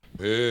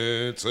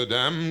It's a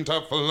damn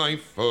tough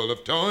life full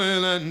of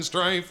toil and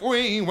strife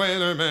we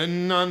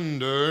whalermen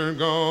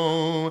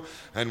undergo.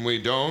 And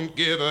we don't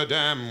give a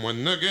damn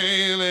when the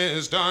gale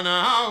is done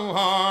how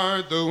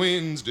hard the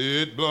winds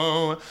did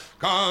blow.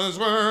 'Cause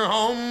we're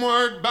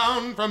homeward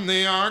bound from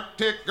the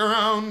Arctic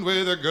ground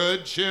with a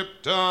good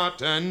ship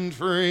taut and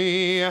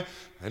free.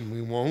 And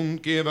we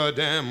won't give a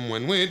damn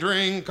when we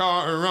drink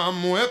our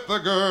rum with the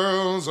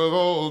girls of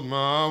old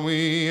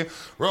Maui.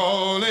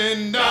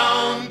 Rolling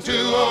down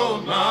to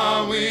old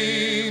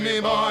Maui,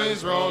 me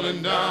boys,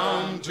 rolling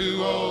down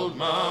to old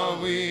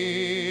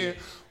Maui.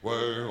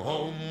 We're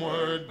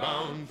homeward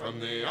bound from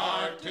the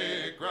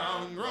Arctic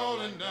ground,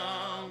 rolling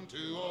down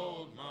to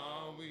old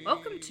Maui.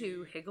 Welcome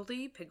to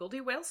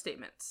Higgledy-Piggledy Whale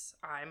Statements.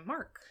 I'm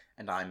Mark.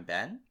 And I'm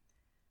Ben.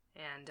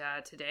 And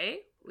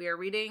today we are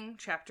reading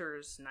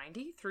chapters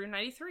 90 through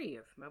 93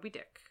 of Moby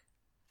Dick.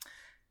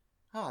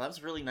 Oh, that was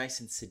a really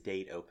nice and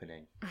sedate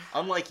opening.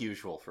 Unlike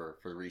usual for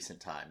recent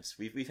times.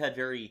 We've had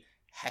very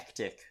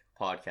hectic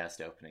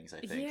podcast openings, I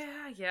think.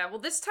 Yeah. Well,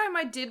 this time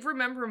I did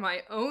remember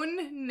my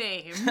own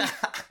name.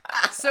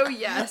 So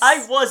yes.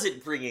 I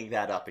wasn't bringing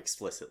that up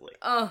explicitly.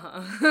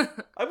 Uh-huh.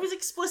 I was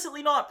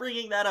explicitly not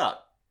bringing that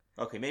up.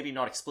 Okay, maybe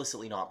not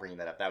explicitly not bringing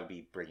that up. That would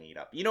be bringing it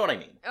up. You know what I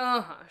mean?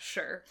 Uh-huh,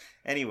 sure.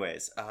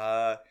 Anyways, we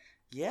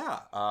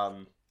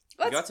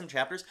got some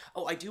chapters.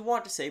 Oh, I do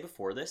want to say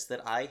before this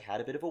that I had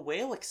a bit of a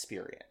whale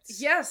experience.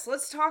 Yes,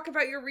 let's talk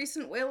about your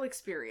recent whale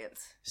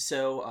experience.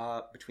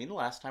 So, between the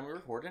last time we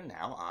recorded and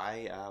now,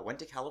 I went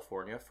to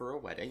California for a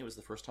wedding. It was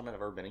the first time I've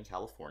ever been in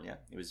California.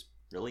 It was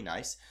really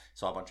nice.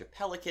 Saw a bunch of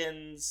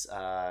pelicans,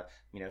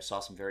 saw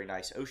some very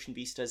nice ocean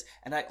vistas,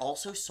 and I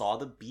also saw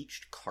the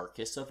beached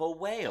carcass of a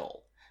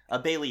whale. A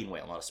baleen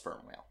whale, not a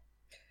sperm whale.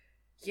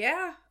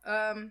 Yeah,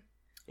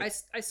 I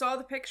saw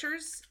the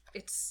pictures.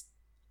 It's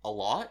a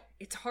lot.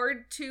 It's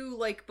hard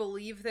to,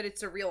 believe that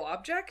it's a real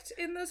object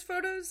in those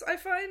photos, I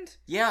find.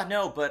 Yeah,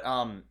 no, but,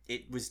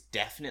 it was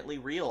definitely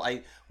real.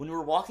 When we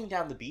were walking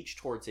down the beach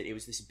towards it, it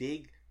was this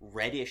big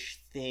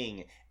reddish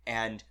thing,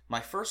 and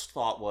my first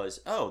thought was,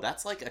 oh,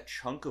 that's like a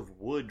chunk of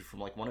wood from,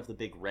 one of the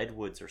big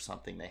redwoods or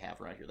something they have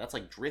around here. That's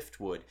like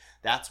driftwood.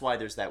 That's why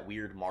there's that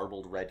weird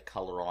marbled red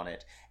color on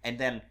it. And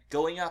then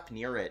going up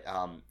near it,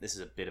 this is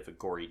a bit of a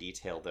gory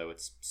detail, though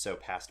it's so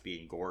past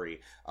being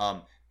gory,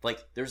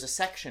 there's a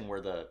section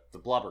where the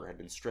blubber had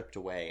been stripped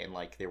away, and,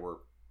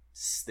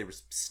 there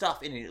was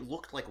stuff in it. It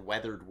looked like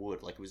weathered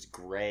wood, it was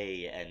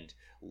gray and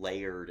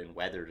layered and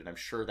weathered, and I'm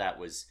sure that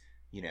was,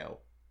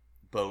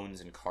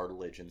 bones and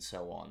cartilage and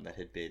so on that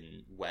had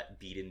been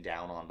beaten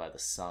down on by the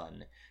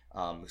sun,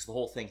 because the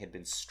whole thing had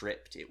been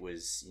stripped. It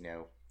was,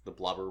 the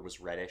blubber was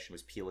reddish and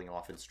was peeling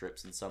off in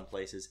strips in some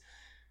places.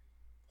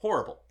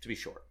 Horrible, to be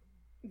sure.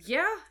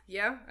 Yeah.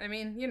 I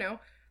mean,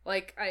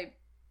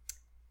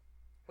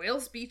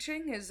 whales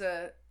beaching is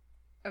a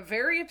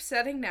very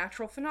upsetting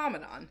natural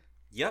phenomenon.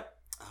 Yep.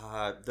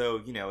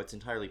 Though, it's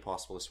entirely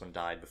possible this one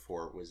died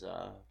before it was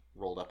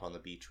rolled up on the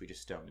beach. We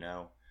just don't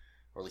know.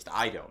 Or at least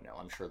I don't know.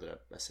 I'm sure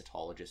that a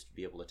cetologist would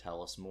be able to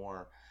tell us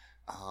more.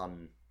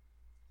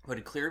 But it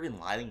had clearly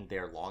been lying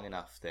there long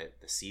enough that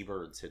the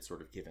seabirds had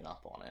sort of given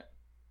up on it.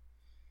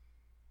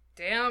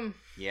 Damn.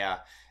 Yeah,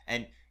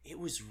 and it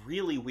was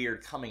really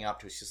weird coming up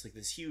to it. It's just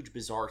this huge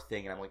bizarre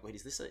thing, and I'm like, wait,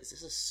 is this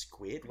a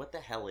squid? What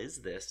the hell is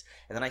this?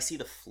 And then I see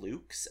the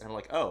flukes, and I'm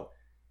like, oh,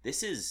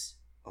 this is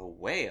a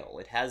whale.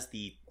 It has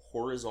the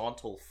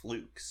horizontal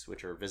flukes,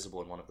 which are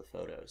visible in one of the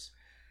photos.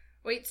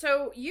 Wait,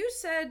 so you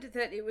said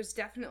that it was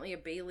definitely a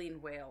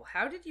baleen whale.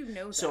 How did you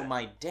know that? So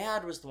my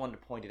dad was the one to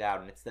point it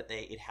out, and it's that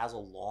it has a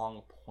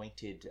long,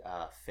 pointed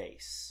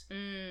face,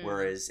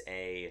 whereas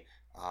a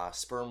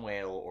sperm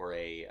whale or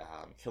a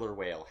killer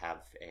whale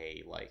have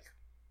a,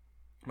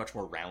 much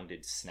more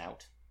rounded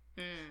snout.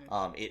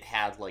 It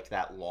had,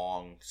 that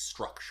long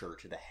structure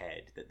to the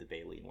head that the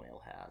baleen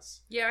whale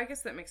has. Yeah, I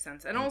guess that makes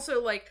sense. And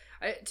also,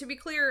 to be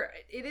clear,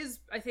 it is,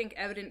 I think,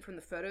 evident from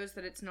the photos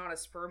that it's not a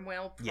sperm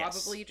whale,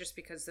 probably just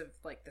because of,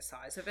 the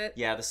size of it.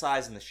 Yeah, the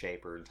size and the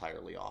shape are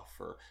entirely off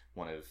for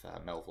one of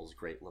Melville's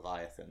great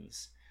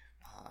leviathans.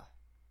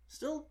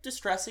 Still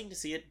distressing to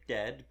see it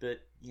dead,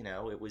 but,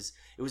 it was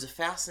a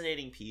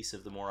fascinating piece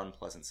of the more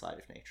unpleasant side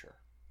of nature.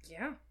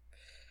 Yeah.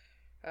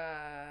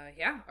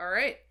 All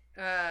right.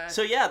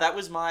 So yeah,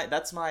 that's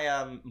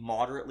my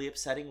moderately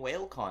upsetting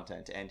whale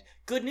content, and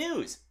good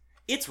news,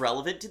 it's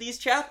relevant to these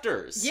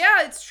chapters.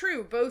 Yeah, it's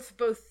true. Both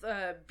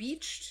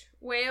beached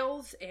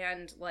whales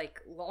and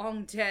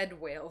long dead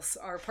whales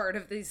are part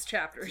of these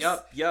chapters.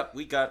 Yep,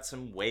 we got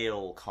some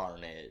whale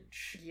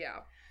carnage. Yeah.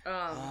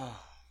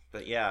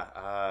 But yeah,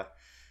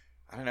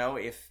 I don't know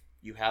if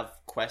you have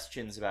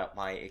questions about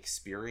my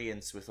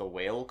experience with a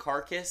whale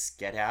carcass.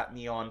 Get at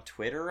me on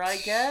Twitter, I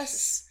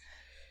guess.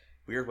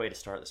 Weird way to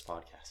start this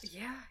podcast.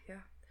 Yeah.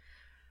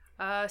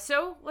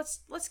 So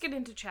let's get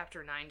into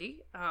chapter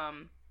 90,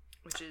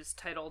 which is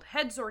titled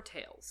Heads or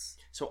Tails.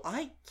 So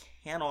I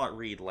cannot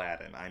read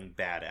Latin. I'm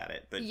bad at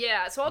it. But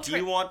yeah, so do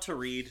you want to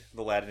read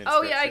the Latin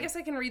inscription? Oh yeah, I guess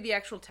I can read the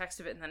actual text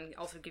of it and then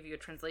also give you a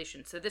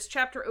translation. So this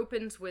chapter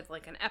opens with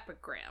an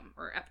epigram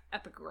or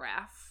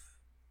epigraph.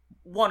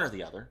 One or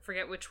the other.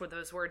 Forget which one of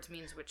those words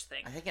means which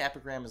thing. I think an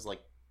epigram is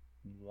like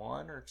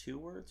 1 or 2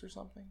 words or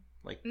something.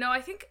 Like no,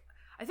 I think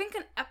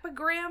an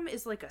epigram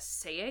is like a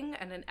saying,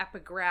 and an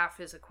epigraph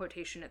is a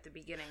quotation at the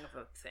beginning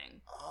of a thing.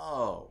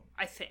 Oh.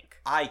 I think.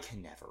 I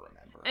can never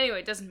remember. Anyway,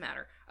 it doesn't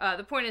matter.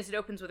 The point is, it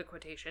opens with a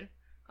quotation.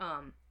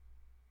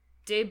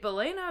 De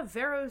balena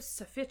vero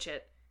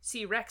sufficit,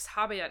 si rex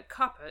habeat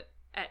caput,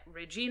 et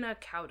regina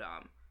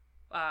caudam.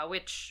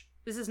 Which,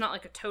 this is not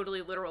like a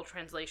totally literal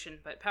translation,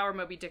 but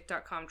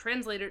PowerMobyDick.com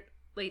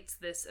translates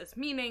this as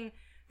meaning,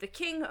 the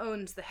king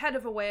owns the head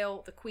of a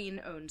whale, the queen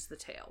owns the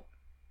tail.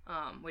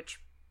 Which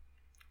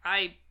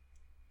I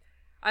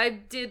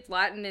did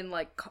Latin in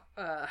like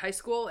high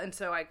school, and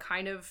so I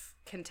kind of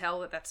can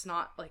tell that that's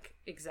not like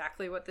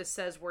exactly what this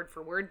says word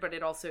for word, but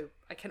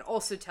I can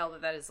also tell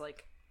that is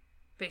like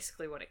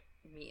basically what it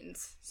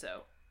means.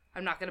 So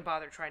I'm not going to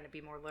bother trying to be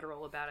more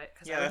literal about it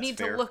because I would need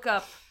to look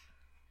up.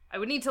 I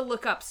would need to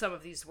look up some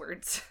of these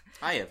words.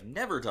 I have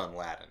never done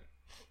Latin,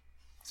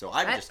 so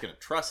I'm just going to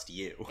trust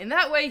you. In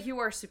that way, you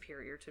are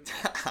superior to me.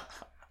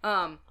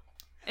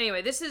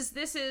 Anyway, this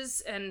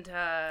is, and,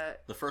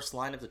 the first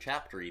line of the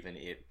chapter, even,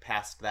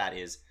 past that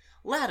is,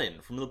 Latin,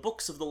 from the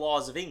books of the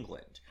laws of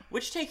England,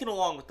 which, taken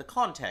along with the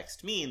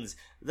context, means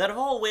that of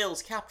all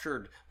whales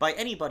captured by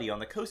anybody on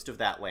the coast of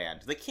that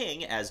land, the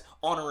king, as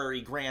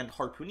honorary grand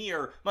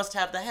harpooner, must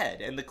have the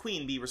head, and the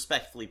queen be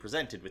respectfully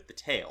presented with the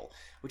tail,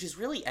 which is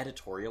really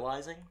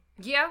editorializing.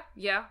 Yeah.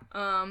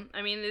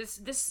 I mean,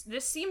 this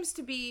seems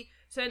to be,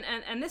 so,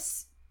 and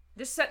this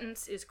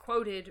sentence is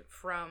quoted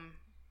from...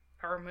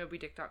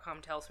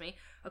 PowerMobyDick.com tells me,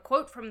 a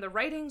quote from the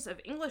writings of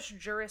English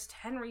jurist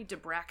Henry de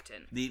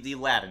Bracton. The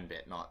Latin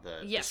bit, not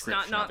the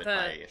description of it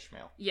by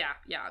Ishmael. Yeah.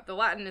 The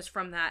Latin is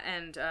from that,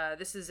 and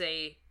this is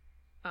a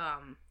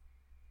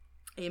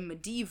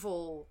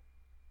medieval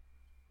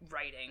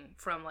writing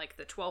from like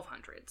the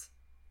 1200s.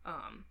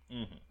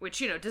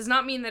 Which, does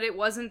not mean that it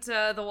wasn't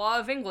the law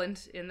of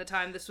England in the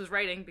time this was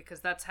writing,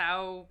 because that's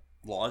how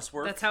laws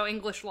work. That's how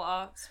English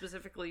law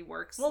specifically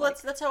works. Well,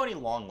 that's how any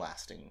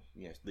long-lasting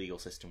legal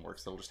system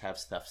works. They'll just have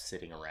stuff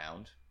sitting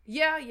around.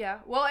 Yeah.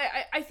 Well,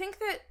 I think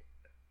that,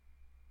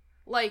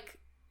 like,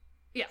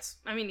 yes.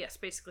 I mean, yes,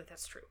 basically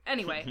that's true.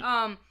 Anyway,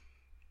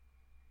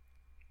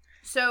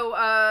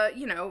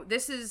 so,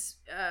 this is,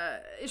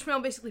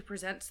 Ishmael basically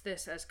presents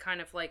this as kind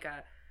of like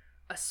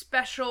a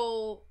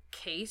special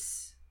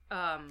case,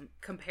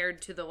 compared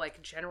to the,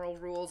 like, general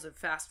rules of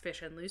fast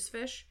fish and loose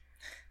fish.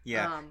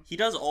 Yeah, he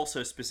does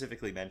also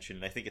specifically mention,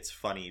 and I think it's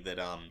funny, that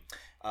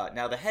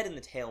now the head and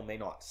the tail may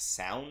not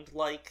sound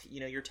like,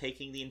 you're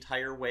taking the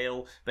entire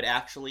whale, but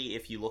actually,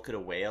 if you look at a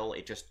whale,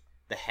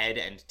 the head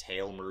and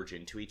tail merge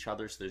into each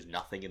other, so there's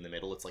nothing in the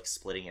middle. It's like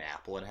splitting an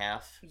apple in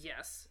half.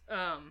 Yes.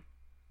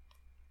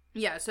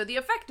 Yeah, so the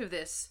effect of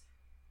this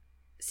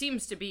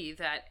seems to be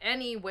that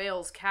any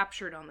whales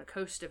captured on the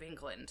coast of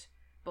England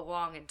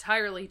belong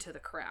entirely to the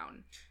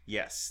crown.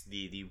 Yes,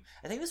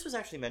 I think this was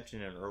actually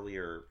mentioned in an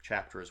earlier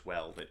chapter as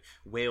well, that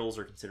whales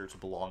are considered to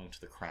belong to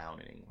the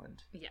crown in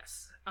England.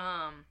 Yes.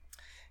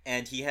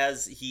 And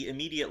he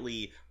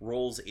immediately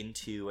rolls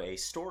into a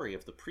story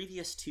of the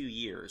previous 2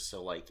 years,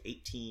 so like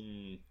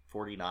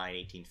 1849,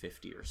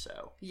 1850 or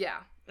so. Yeah,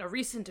 a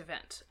recent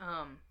event.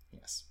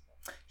 Yes.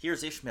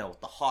 Here's Ishmael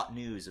with the hot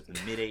news of the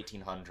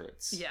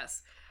mid-1800s.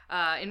 Yes.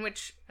 In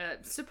which,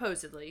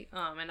 supposedly,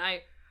 and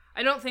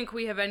I don't think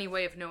we have any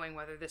way of knowing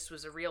whether this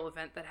was a real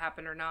event that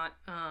happened or not.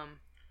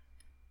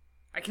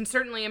 I can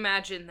certainly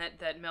imagine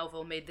that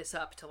Melville made this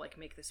up to, like,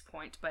 make this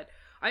point, but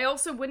I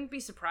also wouldn't be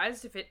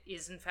surprised if it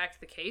is in fact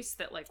the case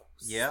that, like,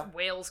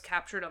 whales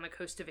captured on the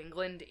coast of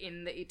England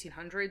in the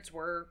 1800s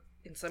were,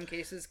 in some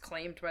cases,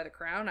 claimed by the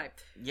crown.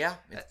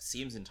 It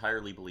seems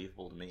entirely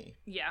believable to me.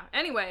 Yeah.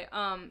 Anyway,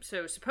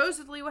 so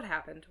supposedly what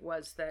happened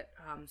was that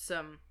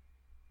some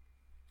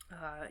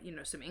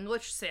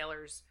English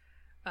sailors,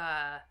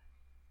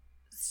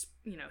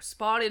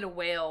 spotted a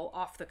whale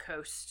off the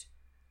coast,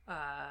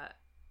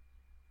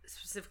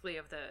 specifically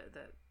of the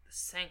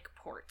Cinque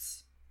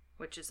Ports,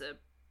 which is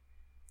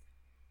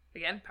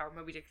again,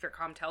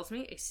 PowerMobyDick.com tells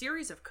me, a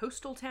series of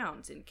coastal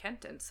towns in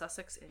Kent and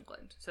Sussex,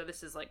 England. So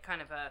this is like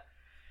kind of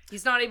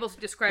he's not able to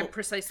describe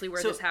precisely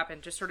where this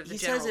happened, just sort of the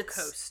general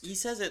coast. He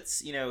says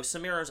it's,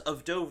 some areas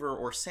of Dover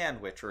or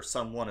Sandwich or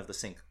some one of the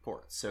Cinque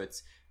Ports. So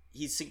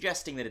he's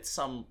suggesting that it's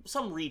some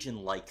region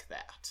like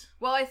that.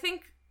 Well, I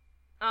think,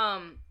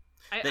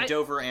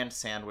 Dover and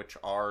Sandwich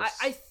are...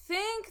 I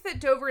think that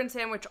Dover and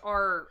Sandwich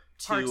are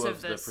parts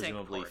of the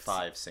presumably Cinque Ports.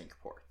 5 Cinque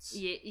Ports.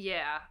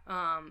 Yeah.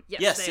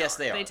 Yes,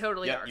 they are. They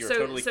totally are. You're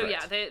totally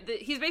correct.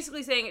 He's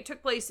basically saying it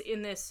took place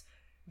in this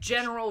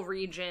general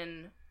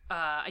region.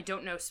 I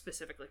don't know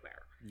specifically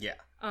where. Yeah.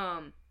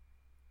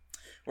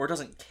 Or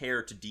doesn't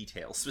care to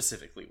detail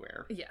specifically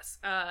where. Yes.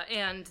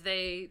 And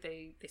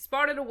they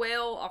spotted a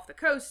whale off the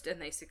coast,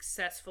 and they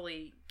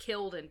successfully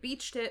killed and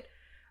beached it.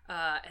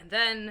 And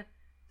then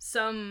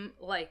some,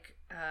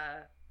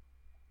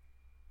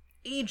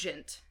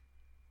 agent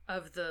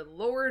of the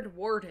Lord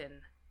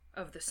Warden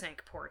of the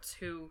Cinque Ports,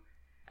 who,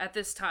 at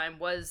this time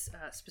was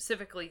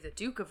specifically the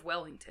Duke of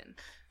Wellington.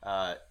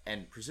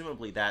 And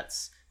presumably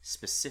that's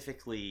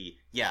specifically,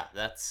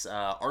 that's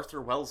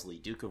Arthur Wellesley,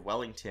 Duke of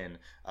Wellington,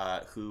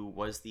 who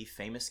was the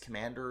famous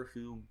commander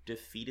who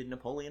defeated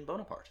Napoleon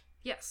Bonaparte.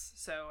 Yes,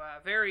 so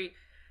very,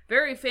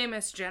 very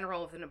famous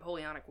general of the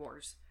Napoleonic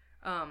Wars.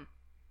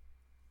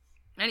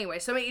 Anyway,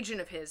 some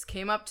agent of his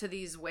came up to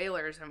these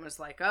whalers and was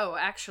like, oh,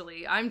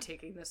 actually, I'm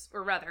taking this,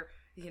 or rather,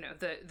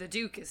 the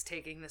Duke is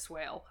taking this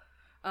whale.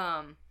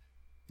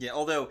 Yeah,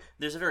 although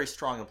there's a very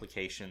strong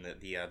implication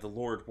that the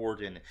Lord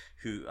Warden,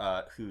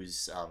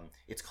 who's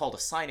it's called a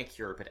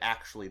sinecure, but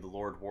actually the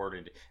Lord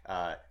Warden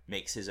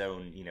makes his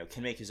own,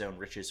 can make his own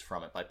riches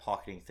from it by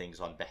pocketing things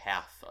on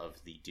behalf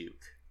of the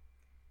Duke.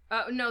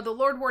 No, the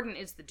Lord Warden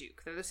is the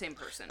Duke. They're the same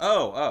person.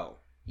 Oh.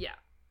 Yeah.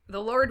 The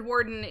Lord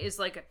Warden is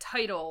like a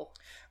title.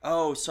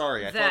 Oh,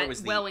 sorry. I thought it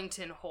was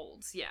Wellington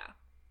holds. Yeah.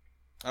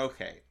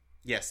 Okay.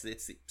 Yes,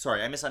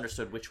 sorry, I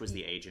misunderstood which was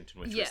the agent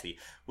and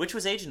which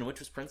was agent and which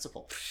was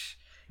principal.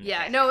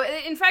 Yeah, no,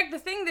 in fact, the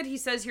thing that he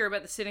says here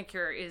about the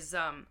sinecure is,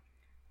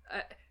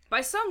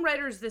 by some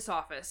writers, this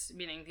office,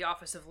 meaning the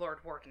office of Lord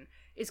Warden,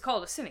 is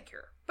called a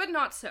sinecure, but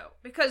not so,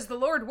 because the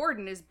Lord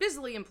Warden is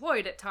busily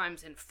employed at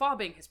times in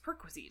fobbing his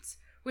perquisites,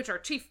 which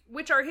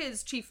are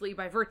his chiefly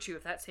by virtue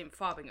of that same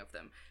fobbing of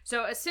them.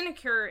 So a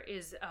sinecure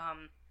is,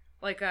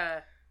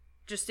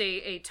 just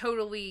a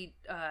totally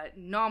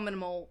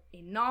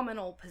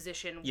nominal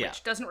position,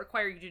 which doesn't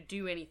require you to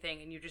do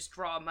anything, and you just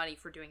draw money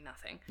for doing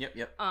nothing.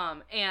 Yep.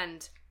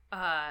 And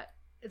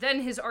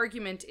then his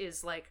argument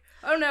is like,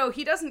 oh no,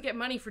 he doesn't get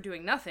money for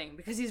doing nothing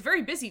because he's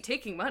very busy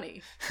taking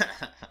money.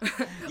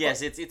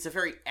 Yes, it's a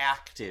very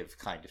active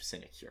kind of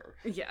sinecure.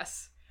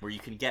 Yes. Where you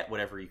can get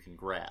whatever you can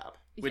grab,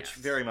 which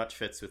very much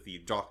fits with the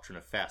doctrine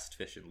of fast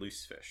fish and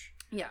loose fish.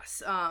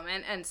 Yes,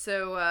 and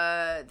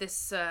so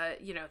this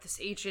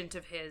agent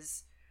of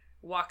his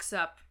walks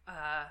up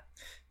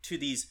to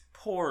these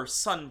poor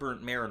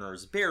sunburnt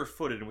mariners,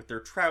 barefooted and with their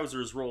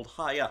trousers rolled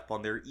high up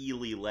on their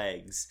eely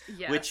legs.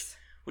 Yes.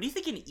 What do you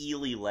think an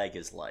eely leg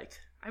is like?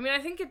 I mean, I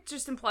think it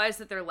just implies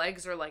that their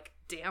legs are like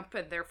damp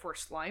and therefore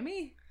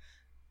slimy.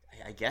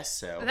 I guess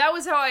so. That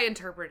was how I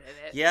interpreted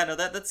it. Yeah, no,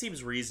 that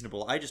seems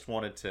reasonable. I just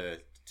wanted to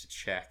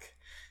check.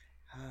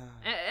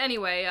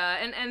 Anyway,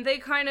 and they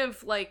kind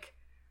of like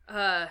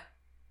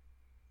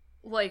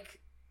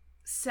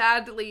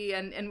sadly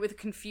and with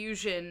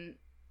confusion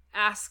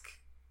ask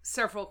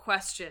several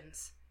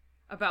questions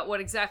about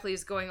what exactly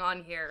is going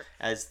on here.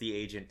 As the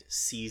agent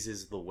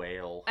seizes the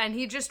whale. And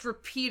he just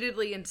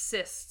repeatedly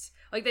insists.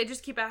 Like, they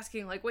just keep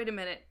asking, like, wait a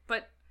minute,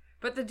 but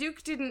the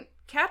Duke didn't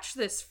catch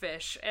this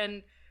fish,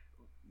 and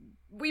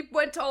we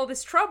went to all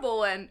this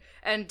trouble, and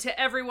to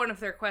every one of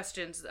their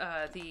questions,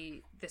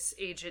 this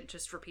agent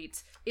just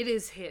repeats, it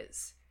is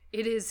his,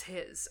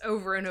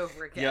 over and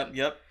over again.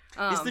 Yep.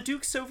 Is the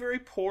Duke so very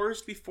poor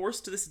as to be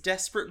forced to this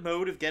desperate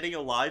mode of getting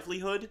a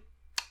livelihood?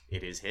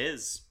 It is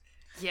his.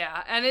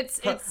 Yeah, and it's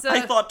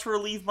I thought to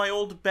relieve my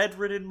old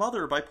bedridden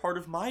mother by part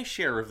of my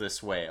share of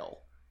this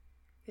whale.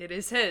 It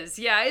is his.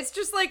 Yeah, it's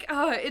just like,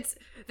 it's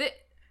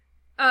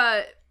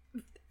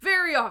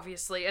very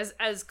obviously,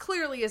 as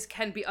clearly as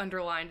can be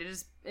underlined,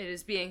 it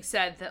is being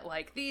said that,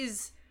 like,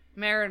 these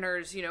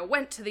mariners,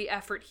 went to the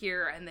effort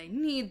here, and they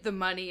need the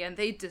money, and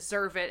they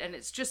deserve it, and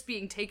it's just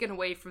being taken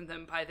away from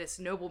them by this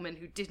nobleman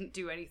who didn't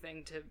do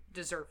anything to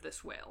deserve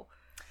this whale.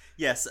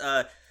 Yes,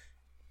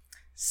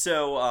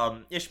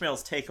 so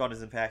Ishmael's take on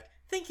his impact,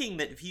 thinking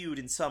that viewed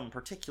in some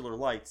particular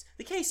lights,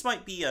 the case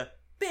might be a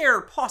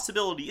bare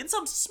possibility in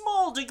some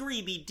small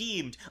degree be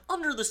deemed,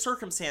 under the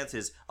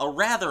circumstances, a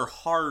rather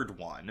hard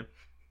one.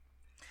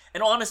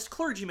 An honest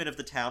clergyman of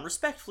the town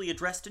respectfully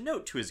addressed a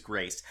note to his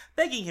grace,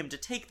 begging him to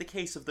take the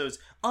case of those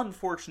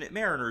unfortunate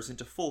mariners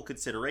into full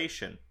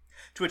consideration.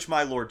 To which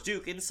my Lord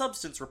Duke in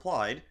substance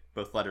replied,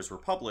 both letters were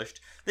published,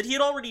 that he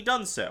had already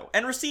done so,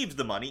 and received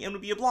the money, and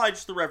would be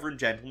obliged to the reverend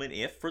gentleman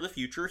if, for the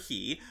future,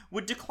 he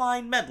would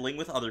decline meddling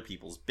with other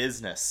people's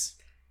business.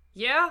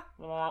 Yeah.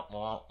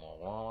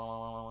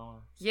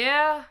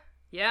 Yeah.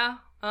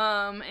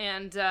 Oh,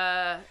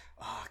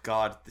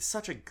 God,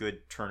 such a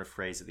good turn of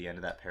phrase at the end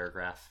of that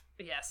paragraph.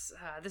 Yes,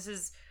 this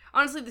is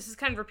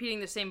kind of repeating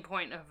the same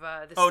point of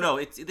this. Oh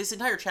no, this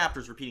entire chapter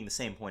is repeating the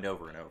same point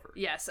over and over.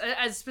 Yes,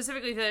 as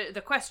specifically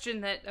the question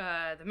that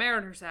the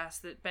mariners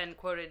asked that Ben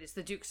quoted, is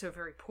the Duke so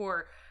very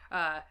poor?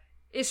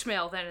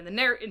 Ishmael then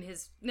in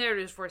his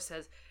narrative voice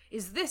says,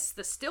 "Is this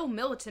the still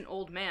militant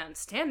old man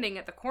standing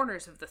at the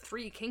corners of the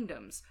three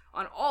kingdoms,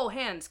 on all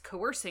hands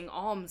coercing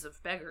alms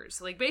of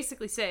beggars?" Like,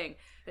 basically saying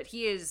that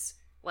he is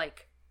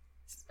like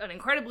an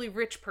incredibly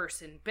rich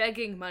person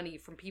begging money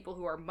from people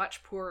who are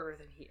much poorer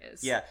than he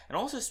is. Yeah, and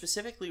also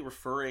specifically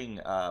referring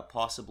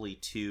possibly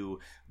to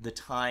the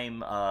time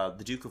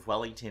the Duke of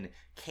Wellington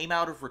came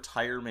out of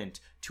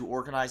retirement to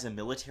organize a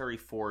military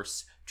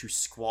force to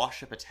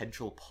squash a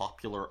potential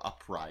popular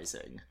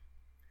uprising.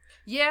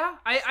 Yeah,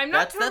 I'm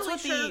not totally what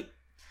sure.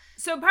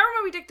 So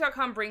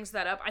PowerMobyDick.com brings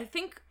that up.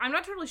 I'm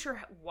not totally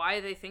sure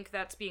why they think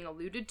that's being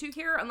alluded to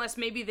here, unless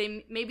maybe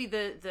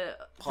the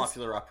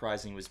Popular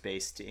uprising was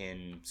based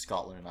in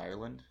Scotland and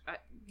Ireland.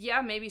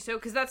 Yeah, maybe so,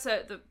 because that's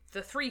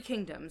the Three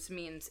Kingdoms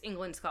means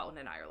England, Scotland,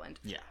 and Ireland.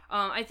 Yeah.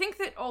 I think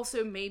that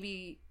also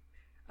maybe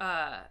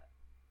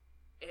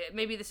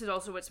this is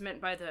also what's meant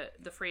by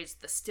the phrase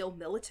 "the still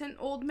militant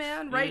old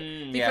man," right?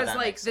 Yeah, because that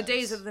like makes the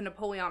days sense. of the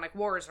Napoleonic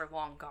Wars are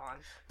long gone.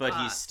 But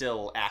he's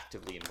still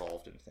actively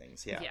involved in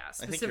things. Yeah. Yeah, I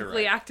think you're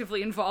specifically right.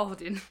 actively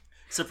involved in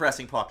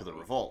Suppressing popular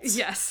revolts.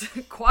 yes,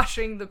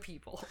 quashing the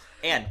people.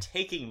 And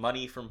taking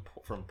money from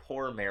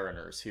poor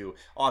mariners who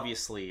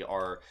obviously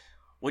are.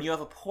 When you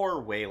have a poor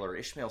whaler,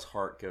 Ishmael's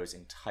heart goes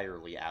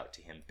entirely out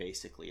to him,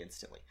 basically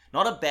instantly.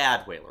 Not a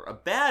bad whaler. A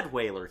bad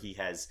whaler he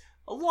has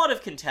a lot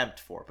of contempt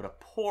for, but a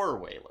poor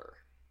whaler.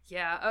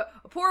 Yeah,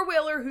 a poor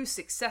whaler who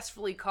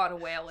successfully caught a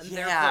whale and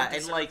therefore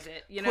deserved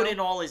it. You know, put in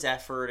all his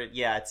effort. And,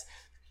 it's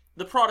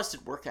the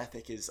Protestant work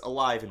ethic is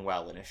alive and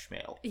well in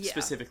Ishmael,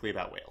 specifically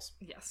about whales.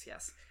 Yes.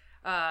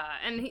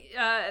 And he,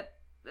 at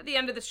the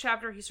end of this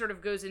chapter, he sort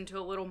of goes into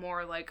a little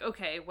more like,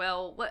 okay,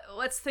 well,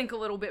 let's think a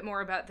little bit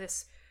more about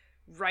this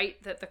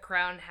right that the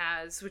crown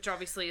has, which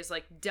obviously is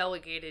like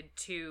delegated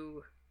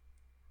to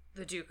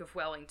the Duke of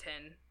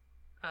Wellington,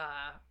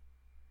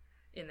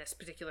 in this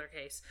particular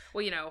case.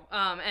 Well,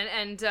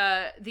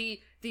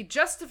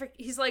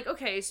 he's like,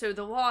 okay, so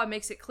the law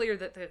makes it clear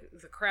that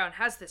the crown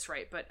has this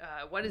right, but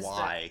what is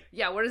why?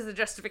 What is the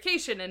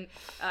justification? And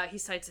he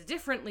cites a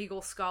different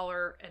legal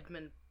scholar,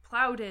 Edmund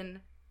Plowden,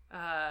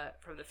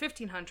 from the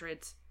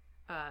 1500s.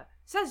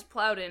 Says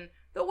Plowden,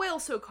 the whale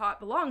so caught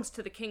belongs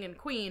to the king and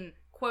queen,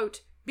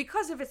 quote,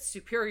 because of its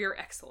superior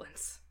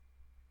excellence.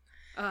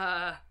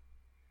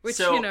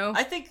 Which,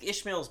 I think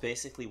Ishmael's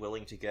basically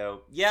willing to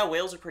go, yeah,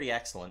 whales are pretty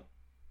excellent.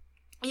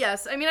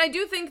 Yes, I mean, I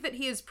do think that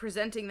he is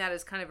presenting that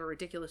as kind of a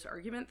ridiculous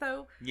argument,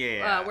 though.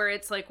 Yeah. Where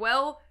it's like,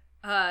 well,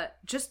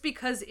 just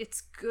because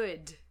it's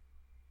good,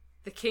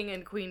 the king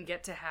and queen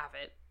get to have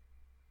it.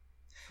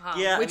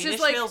 Which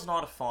is Ishmael's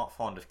not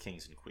fond of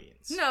kings and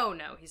queens. No,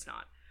 he's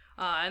not.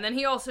 And then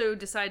he also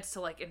decides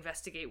to,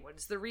 investigate what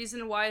is the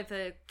reason why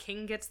the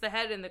king gets the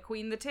head and the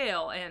queen the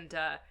tail, and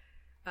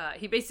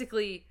he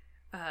basically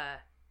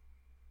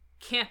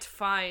can't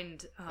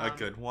find a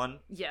good one.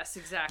 Yes,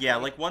 exactly. Yeah,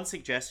 one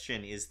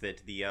suggestion is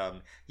that the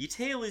ye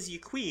tail is ye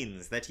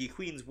queen's, that ye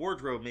queen's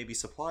wardrobe may be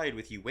supplied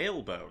with ye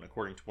whalebone,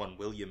 according to one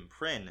William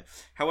Prynne.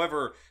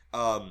 However,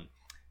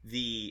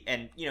 he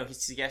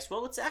suggests,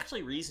 well, it's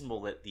actually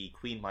reasonable that the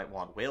queen might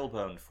want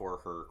whalebone for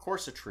her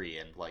corsetry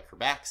and her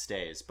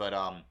backstays, but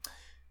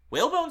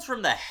whalebone's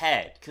from the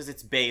head because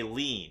it's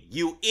baleen.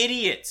 You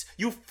idiots!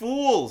 You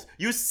fools!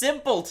 You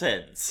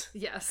simpletons!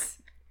 Yes.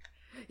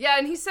 Yeah,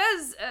 and he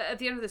says at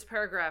the end of this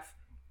paragraph,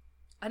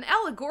 an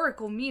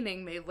allegorical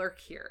meaning may lurk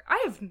here.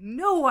 I have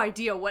no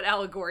idea what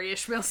allegory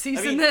Ishmael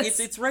sees in this.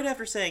 It's right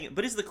after saying,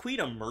 but is the queen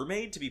a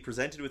mermaid to be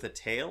presented with a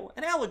tail?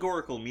 An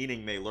allegorical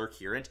meaning may lurk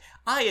here, and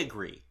I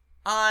agree.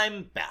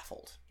 I'm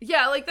baffled.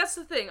 Yeah, that's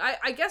the thing.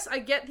 I guess I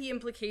get the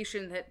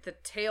implication that the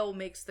tail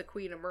makes the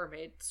queen a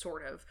mermaid,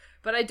 sort of,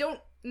 but I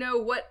don't know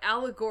what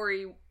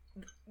allegory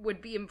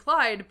would be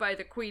implied by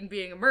the queen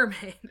being a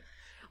mermaid.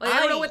 I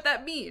don't know what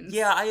that means.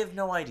 Yeah, I have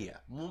no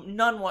idea.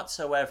 None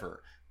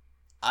whatsoever.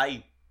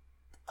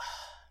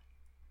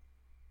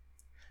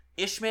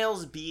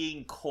 Ishmael's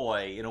being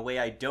coy in a way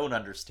I don't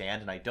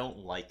understand, and I don't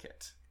like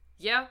it.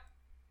 Yeah.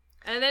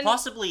 And then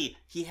possibly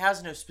he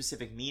has no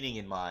specific meaning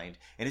in mind,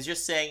 and is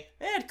just saying,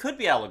 it could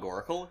be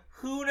allegorical.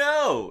 Who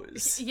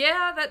knows?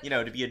 Yeah,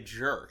 to be a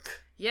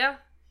jerk. Yeah.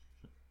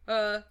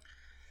 The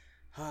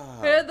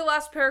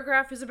last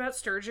paragraph is about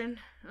sturgeon.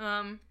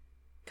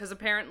 Because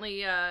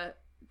apparently,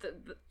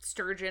 the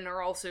sturgeon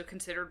are also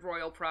considered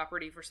royal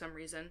property for some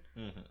reason.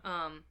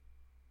 Mm-hmm.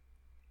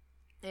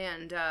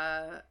 And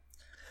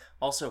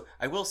also,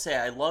 I will say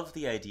I love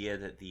the idea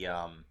that the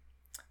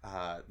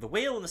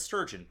whale and the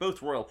sturgeon,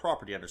 both royal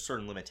property under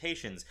certain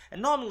limitations,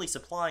 and nominally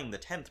supplying the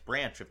 10th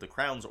branch of the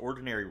crown's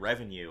ordinary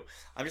revenue.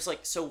 I'm just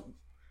like,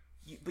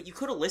 but you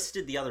could have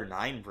listed the other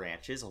 9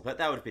 branches. I'll bet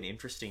that would have been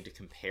interesting to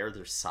compare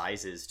their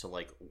sizes to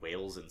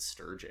whales and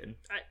sturgeon.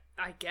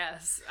 I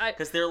guess.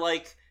 Because they're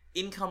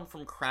income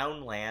from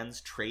crown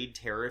lands, trade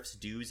tariffs,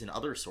 dues, and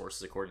other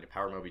sources, according to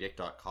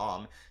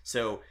PowerMobyDick.com.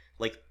 So,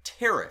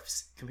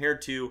 tariffs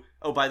compared to,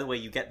 oh, by the way,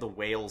 you get the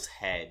whale's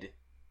head.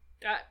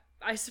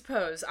 I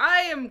suppose.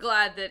 I am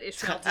glad that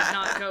Ishmael did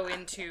not go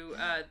into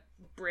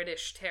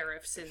British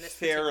tariffs in this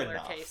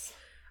particular case.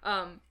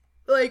 I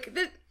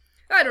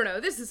don't know.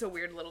 This is a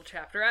weird little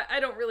chapter. I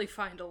don't really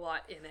find a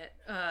lot in it.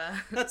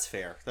 That's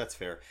fair.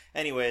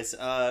 Anyways,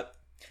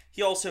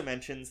 he also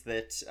mentions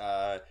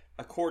that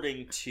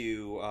according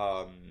to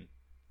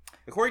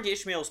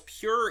Ishmael's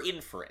pure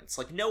inference,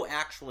 no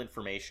actual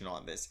information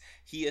on this,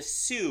 he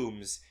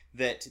assumes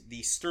that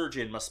the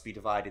sturgeon must be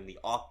divided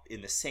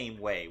in the same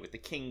way, with the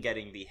king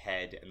getting the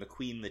head and the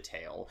queen the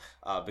tail,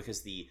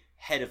 because the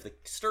head of the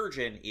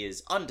sturgeon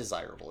is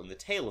undesirable and the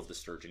tail of the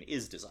sturgeon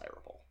is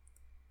desirable.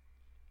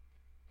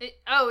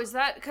 Is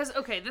that because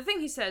the thing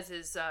he says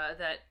is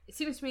that it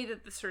seems to me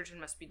that the sturgeon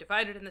must be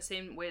divided in the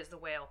same way as the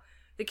whale,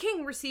 the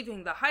king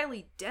receiving the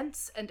highly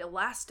dense and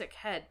elastic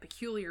head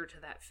peculiar to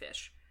that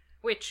fish,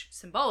 which,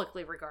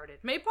 symbolically regarded,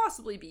 may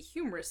possibly be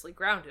humorously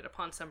grounded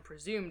upon some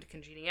presumed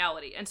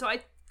congeniality. And so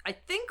I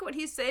think what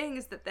he's saying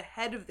is that the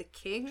head of the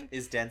king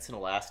is dense and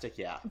elastic,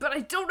 yeah. But I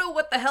don't know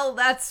what the hell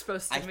that's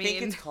supposed to mean. I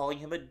think it's calling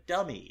him a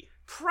dummy.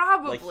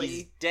 Probably. Like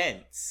he's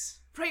dense.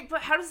 Right,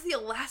 but how does the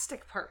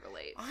elastic part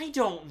relate? I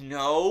don't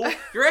know.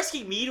 You're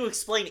asking me to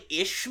explain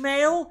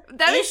Ishmael?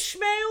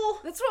 Ishmael?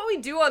 That's what we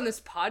do on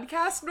this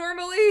podcast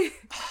normally.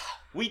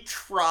 We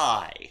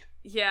try.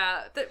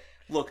 Yeah.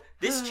 Look,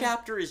 this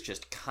chapter is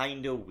just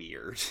kinda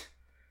weird.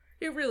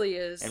 It really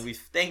is. And we've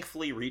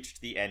thankfully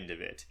reached the end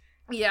of it.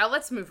 Yeah,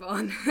 let's move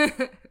on.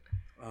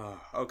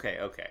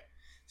 Okay.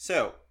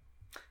 So,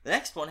 the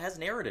next one has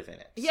narrative in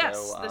it. Yes,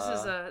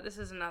 so, this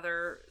is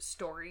another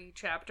story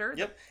chapter.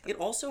 Yep. It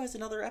also has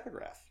another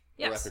epigraph.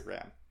 Yes. Or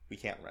epigram. We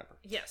can't remember.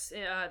 Yes.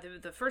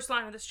 The first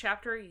line of this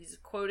chapter, he's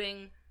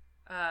quoting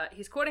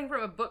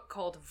from a book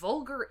called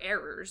Vulgar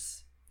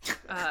Errors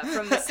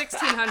from the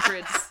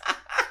 1600s.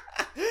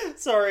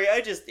 Sorry,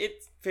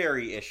 it's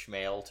very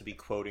Ishmael to be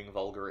quoting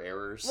vulgar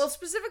errors. Well,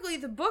 specifically,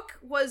 the book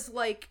was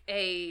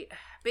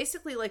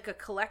basically like a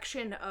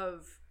collection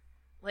of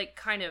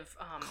kind of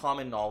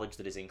common knowledge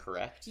that is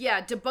incorrect.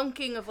 Yeah,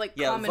 debunking of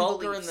common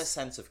vulgar beliefs. In the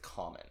sense of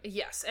common.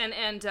 Yes, and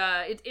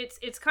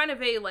it's kind of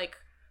a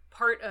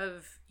part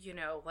of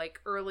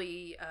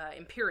early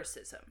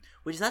empiricism.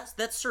 Which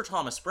that's Sir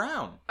Thomas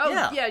Browne.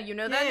 Oh yeah, you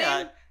know that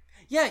name?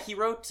 Yeah, he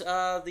wrote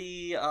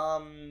the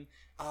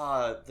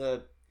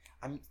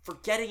I'm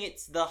forgetting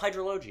it's the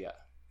Hydrologia.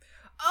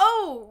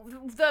 Oh,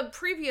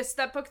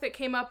 that book that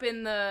came up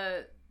in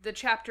the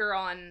chapter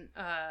on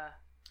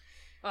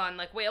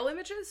whale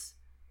images?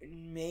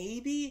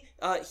 Maybe.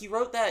 He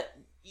wrote that,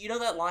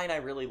 that line I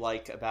really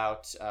like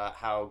about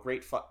how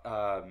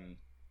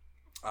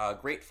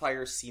great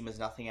fires seem as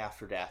nothing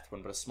after death,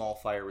 when but a small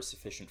fire was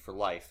sufficient for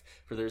life,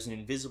 for there's an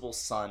invisible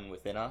sun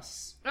within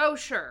us. Oh,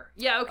 sure.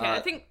 Yeah, okay.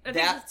 I think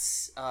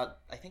that's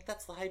I think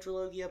that's the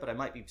Hydrologia, but I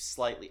might be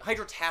slightly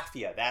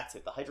Hydrotaphia, that's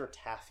it, the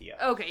Hydrotaphia.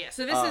 Okay, yeah.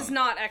 So this is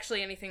not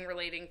actually anything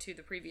relating to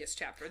the previous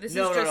chapter. This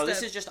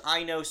is just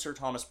I know Sir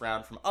Thomas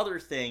Browne from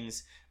other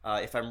things.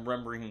 If I'm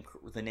remembering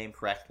the name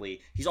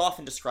correctly, he's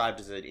often described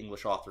as an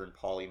English author and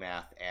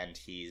polymath, and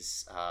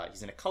he's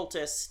an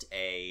occultist,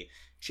 a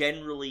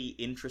generally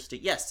interesting,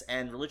 yes,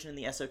 and religion and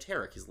the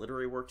esoteric. His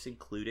literary works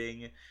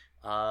including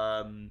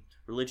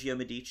Religio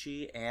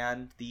Medici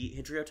and the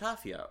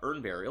Hydriotaphia,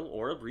 Urn Burial,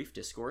 or a brief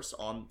discourse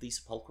on the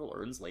sepulchral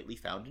urns lately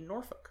found in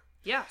Norfolk.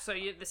 Yeah, so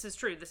this is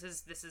true. This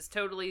is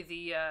totally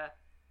the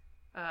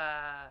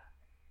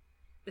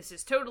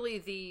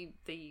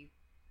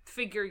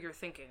figure you're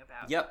thinking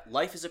about. Yep,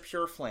 life is a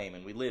pure flame,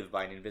 and we live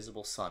by an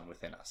invisible sun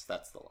within us.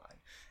 That's the line.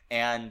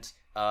 And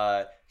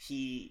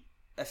he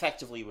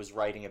effectively was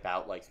writing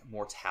about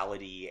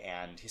mortality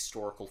and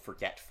historical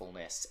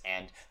forgetfulness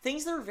and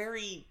things that are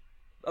very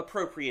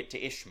appropriate to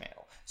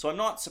Ishmael. So I'm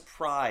not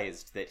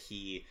surprised that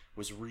he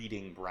was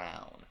reading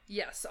Browne.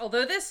 Yes,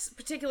 although this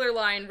particular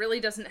line really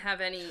doesn't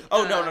have any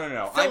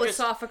no.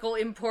 philosophical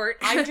import.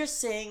 I'm just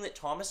saying that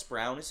Thomas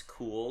Browne is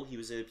cool. He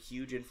was a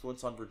huge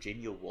influence on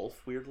Virginia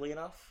Woolf, weirdly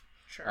enough.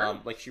 Sure.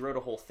 She wrote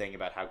a whole thing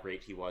about how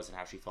great he was and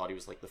how she thought he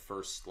was the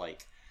first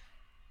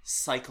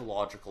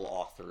psychological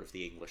author of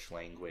the English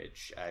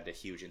language and a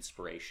huge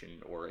inspiration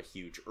or a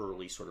huge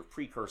early sort of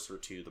precursor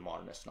to the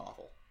modernist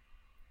novel.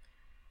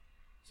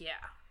 Yeah.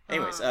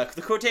 Anyways,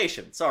 the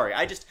quotation. Sorry,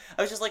 I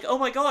was just like, oh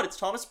my god, it's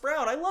Thomas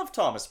Browne. I love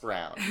Thomas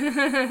Browne.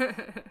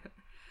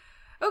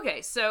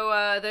 Okay,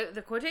 so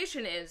the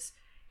quotation is,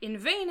 "In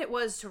vain it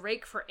was to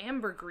rake for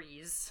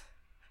ambergris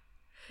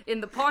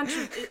in the paunch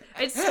of..."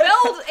 It's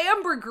spelled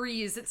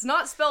ambergris. It's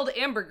not spelled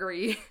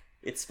ambergris.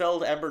 It's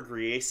spelled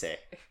ambergris.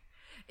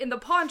 "In the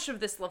paunch of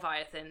this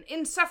Leviathan,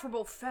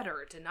 insufferable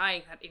fetter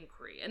denying that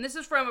inquiry." And this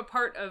is from a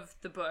part of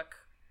the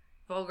book,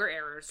 Vulgar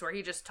Errors, where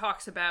he just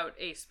talks about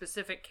a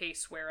specific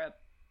case where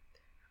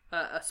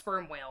a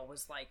sperm whale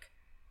was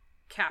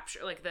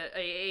captured,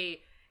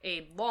 a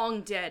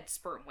long dead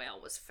sperm whale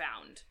was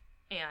found,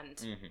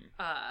 and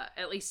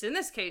at least in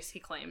this case, he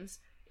claims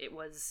it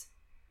was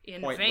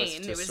in pointless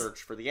vain. To it was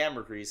search for the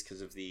ambergris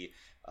because of the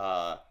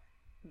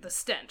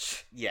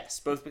stench. Yes,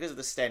 both because of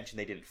the stench and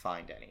they didn't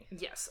find any.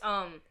 Yes.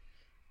 And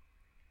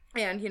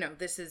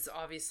this is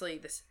obviously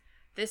this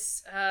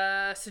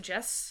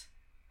suggests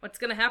what's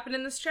going to happen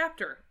in this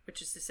chapter,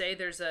 which is to say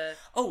there's a...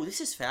 Oh,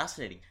 this is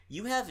fascinating.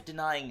 You have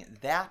denying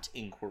that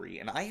inquiry,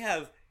 and I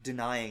have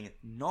denying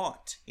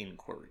not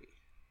inquiry.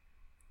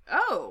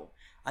 Oh.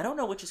 I don't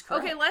know which is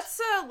correct. Okay,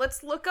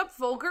 let's look up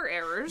Vulgar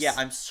Errors. Yeah,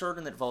 I'm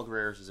certain that Vulgar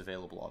Errors is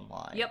available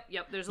online.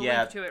 Yep, there's a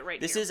link to it right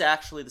this here. This is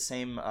actually the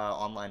same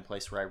online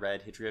place where I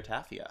read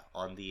Hydriotaphia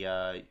on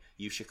the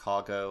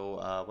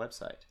UChicago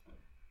website.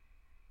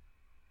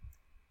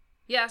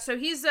 Yeah, so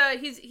he's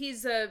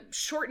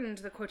shortened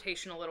the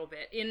quotation a little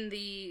bit in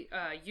the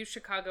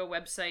UChicago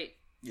website.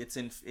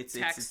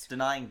 It's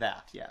denying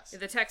that, yes.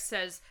 The text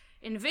says,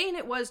 in vain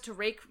it was to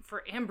rake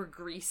for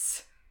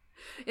ambergris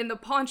in the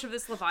paunch of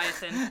this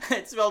leviathan.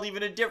 It smelled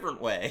even a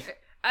different way.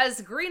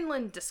 As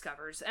Greenland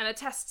discovers, and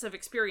attests of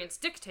experience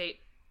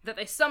dictate, that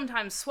they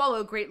sometimes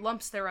swallow great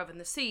lumps thereof in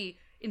the sea,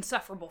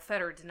 insufferable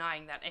fetter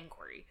denying that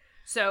enquiry.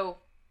 So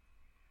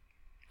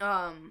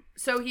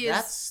he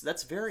is...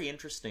 That's very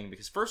interesting,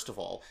 because first of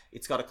all,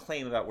 it's got a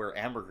claim about where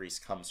ambergris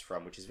comes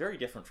from, which is very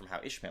different from how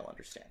Ishmael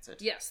understands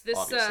it. Yes, this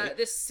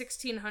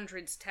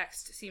 1600s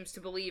text seems to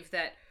believe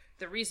that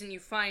the reason you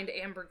find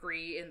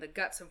ambergris in the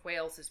guts of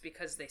whales is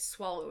because they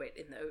swallow it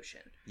in the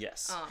ocean.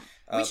 Yes.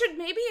 We should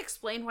maybe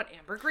explain what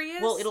ambergris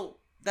is. Well,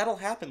 that'll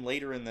happen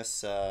later in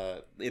this,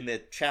 in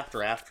the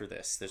chapter after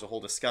this. There's a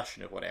whole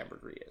discussion of what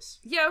ambergris is.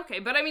 Yeah, okay,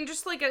 but I mean,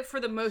 just like for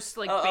the most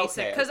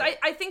basic, because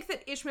I think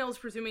that Ishmael is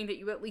presuming that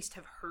you at least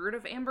have heard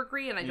of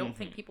ambergris, and I don't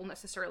think people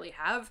necessarily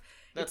have.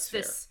 That's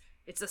fair.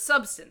 It's a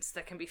substance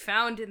that can be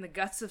found in the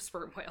guts of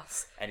sperm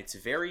whales. And it's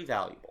very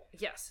valuable.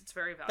 Yes, it's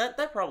very valuable.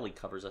 That probably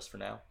covers us for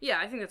now. Yeah,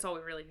 I think that's all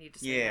we really need to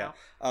say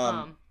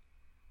now.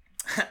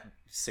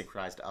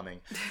 Synchronized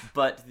umming.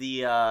 But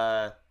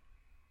the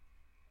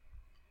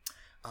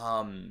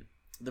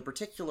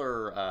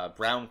particular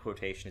Brown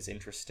quotation is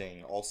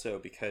interesting also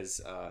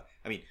because,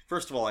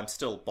 first of all, I'm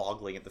still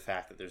boggling at the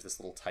fact that there's this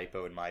little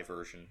typo in my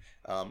version,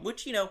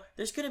 which,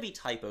 there's going to be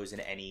typos in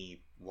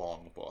any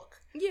long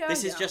book. Yeah,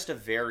 This is just a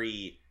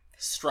very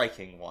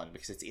striking one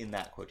because it's in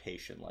that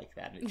quotation like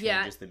that, and it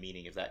changes the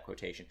meaning of that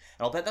quotation.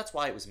 And I'll bet that's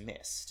why it was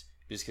missed,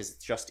 because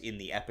it's just in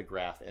the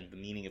epigraph, and the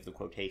meaning of the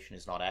quotation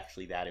is not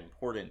actually that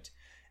important,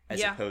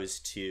 as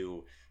opposed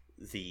to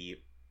the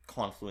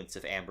confluence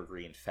of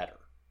ambergris and fetter.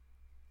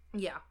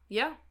 Yeah.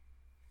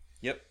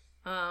 Yep.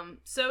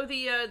 So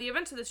the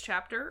events of this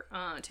chapter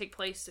take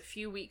place a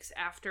few weeks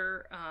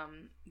after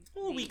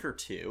a week or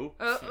two.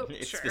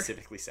 It sure.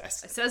 specifically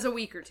says. It says a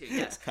week or two,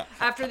 yes.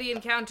 After the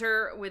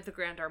encounter with the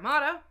Grand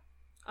Armada,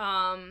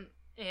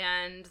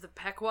 and the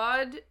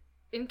Pequod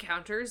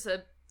encounters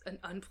an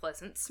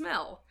unpleasant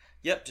smell.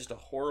 Yep, just a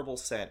horrible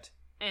scent.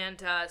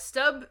 And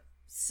Stubb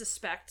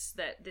suspects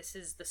that this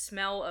is the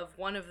smell of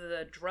one of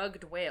the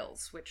drugged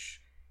whales,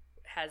 which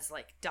has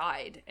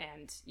died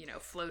and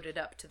floated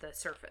up to the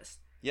surface.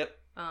 Yep.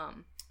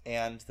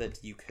 And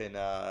that you can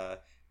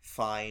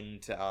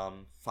find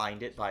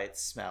it by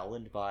its smell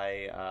and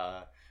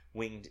by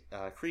winged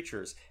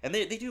creatures. And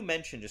they do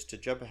mention, just to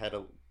jump ahead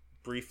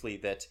briefly,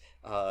 that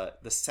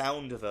the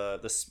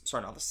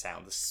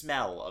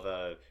smell of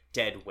a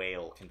dead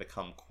whale can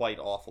become quite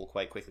awful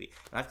quite quickly.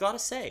 And I've got to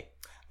say,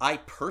 I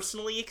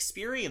personally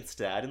experienced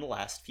that in the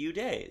last few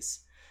days.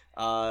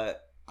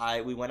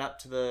 When we went up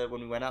to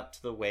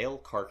the whale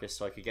carcass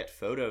so I could get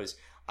photos,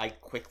 I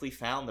quickly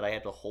found that I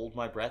had to hold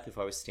my breath if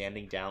I was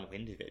standing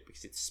downwind of it,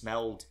 because it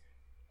smelled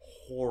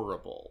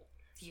horrible.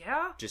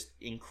 Yeah? Just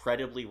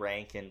incredibly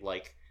rank and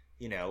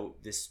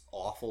this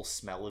awful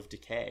smell of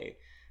decay.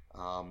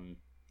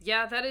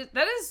 Yeah, that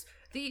is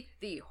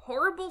the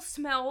horrible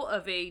smell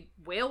of a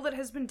whale that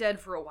has been dead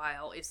for a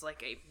while is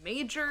a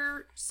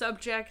major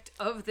subject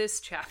of this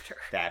chapter.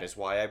 That is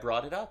why I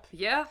brought it up.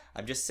 Yeah?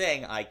 I'm just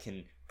saying I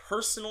can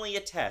personally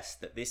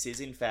attest that this is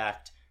in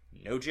fact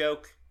no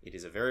joke. It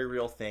is a very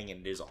real thing,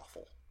 and it is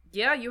awful.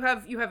 Yeah, you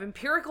have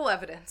empirical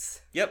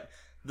evidence. Yep.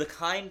 The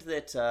kind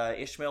that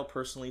Ishmael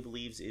personally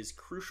believes is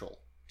crucial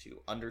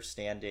to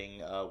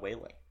understanding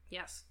whaling.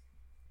 Yes.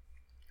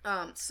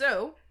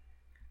 So,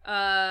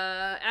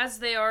 as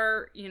they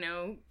are,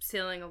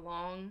 sailing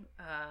along,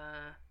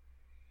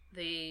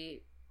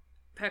 the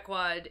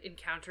Pequod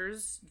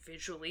encounters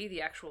visually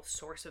the actual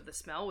source of the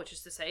smell, which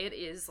is to say it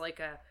is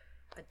a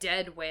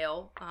dead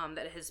whale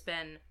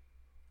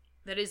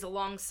that is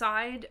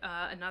alongside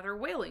another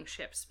whaling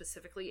ship,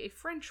 specifically a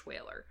French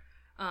whaler.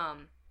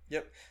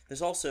 Yep.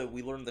 There's also,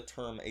 we learned the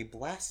term a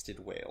blasted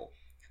whale.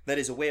 That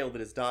is a whale that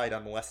has died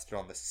unmolested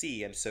on the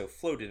sea and so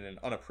floated in an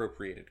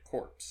unappropriated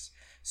corpse.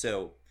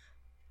 So,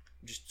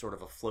 just sort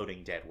of a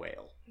floating dead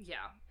whale.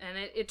 Yeah, and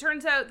it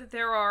turns out that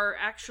there are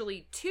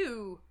actually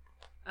two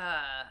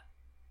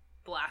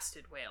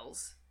blasted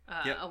whales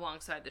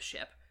alongside the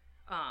ship.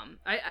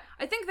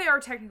 I think they are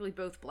technically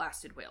both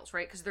blasted whales,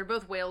 right? Because they're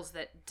both whales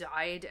that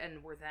died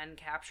and were then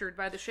captured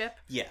by the ship.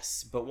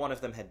 Yes, but one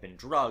of them had been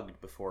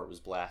drugged before it was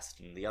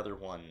blasted, and the other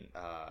one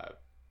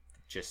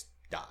just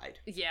died.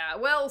 Yeah,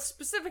 well,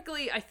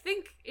 specifically, I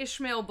think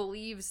Ishmael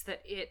believes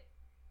that it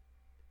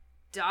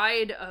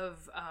died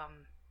of,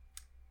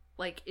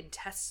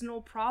 intestinal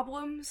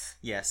problems.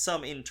 Yeah,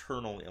 some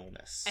internal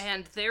illness.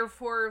 And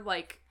therefore,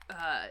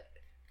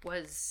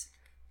 was,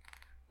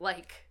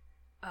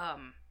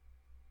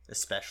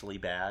 especially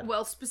bad.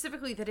 Well,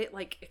 specifically that it,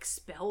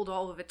 expelled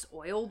all of its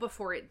oil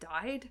before it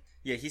died.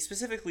 Yeah, he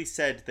specifically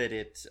said that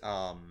it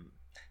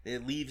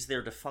leaves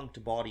their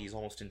defunct bodies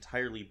almost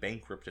entirely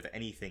bankrupt of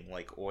anything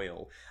like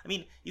oil. I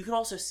mean, you can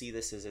also see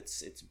this as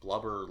its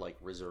blubber,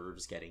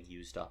 reserves getting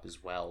used up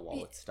as well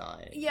while it's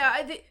dying.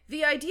 Yeah,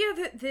 the idea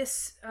that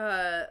this,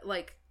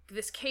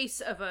 this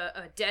case of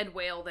a dead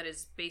whale that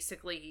is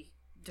basically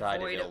devoid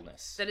died of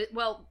illness.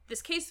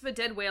 This case of a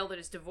dead whale that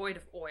is devoid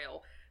of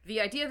oil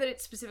the idea that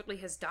it specifically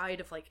has died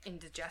of, like,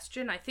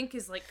 indigestion, I think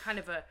is, like, kind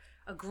of a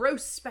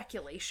gross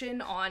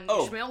speculation on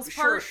Ishmael's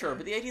part. Sure,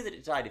 but the idea that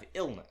it died of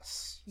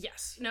illness...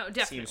 Yes, no,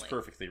 definitely. Seems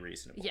perfectly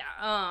reasonable. Yeah,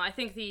 I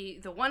think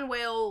the one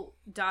whale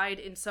died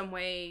in some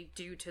way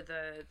due to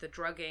the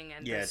drugging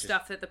and the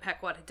stuff that the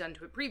Pequod had done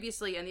to it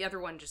previously, and the other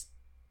one just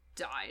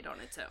died on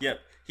its own. Yep,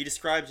 he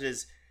describes it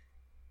as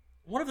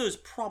one of those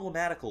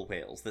problematical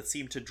whales that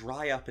seem to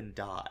dry up and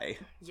die.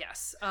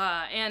 Yes,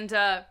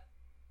 but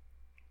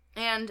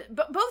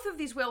both of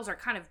these whales are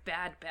kind of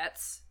bad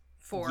bets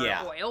for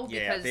oil,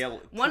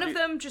 because one of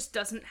them just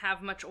doesn't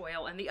have much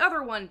oil, and the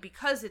other one,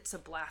 because it's a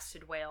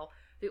blasted whale,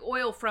 the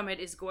oil from it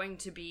is going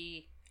to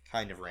be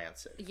kind of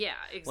rancid. Yeah,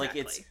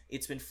 exactly. Like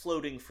it's been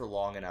floating for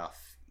long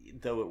enough,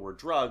 though it were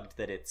drugged,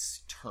 that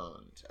it's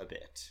turned a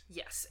bit.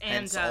 Yes, and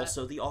hence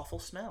also the awful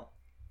smell.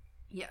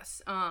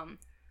 Yes,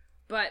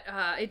 but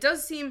it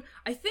does seem,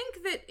 I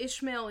think that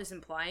Ishmael is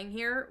implying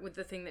here with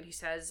the thing that he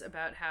says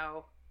about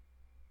how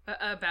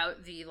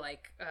about the,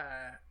 like,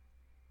 the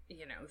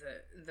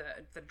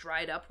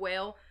dried up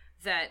whale,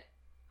 that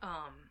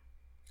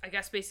I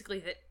guess basically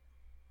that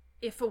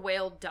if a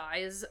whale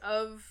dies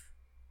of,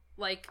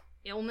 like,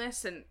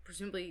 illness, and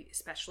presumably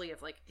especially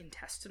of, like,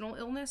 intestinal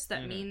illness,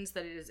 that means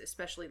that it is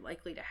especially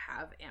likely to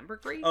have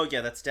ambergris. Oh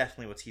yeah, that's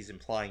definitely what he's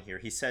implying here.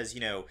 He says,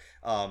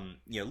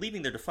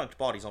 leaving their defunct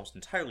bodies almost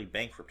entirely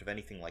bankrupt of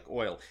anything like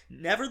oil.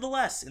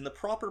 Nevertheless, in the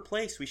proper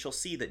place we shall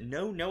see that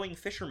no knowing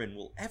fisherman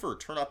will ever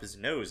turn up his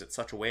nose at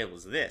such a whale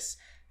as this,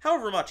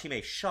 however much he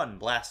may shun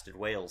blasted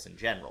whales in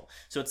general.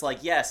 So it's like,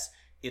 yes,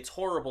 it's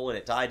horrible and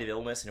it died of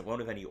illness and it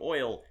won't have any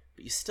oil,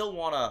 but you still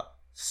want to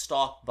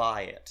stalk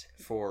by it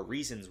for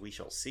reasons we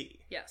shall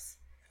see. Yes.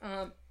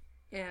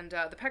 And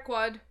the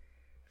Pequod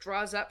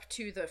draws up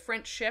to the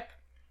French ship,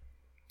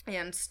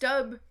 and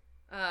Stubb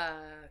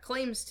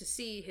claims to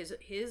see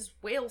his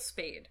whale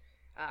spade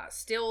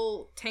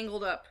still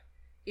tangled up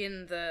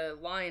in the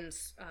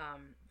lines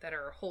that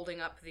are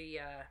holding up the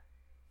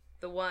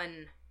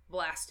one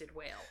blasted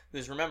whale.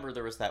 Because remember,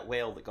 there was that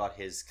whale that got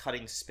his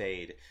cutting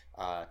spade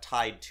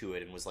tied to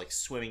it and was, like,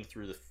 swimming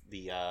through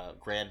the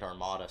Grand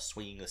Armada,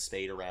 swinging the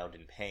spade around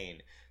in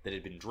pain, that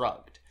had been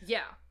drugged.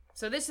 Yeah.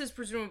 So this is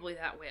presumably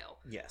that whale.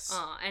 Yes.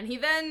 And he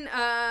then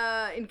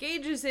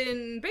engages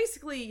in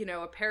basically,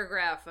 a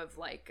paragraph of,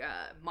 like,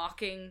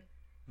 mocking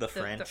the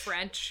French.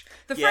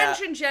 The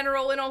French in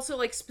general, and also,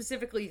 like,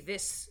 specifically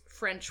this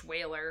French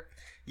whaler.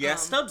 Yeah,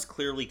 Stubbs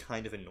clearly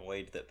kind of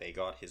annoyed that they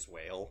got his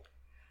whale.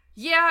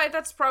 Yeah,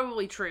 that's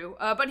probably true.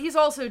 But he's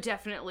also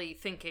definitely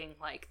thinking,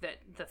 like, that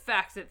the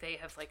fact that they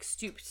have, like,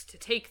 stooped to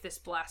take this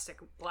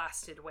blasted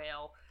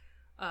whale,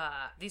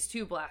 these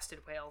two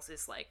blasted whales,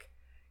 is, like,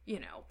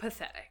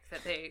 pathetic.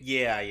 That they...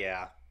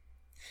 Yeah.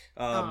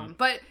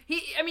 But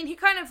he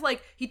kind of,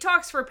 like, he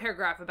talks for a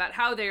paragraph about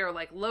how they are,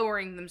 like,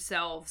 lowering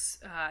themselves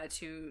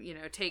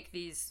to, take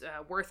these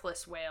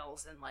worthless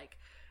whales, and, like,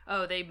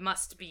 oh, they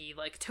must be,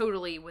 like,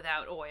 totally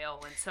without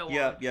oil, and so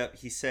on. Yep.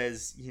 He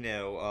says,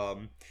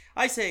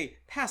 I say,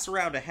 pass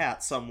around a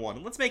hat, someone,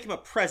 and let's make him a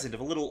present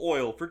of a little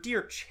oil for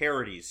dear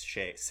charity's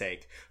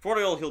sake. For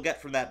what oil he'll get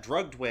from that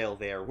drugged whale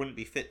there wouldn't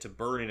be fit to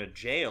burn in a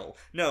jail.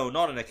 No,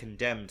 not in a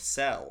condemned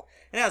cell.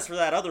 And as for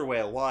that other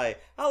whale, why,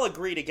 I'll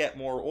agree to get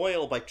more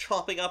oil by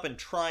chopping up and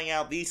trying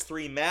out these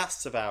 3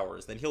 masts of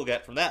ours than he'll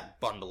get from that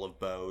bundle of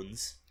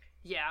bones.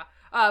 Yeah.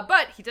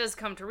 But he does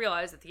come to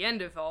realize at the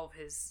end of all of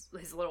his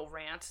little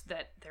rant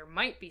that there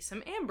might be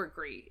some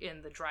ambergris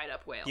in the dried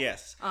up whale.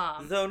 Yes.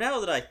 Though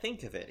now that I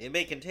think of it, it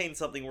may contain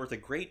something worth a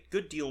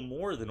good deal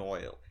more than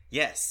oil.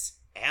 Yes,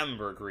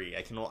 ambergris.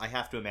 I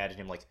have to imagine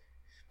him, like,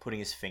 putting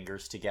his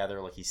fingers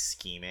together like he's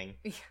scheming.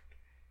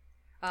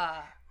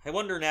 I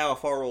wonder now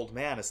if our old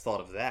man has thought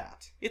of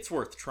that. It's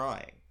worth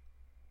trying.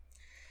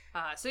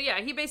 So yeah,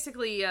 he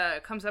basically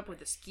comes up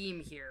with a scheme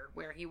here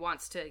where he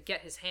wants to get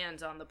his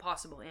hands on the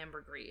possible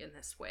ambergris in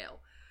this whale.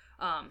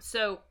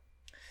 So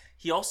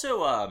he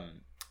also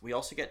we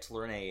also get to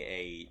learn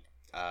an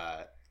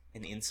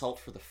insult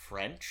for the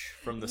French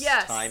from this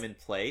time and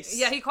place.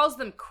 Yeah, he calls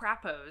them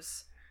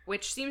crapauds,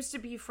 which seems to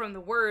be from the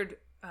word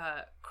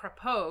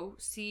crapaud,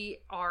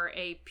 C-R-A-P-A-U-D,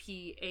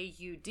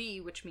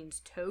 which means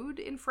toad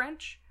in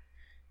French.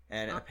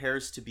 And it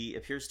appears to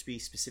be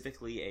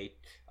specifically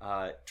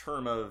a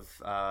term of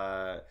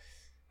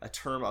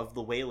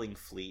the whaling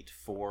fleet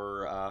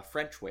for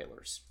French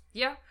whalers.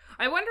 Yeah,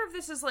 I wonder if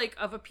this is, like,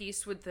 of a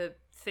piece with the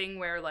thing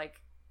where,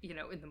 like,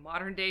 in the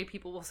modern day,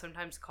 people will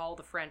sometimes call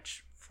the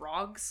French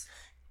frogs.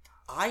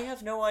 I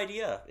have no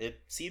idea.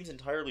 It seems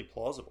entirely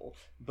plausible,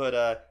 but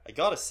I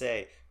gotta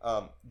say,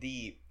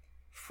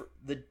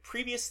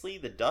 previously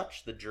the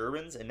Dutch, the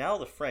Germans, and now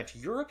the French,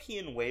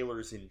 European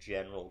whalers in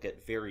general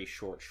get very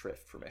short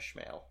shrift from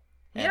Ishmael.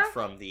 And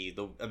from the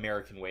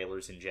American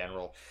whalers in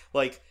general.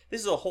 Like, this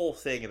is a whole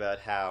thing about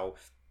how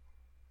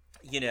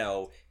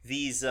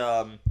these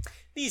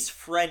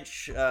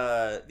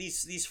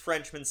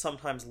Frenchmen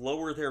sometimes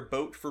lower their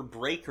boat for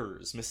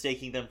breakers,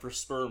 mistaking them for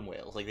sperm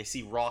whales. Like, they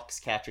see rocks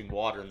catching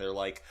water and they're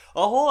like,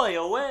 ahoy,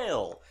 a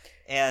whale!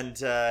 And,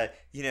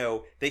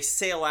 they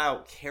sail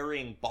out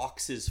carrying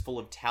boxes full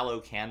of tallow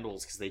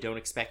candles because they don't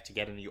expect to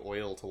get any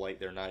oil to light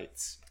their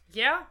nights.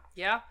 Yeah.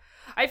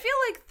 I feel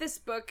like this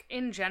book,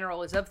 in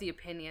general, is of the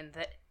opinion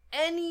that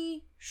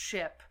any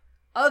ship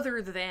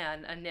other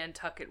than a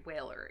Nantucket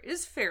whaler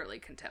is fairly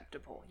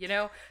contemptible.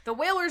 The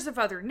whalers of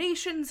other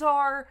nations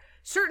are,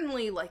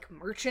 certainly, like,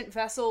 merchant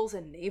vessels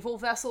and naval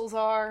vessels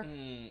are.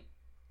 In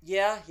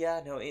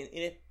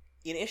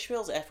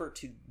Ishmael's effort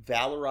to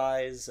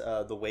valorize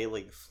the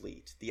whaling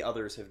fleet, the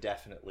others have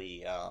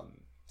definitely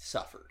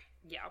suffered.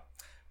 Yeah.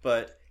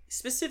 But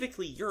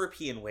specifically,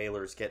 European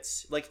whalers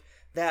gets, like,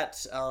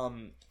 that,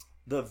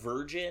 the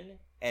Virgin,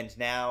 and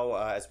now,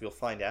 as we'll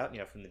find out,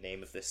 from the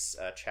name of this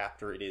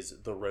chapter, it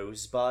is the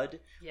Rosebud,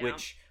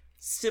 which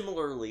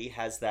similarly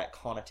has that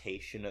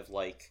connotation of,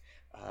 like,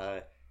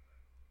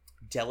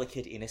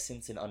 delicate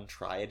innocence and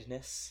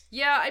untriedness.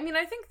 Yeah, I mean,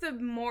 I think the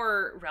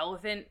more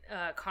relevant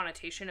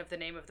connotation of the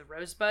name of the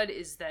Rosebud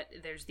is that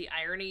there's the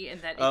irony in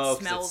that it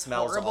smells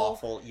horrible.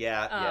 Awful.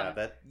 Yeah,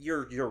 that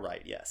you're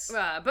right. Yes.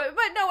 But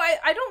no,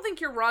 I don't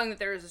think you're wrong that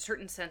there is a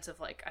certain sense of,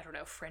 like, I don't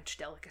know, French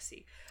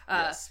delicacy.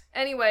 Yes.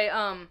 Anyway,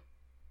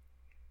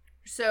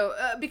 so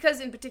because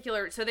in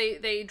particular, so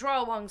they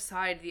draw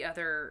alongside the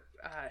other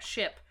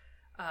ship,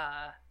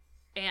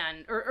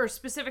 and or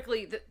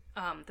specifically the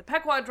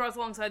Pequod draws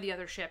alongside the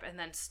other ship, and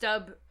then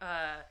Stubb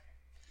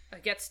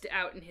gets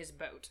out in his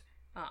boat.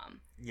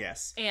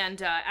 Yes.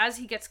 And as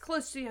he gets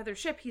close to the other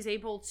ship, he's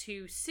able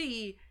to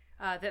see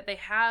that they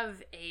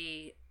have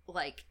a,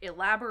 like,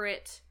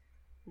 elaborate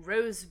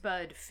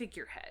rosebud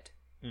figurehead.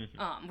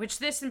 Mm-hmm. Which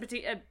this in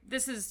particular,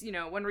 this is,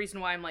 one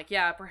reason why I'm like,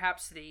 yeah,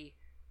 perhaps the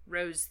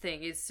rose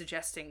thing is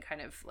suggesting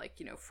kind of,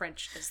 like,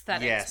 French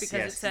aesthetics,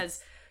 because it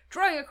says,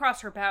 drawing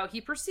across her bow,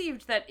 he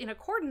perceived that in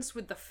accordance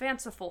with the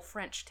fanciful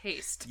French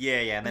taste.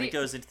 Yeah, and then it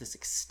goes into this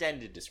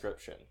extended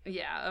description.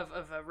 Yeah,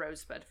 of a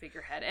rosebud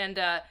figurehead.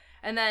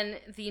 And then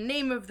the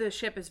name of the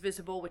ship is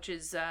visible, which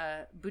is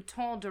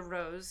Bouton de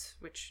Rose,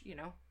 which,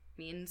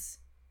 means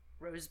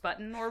rose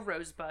button or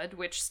rosebud,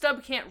 which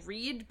Stubb can't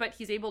read, but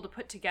he's able to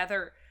put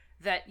together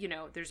that,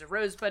 there's a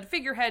rosebud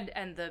figurehead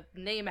and the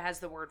name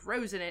has the word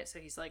rose in it, so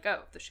he's like,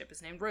 oh, the ship is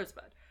named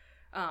Rosebud.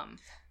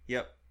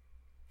 Yep.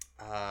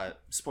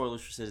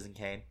 Spoilers for Citizen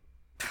Kane.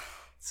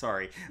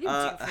 Sorry. You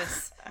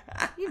doofus.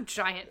 You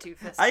giant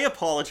doofus. I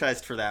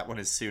apologized for that one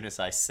as soon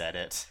as I said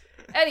it.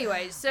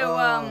 Anyway,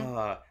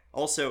 so,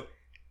 also,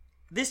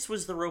 this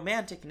was the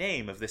romantic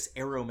name of this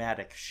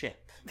aromatic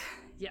ship.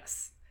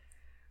 Yes.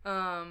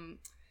 So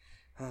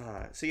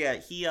yeah,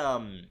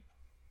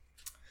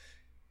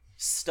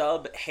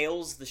 Stubb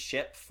hails the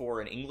ship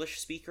for an English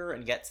speaker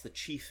and gets the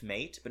chief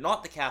mate, but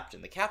not the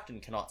captain. The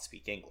captain cannot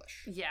speak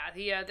English.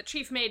 Yeah, the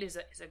chief mate is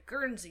a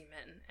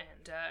Guernseyman,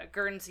 and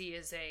Guernsey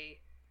is a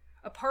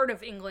part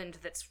of England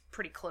that's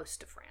pretty close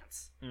to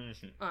France.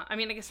 Mm-hmm. I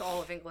mean, I guess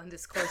all of England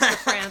is close to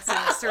France in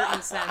a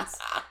certain sense,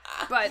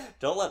 but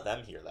don't let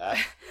them hear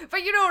that.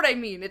 But you know what I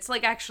mean. It's,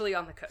 like, actually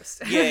on the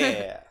coast.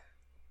 Yeah.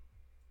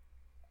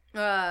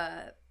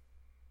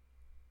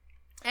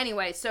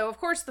 Anyway, so of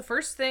course the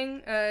first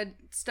thing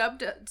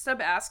Stubb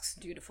asks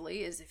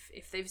dutifully is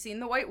if they've seen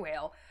the white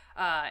whale,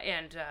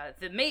 and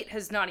the mate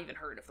has not even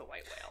heard of the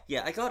white whale.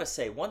 Yeah, I gotta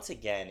say, once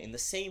again, in the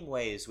same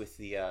way as with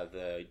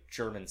the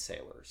German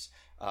sailors,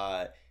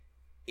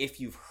 if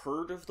you've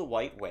heard of the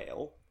white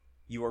whale,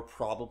 you are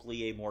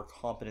probably a more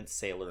competent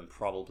sailor and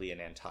probably a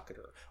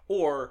Nantucketer,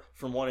 or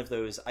from one of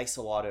those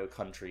isolado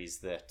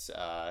countries that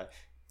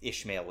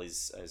Ishmael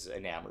is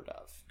enamored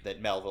of, that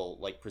Melville,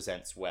 like,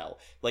 presents well.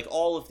 Like,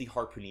 all of the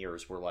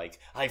harpooneers were like,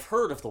 I've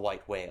heard of the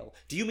white whale.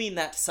 Do you mean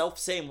that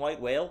self-same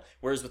white whale?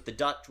 Whereas with the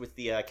Dutch, with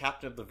the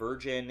captain of the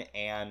Virgin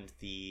and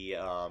the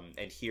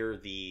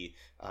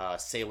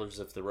sailors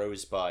of the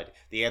Rosebud,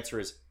 the answer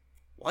is,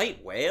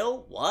 white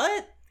whale?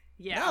 What?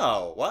 Yeah.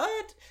 No,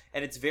 what?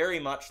 And it's very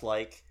much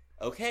like,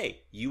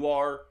 okay, you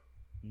are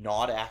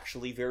not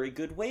actually very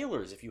good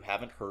whalers if you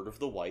haven't heard of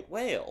the white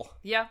whale.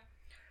 Yeah.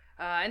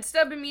 And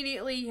Stubb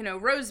immediately,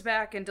 rows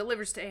back and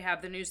delivers to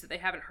Ahab the news that they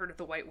haven't heard of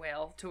the white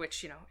whale, to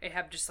which,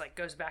 Ahab just, like,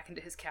 goes back into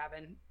his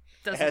cabin,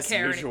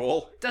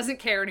 doesn't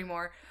care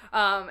anymore.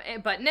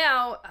 But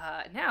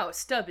now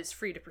Stubb is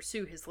free to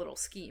pursue his little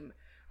scheme.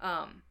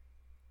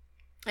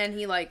 And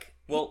he, like...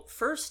 Well,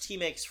 first he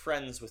makes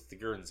friends with the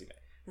Guernseyman.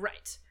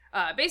 Right.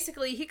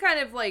 Basically, he kind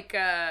of, like,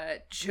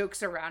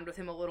 jokes around with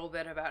him a little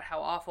bit about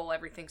how awful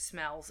everything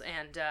smells,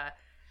 and,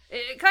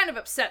 it kind of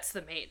upsets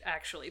the mate,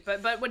 actually.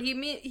 But what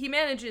he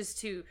manages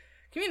to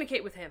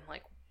communicate with him,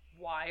 like,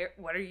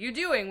 what are you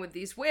doing with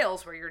these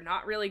whales where you're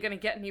not really going to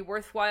get any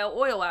worthwhile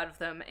oil out of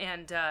them?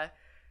 And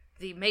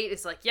the mate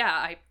is like,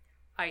 yeah,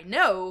 I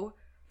know,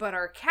 but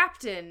our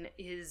captain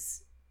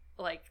is,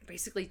 like,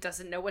 basically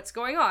doesn't know what's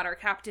going on. Our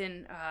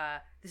captain,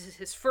 this is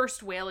his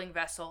first whaling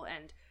vessel,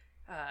 and,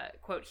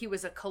 quote, he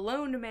was a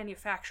cologne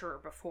manufacturer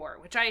before,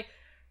 which I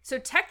So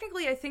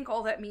technically, I think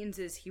all that means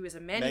is he was a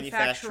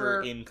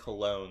Manufacturer in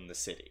Cologne, the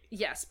city.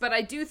 Yes, but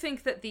I do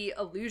think that the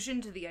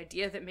allusion to the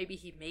idea that maybe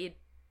he made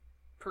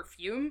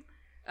perfume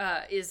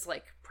is,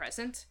 like,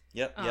 present.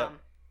 Yep.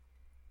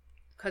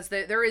 Because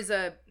there is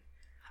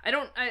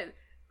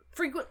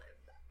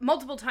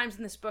multiple times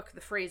in this book,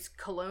 the phrase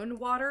cologne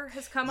water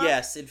has come up.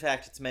 Yes, in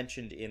fact, it's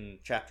mentioned in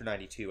chapter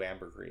 92,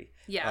 Ambergris.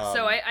 Yeah,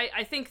 so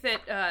I think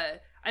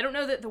that, I don't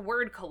know that the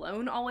word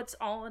cologne all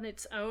on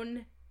its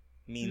own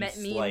means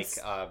like,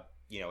 a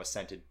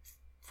scented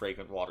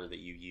fragrant water that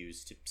you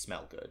use to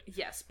smell good.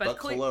 Yes, but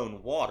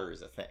cologne water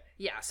is a thing.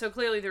 Yeah, so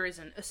clearly there is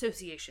an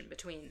association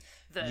between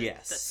the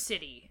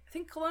city. I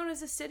think Cologne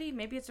is a city.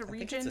 Maybe it's a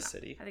region. I think it's a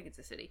city. I think it's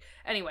a city.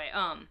 Anyway,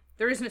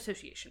 there is an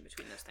association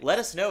between those things. Let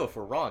us know if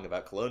we're wrong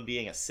about Cologne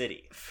being a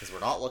city, because we're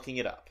not looking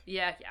it up.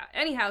 Yeah.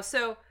 Anyhow,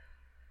 so,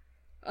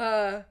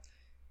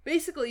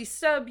 basically,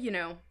 Stubb,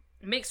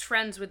 makes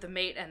friends with the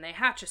mate, and they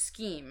hatch a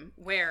scheme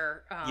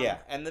where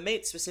and the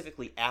mate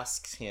specifically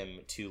asks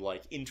him to,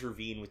 like,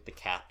 intervene with the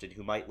captain,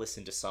 who might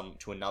listen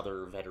to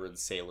another veteran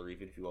sailor,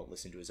 even if he won't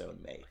listen to his own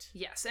mate.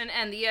 Yes,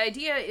 and the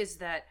idea is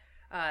that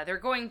they're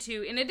going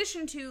to, in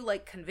addition to,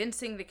 like,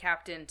 convincing the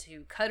captain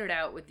to cut it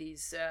out with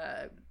these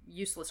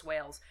useless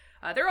whales,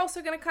 they're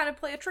also going to kind of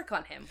play a trick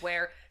on him,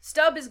 where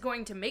Stubb is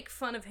going to make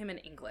fun of him in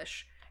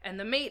English, and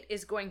the mate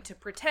is going to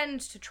pretend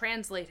to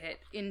translate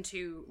it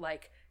into,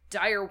 like,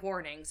 dire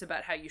warnings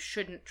about how you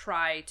shouldn't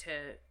try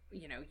to,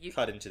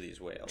 cut into these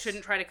whales.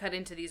 Shouldn't try to cut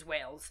into these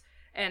whales.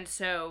 And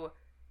so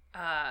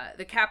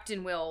the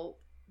captain will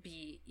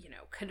be,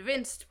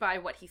 convinced by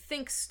what he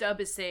thinks Stubb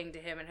is saying to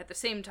him, and at the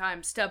same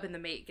time, Stubb and the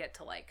mate get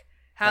to, like,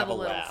 have a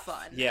little laugh.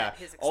 fun at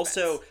his expense.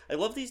 Also, I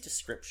love these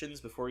descriptions,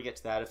 before we get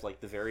to that, of,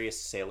 like, the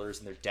various sailors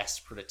and their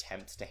desperate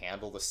attempt to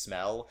handle the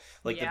smell.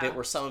 Like, the bit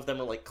where some of them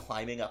are, like,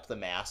 climbing up the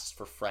masts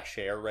for fresh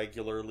air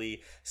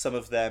regularly. Some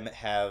of them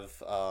have,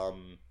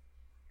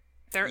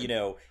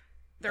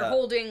 They're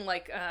holding,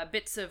 like,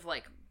 bits of,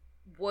 like,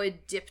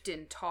 wood dipped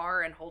in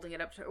tar and holding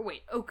it up to... Oh,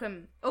 wait,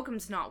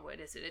 oakum's not wood,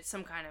 is it? It's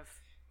some kind of...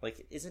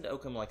 Like, isn't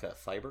oakum, like, a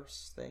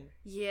fibrous thing?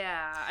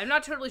 Yeah, I'm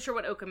not totally sure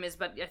what oakum is,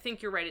 but I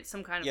think you're right, it's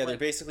some kind of, they're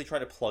basically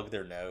trying to plug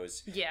their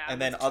nose. Yeah,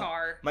 and then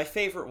tar. My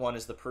favorite one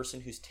is the person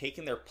who's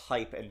taken their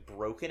pipe and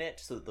broken it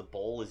so that the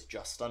bowl is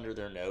just under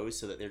their nose,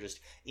 so that they're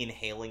just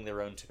inhaling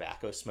their own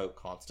tobacco smoke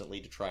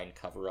constantly to try and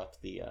cover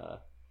up the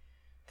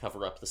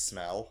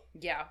smell.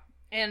 Yeah.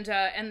 And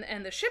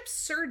the ship's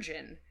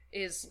surgeon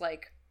is,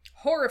 like,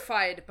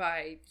 horrified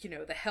by,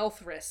 the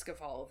health risk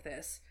of all of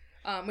this.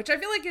 Which I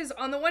feel like is,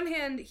 on the one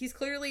hand, he's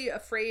clearly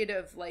afraid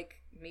of,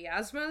 like,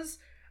 miasmas.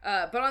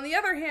 But on the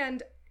other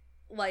hand,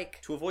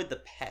 like... To avoid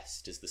the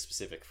pest is the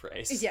specific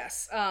phrase.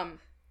 Yes.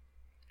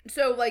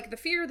 So, like, the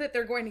fear that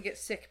they're going to get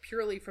sick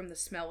purely from the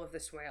smell of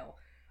this whale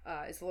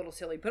is a little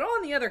silly. But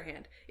on the other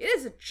hand, it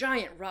is a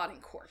giant rotting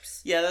corpse.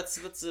 Yeah, that's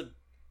a...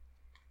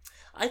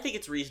 I think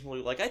it's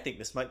reasonably, like, I think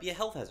this might be a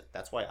health hazard.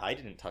 That's why I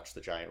didn't touch the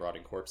giant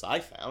rotting corpse I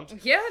found.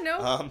 Yeah,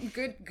 no,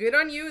 good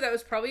on you. That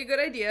was probably a good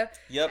idea.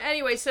 Yep.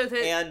 Anyway, so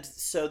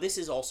this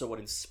is also what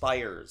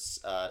inspires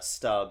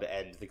Stubb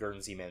and the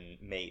Guernseyman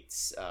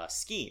mate's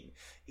scheme,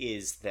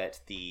 is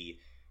that the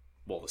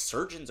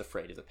surgeon's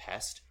afraid of the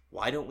pest.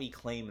 Why don't we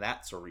claim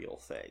that's a real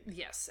thing?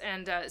 Yes,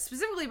 and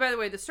specifically, by the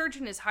way, the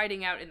surgeon is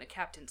hiding out in the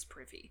captain's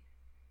privy.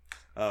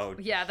 Oh,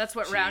 yeah, that's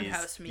what geez.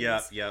 Roundhouse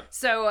means. Yep.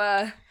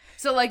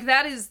 So like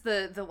that is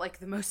the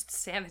most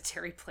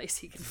sanitary place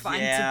he can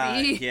find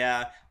to be.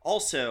 Yeah.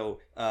 Also,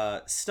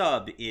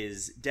 Stubb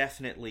is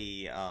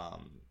definitely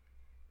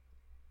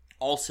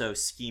also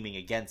scheming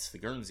against the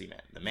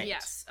Guernseymen, the mate.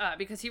 Yes,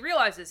 because he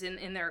realizes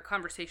in their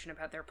conversation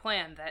about their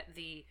plan that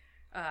the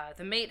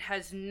mate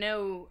has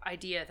no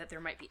idea that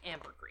there might be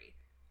ambergris.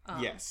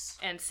 Yes.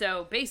 And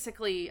so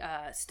basically,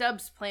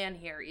 Stubb's plan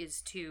here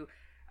is to,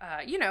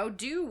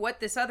 do what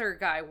this other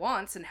guy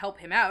wants and help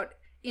him out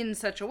in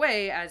such a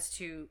way as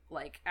to,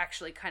 like,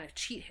 actually kind of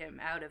cheat him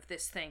out of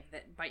this thing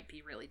that might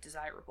be really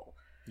desirable.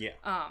 Yeah.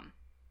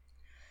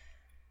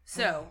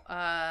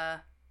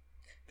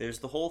 There's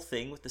the whole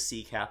thing with the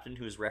sea captain,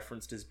 who is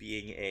referenced as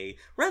being a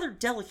rather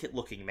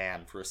delicate-looking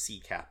man for a sea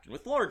captain,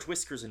 with large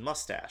whiskers and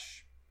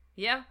mustache.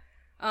 Yeah.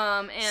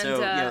 So,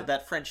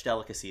 that French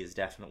delicacy is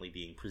definitely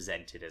being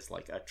presented as,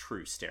 like, a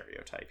true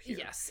stereotype here.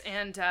 Yes,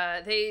 and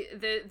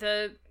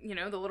the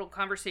little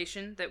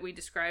conversation that we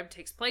described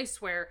takes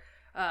place where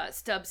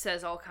Stubb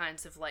says all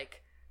kinds of,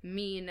 like,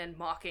 mean and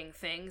mocking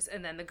things,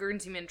 and then the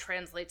Guernseyman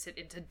translates it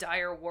into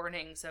dire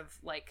warnings of,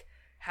 like,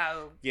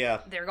 how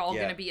they're all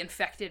going to be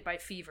infected by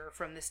fever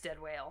from this dead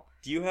whale.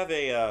 Do you have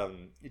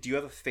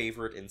a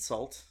favorite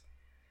insult?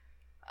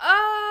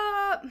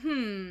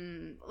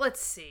 Let's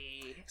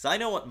see. Because I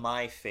know what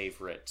my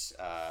favorite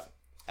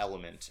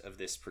element of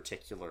this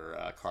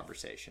particular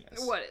conversation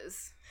is. What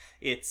is?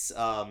 It's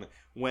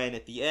when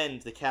at the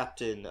end the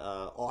captain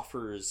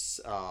offers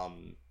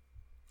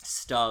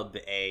Stubb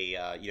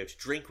to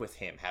drink with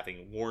him,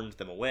 having warned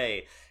them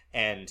away,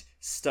 And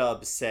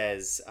Stubb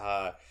says,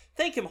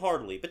 thank him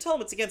heartily, but tell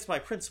him it's against my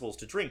principles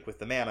to drink with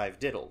the man I've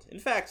diddled. In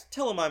fact,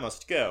 tell him I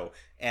must go.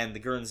 And the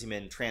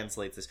Guernseyman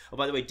translates this. Oh,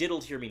 by the way,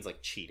 diddled here means,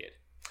 like, cheated.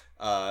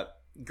 The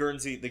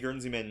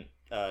Guernseyman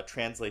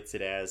translates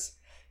it as,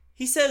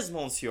 he says,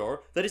 monsieur,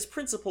 that his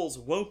principles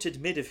won't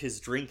admit of his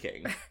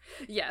drinking.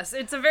 Yes,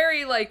 it's a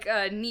very, like,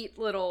 neat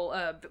little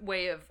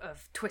way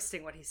of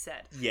twisting what he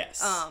said.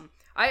 Yes.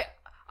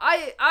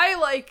 I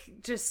like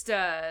just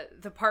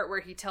the part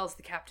where he tells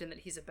the captain that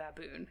he's a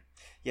baboon.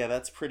 Yeah,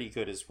 that's pretty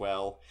good as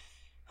well.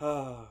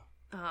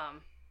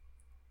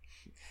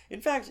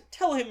 In fact,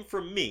 tell him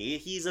from me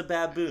he's a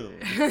baboon.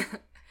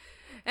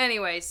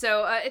 Anyway,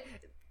 so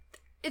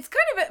it's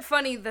kind of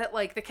funny that,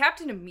 like, the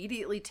captain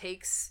immediately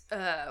takes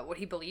what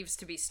he believes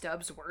to be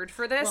Stubbs' word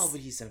for this. Well,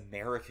 but he's an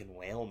American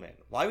whaleman.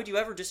 Why would you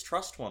ever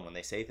distrust one when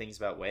they say things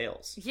about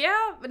whales?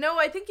 Yeah, but no,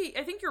 I think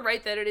you're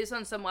right that it is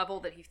on some level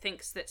that he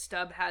thinks that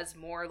Stubb has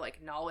more,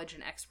 like, knowledge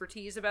and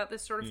expertise about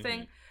this sort of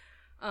thing.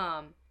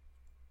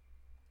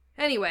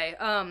 Anyway,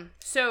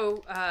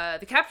 so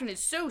the captain is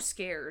so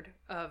scared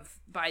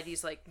by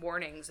these, like,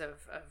 warnings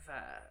of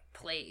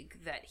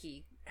plague that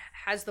he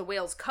has the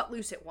whales cut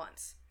loose at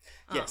once.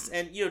 Yes,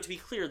 and, to be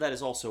clear, that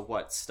is also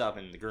what Stubb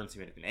and the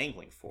Guernseymen have been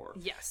angling for.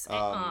 Yes,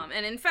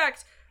 and in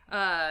fact,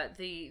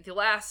 the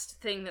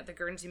last thing that the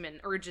Guernseyman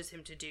urges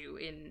him to do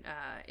in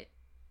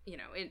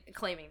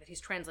claiming that he's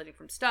translating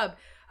from Stubb,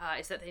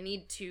 is that they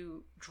need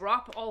to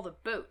drop all the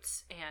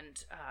boats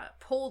and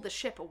pull the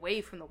ship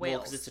away from the whales. Well,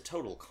 because it's a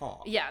total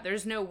calm. Yeah,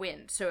 there's no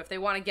wind, so if they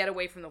want to get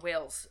away from the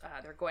whales,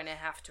 they're going to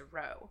have to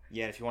row.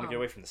 Yeah, and if you want to get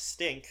away from the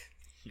stink...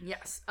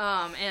 Yes,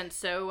 and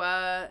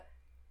so...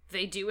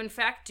 they do, in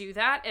fact, do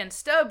that, and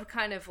Stubb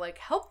kind of, like,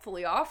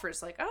 helpfully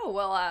offers, like, oh,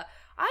 well,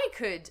 I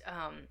could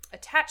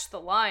attach the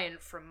line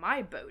from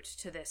my boat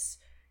to this,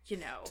 to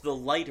the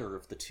lighter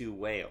of the two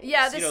whales.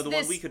 Yeah,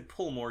 one we could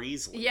pull more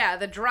easily. Yeah,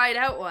 the dried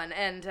out one,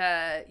 and,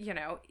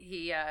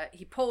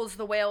 he pulls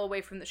the whale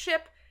away from the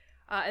ship,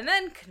 and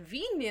then,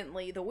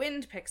 conveniently, the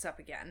wind picks up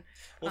again.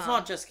 Well, it's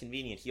not just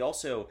convenient. He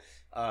also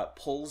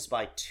pulls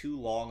by too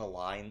long a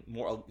line.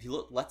 He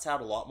lets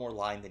out a lot more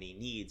line than he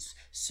needs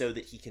so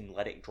that he can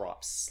let it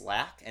drop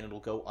slack, and it'll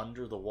go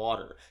under the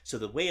water. So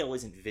the whale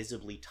isn't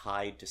visibly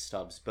tied to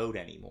Stubb's boat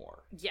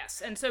anymore. Yes,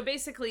 and so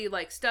basically,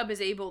 like, Stubb is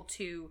able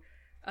to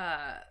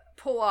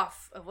pull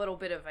off a little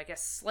bit of, I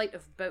guess, sleight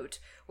of boat,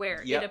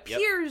 where it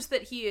appears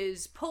that he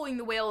is pulling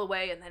the whale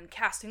away and then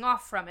casting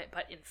off from it,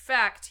 but in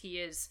fact, he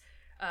is...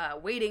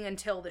 waiting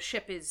until the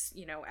ship is,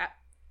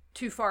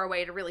 too far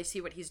away to really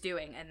see what he's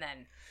doing, and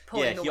then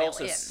pulling the whale in. Yeah, he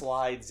also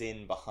slides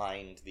in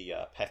behind the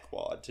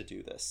Pequod to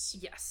do this.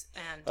 Yes,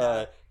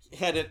 and...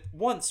 had at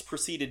once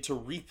proceeded to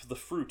reap the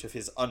fruit of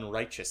his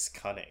unrighteous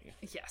cunning.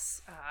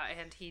 Yes,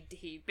 and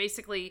he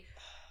basically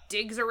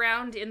digs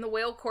around in the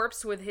whale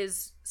corpse with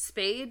his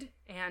spade,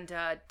 and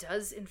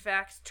does, in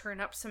fact,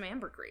 turn up some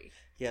ambergris.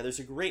 Yeah, there's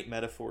a great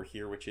metaphor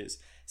here, which is,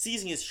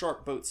 seizing his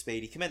sharp boat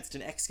spade, he commenced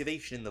an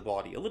excavation in the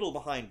body, a little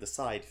behind the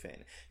side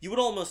fin. You would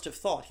almost have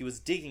thought he was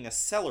digging a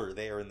cellar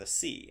there in the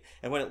sea,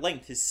 and when at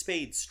length his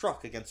spade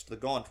struck against the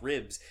gaunt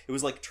ribs, it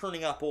was like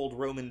turning up old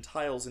Roman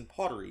tiles and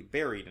pottery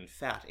buried in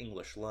fat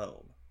English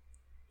loam.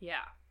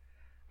 Yeah.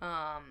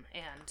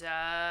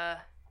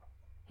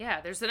 Yeah,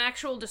 there's an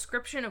actual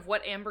description of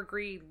what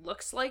ambergris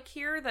looks like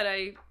here that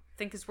I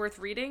think is worth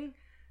reading.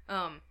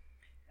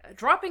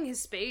 Dropping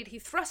his spade, he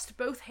thrust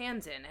both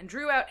hands in and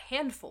drew out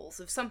handfuls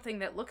of something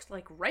that looked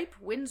like ripe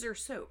Windsor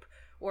soap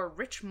or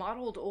rich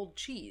mottled old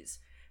cheese,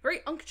 very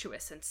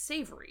unctuous and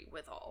savory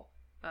withal.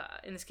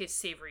 In this case,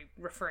 savory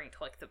referring to,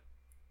 like, the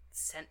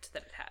scent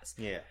that it has.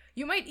 Yeah.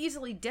 You might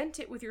easily dent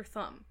it with your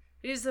thumb.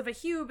 It is of a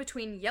hue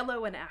between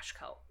yellow and ash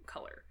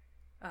color.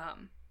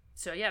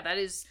 So yeah, that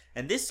is...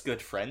 And this,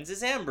 good friends,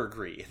 is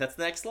ambergris. That's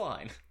the next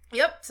line.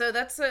 Yep, so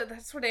that's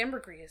what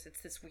ambergris is.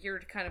 It's this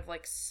weird kind of,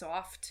 like,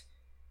 soft...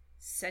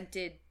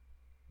 scented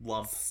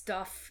lump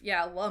stuff.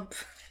 Yeah, lump.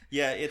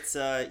 Yeah, it's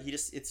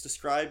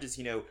described as,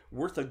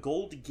 worth a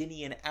gold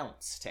guinea an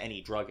ounce to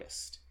any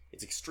druggist.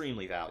 It's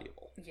extremely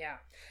valuable. Yeah.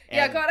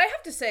 Yeah, God, I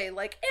have to say,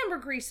 like,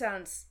 ambergris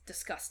sounds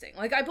disgusting.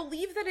 Like, I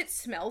believe that it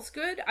smells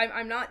good.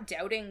 I'm not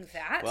doubting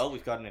that. Well,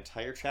 we've got an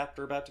entire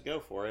chapter about to go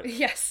for it.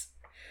 Yes.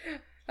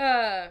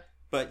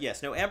 But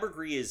yes, no,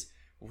 ambergris is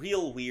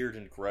real weird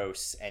and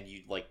gross, and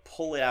you, like,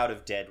 pull it out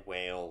of dead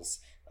whales,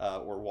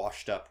 or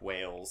washed up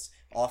whales,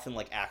 often,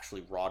 like,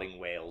 actually rotting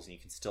whales, and you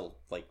can still,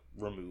 like,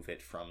 remove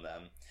it from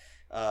them.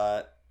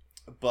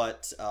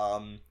 But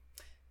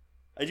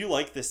I do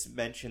like this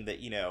mention that,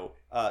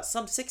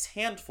 some 6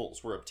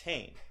 handfuls were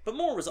obtained, but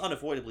more was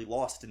unavoidably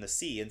lost in the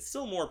sea, and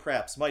still more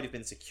perhaps might have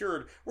been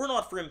secured were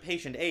not for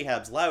impatient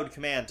Ahab's loud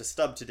command to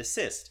Stubb to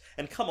desist,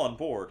 and come on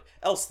board,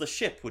 else the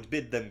ship would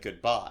bid them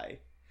goodbye.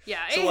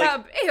 Yeah, so,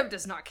 Ahab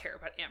does not care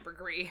about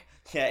ambergris.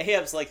 Yeah,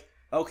 Ahab's like,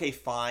 okay,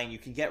 fine, you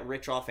can get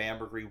rich off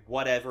ambergris,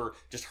 whatever,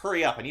 just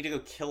hurry up, I need to go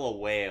kill a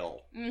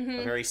whale. Mm-hmm.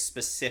 A very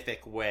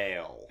specific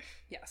whale.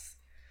 Yes.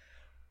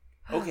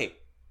 Okay,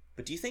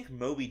 but do you think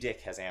Moby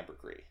Dick has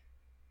ambergris?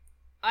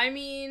 I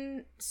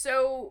mean,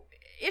 so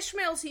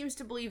Ishmael seems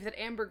to believe that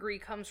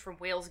ambergris comes from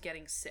whales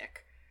getting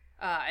sick.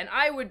 And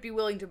I would be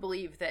willing to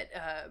believe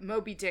that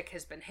Moby Dick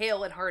has been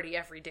hale and hearty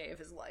every day of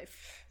his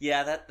life.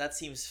 Yeah, that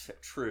seems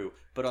true.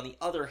 But on the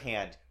other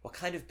hand, what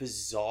kind of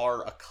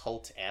bizarre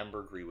occult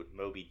ambergris would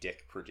Moby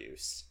Dick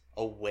produce?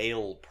 A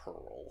whale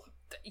pearl.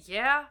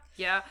 Yeah.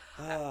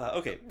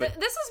 Okay, but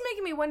this is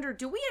making me wonder,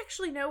 do we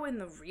actually know in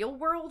the real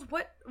world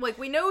what, like,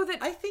 we know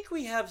that... I think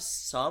we have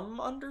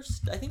some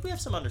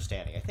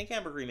understanding. I think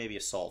ambergris may be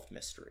a solved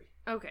mystery.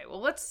 Okay,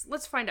 well,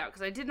 let's find out,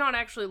 because I did not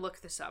actually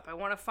look this up. I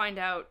want to find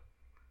out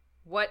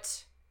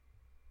what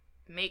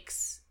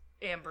makes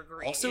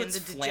ambergris also, in it's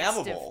the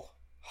digestive... flammable.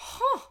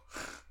 Huh.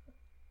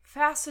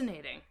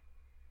 Fascinating.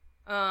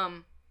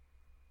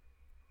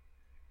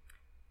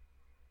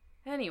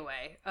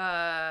 Anyway,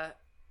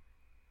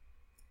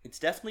 It's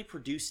definitely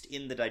produced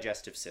in the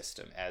digestive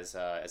system, as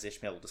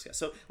Ishmael will discuss.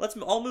 So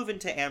I'll move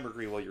into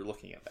ambergris while you're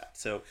looking at that.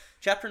 So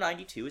chapter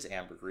 92 is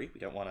ambergris. We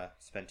don't want to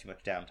spend too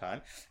much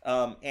downtime.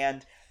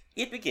 And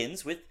it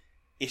begins with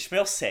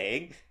Ishmael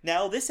saying,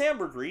 "Now this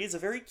ambergris is a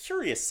very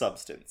curious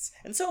substance,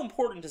 and so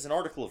important as an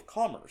article of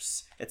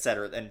commerce,"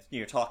 etc. And,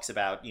 talks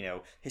about,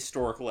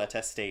 historical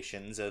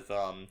attestations of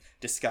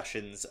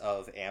discussions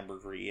of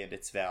ambergris and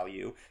its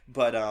value.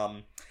 But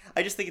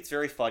I just think it's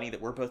very funny that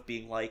we're both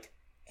being like,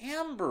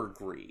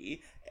 ambergris,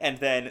 and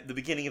then the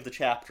beginning of the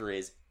chapter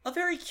is a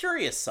very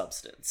curious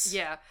substance.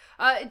 yeah.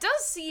 It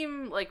does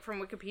seem like from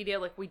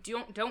Wikipedia, like we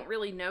don't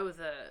really know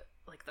the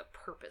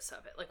purpose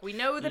of it. Like, we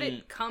know that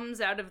it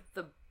comes out of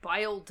the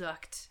bile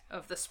duct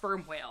of the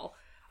sperm whale,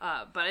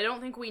 but I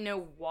don't think we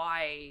know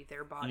why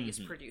their bodies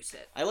produce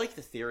it. I like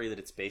the theory that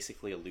it's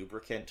basically a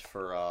lubricant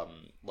for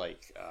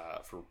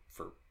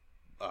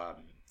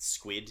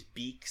squid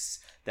beaks,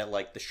 that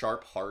like the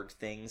sharp hard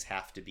things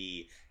have to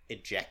be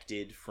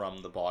ejected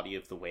from the body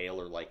of the whale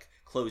or like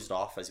closed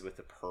off as with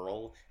a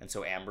pearl, and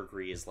so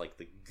ambergris is like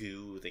the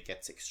goo that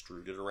gets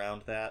extruded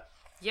around that.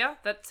 Yeah,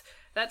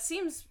 that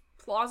seems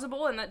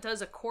plausible, and that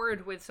does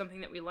accord with something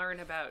that we learn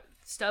about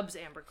Stubbs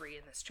ambergris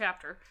in this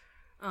chapter.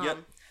 Yep.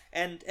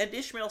 And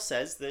Ishmael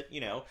says that,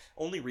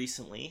 only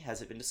recently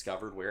has it been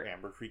discovered where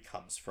ambergris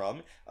comes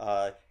from,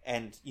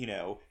 and,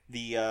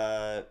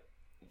 the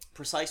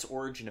precise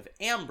origin of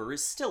amber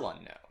is still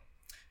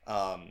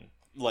unknown.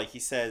 Like he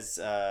says,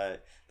 the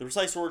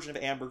precise origin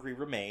of ambergris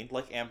remained,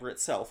 like amber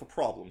itself, a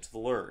problem to the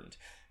learned.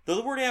 Though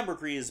the word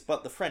ambergris is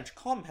but the French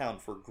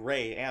compound for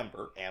grey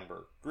amber,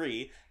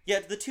 ambergris,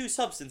 yet the two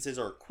substances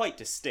are quite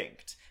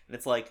distinct. And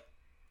it's like,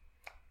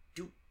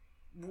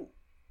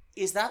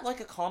 is that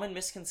like a common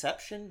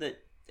misconception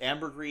that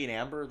ambergris and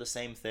amber are the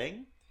same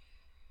thing?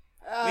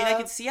 I mean, I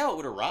can see how it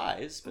would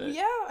arise, but...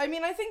 Yeah, I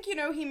mean, I think,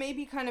 he may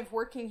be kind of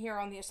working here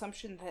on the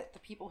assumption that the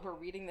people who are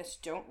reading this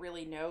don't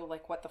really know,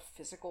 like, what the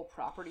physical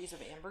properties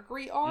of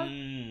ambergris are.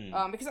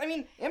 Because, I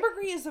mean,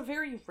 ambergris is a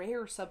very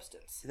rare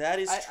substance. That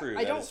is true.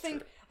 I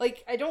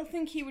don't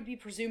think he would be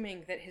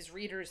presuming that his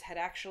readers had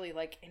actually,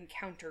 like,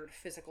 encountered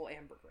physical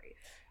ambergris.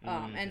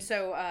 And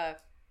so, I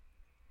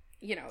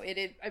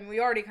mean, we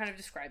already kind of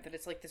described that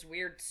it's like this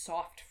weird,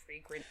 soft,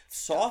 fragrant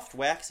Soft,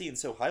 waxy, and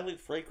so highly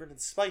fragrant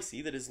and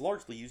spicy that is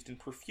largely used in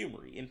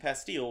perfumery, in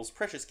pastilles,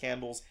 precious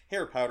candles,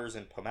 hair powders,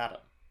 and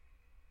pomatum.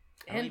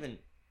 And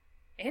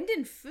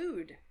in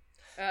food.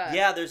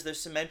 Yeah,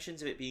 there's some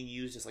mentions of it being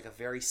used as like a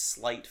very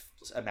slight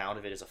amount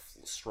of it as a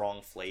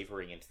strong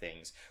flavoring in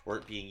things, or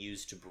it being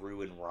used to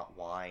brew in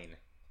wine.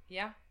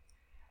 Yeah.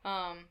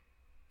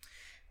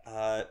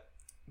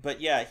 But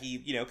yeah, he,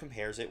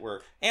 compares it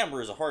where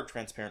amber is a hard,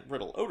 transparent,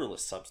 brittle,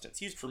 odorless substance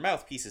used for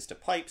mouthpieces to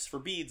pipes, for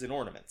beads, and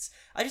ornaments.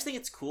 I just think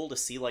it's cool to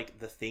see, like,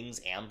 the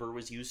things amber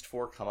was used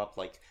for come up,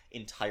 like,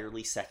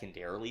 entirely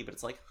secondarily, but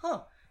it's like,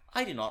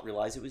 I did not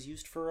realize it was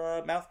used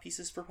for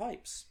mouthpieces for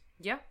pipes.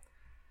 Yeah.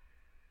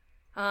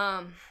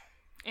 And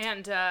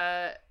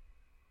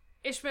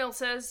Ishmael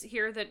says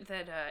here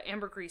that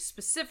ambergris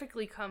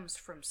specifically comes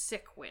from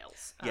sick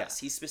whales. Yes,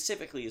 he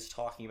specifically is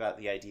talking about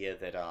the idea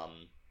that,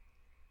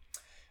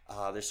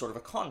 there's sort of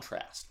a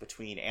contrast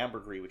between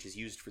ambergris, which is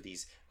used for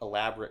these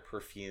elaborate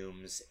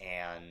perfumes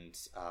and,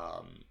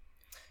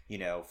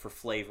 for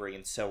flavoring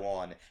and so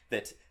on,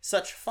 that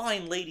such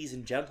fine ladies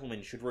and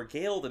gentlemen should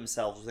regale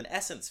themselves with an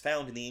essence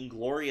found in the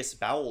inglorious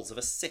bowels of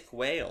a sick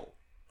whale.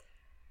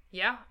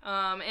 Yeah,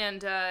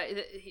 and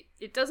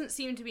it doesn't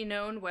seem to be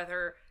known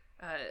whether...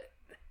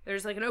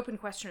 there's, like, an open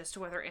question as to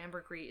whether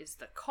ambergris is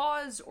the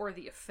cause or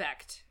the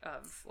effect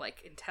of,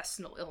 like,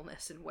 intestinal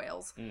illness in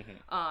whales. Mm-hmm.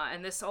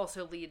 And this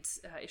also leads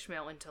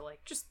Ishmael into,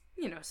 like, just,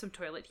 some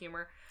toilet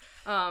humor.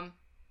 What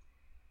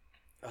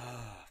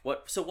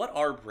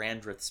are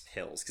Brandreth's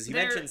pills? Because he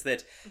mentions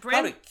that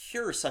how to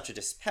cure such a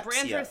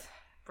dyspepsia.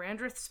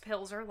 Brandreth's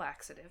pills are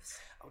laxatives.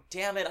 Oh,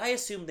 damn it. I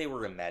assumed they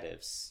were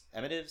emetives.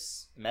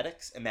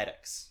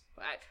 Emetics?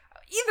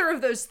 Either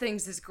of those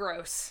things is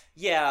gross.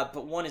 Yeah,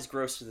 but one is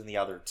grosser than the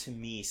other, to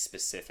me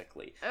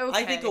specifically. Okay.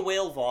 I think a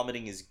whale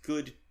vomiting is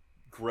good,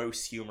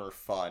 gross humor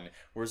fun,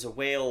 whereas a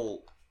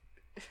whale...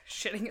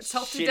 Shitting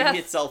itself to death. Shitting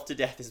itself to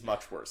death is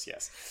much worse,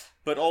 yes.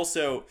 But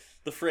also,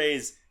 the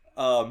phrase,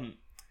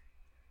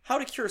 How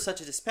to cure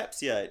such a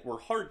dyspepsia it were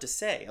hard to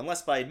say,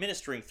 unless by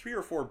administering 3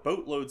 or 4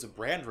 boatloads of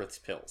Brandreth's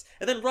pills,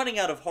 and then running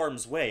out of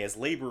harm's way as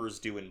laborers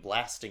do in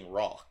blasting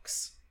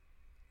rocks.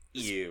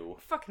 Ew.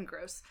 Fucking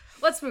gross.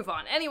 Let's move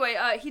on. Anyway,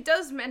 he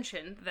does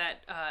mention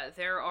that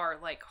there are,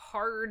 like,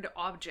 hard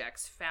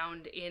objects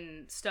found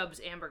in Stubbs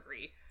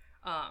ambergris,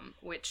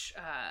 which,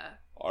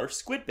 Are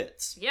squid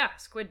bits. yeah,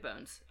 squid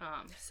bones.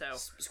 So,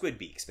 Squid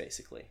beaks,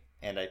 basically.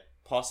 And I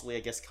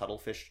guess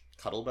cuttlefish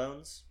cuttle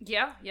bones.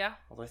 yeah.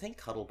 Although I think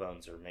cuttle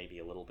bones are maybe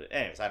a little bit...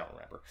 Anyways, I don't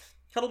remember.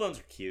 Cuttle bones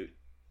are cute.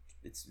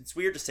 It's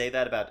weird to say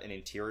that about an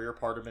interior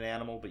part of an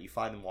animal, but you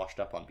find them washed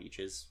up on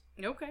beaches.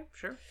 Okay,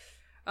 sure.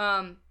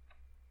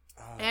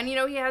 And, you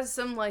know, he has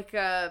some, like,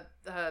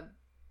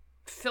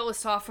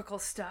 philosophical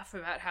stuff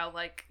about how,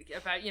 like,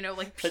 you know,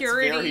 like,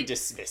 purity. That's very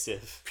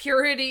dismissive.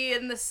 Purity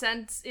in the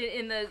sense,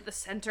 in the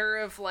center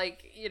of,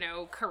 like, you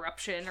know,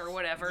 corruption or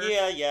whatever.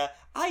 Yeah.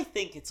 I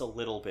think it's a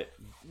little bit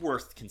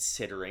worth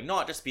considering.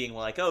 Not just being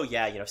like, oh,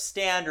 yeah, you know,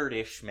 standard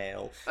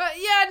Ishmael.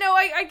 Yeah, no,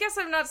 I guess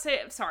I'm not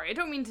saying... Sorry, I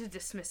don't mean to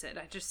dismiss it.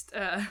 I just,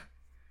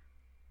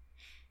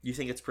 You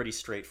think it's pretty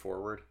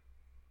straightforward?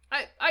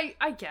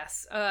 I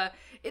guess.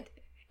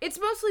 It's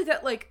mostly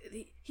that,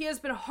 like, he has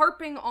been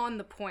harping on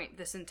the point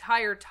this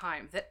entire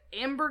time that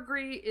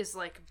ambergris is,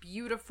 like,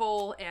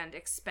 beautiful and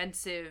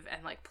expensive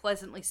and, like,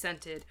 pleasantly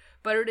scented,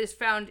 but it is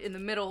found in the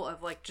middle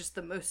of, like, just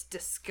the most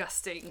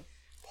disgusting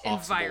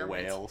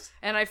environment. Whales.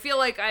 And I feel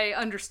like I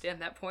understand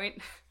that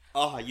point.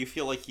 You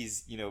feel like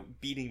he's, you know,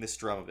 beating this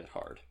drum a bit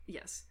hard.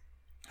 Yes.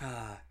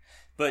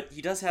 But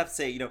he does have to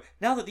say, you know,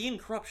 now that the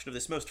incorruption of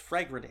this most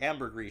fragrant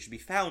ambergris should be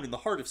found in the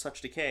heart of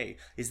such decay,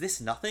 is this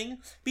nothing?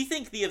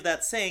 Bethink thee of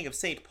that saying of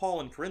St.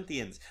 Paul in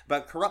Corinthians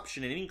about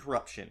corruption and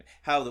incorruption,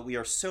 how that we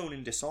are sown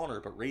in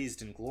dishonor but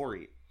raised in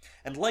glory.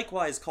 And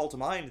likewise call to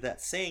mind that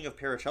saying of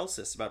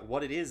Paracelsus about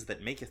what it is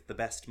that maketh the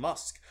best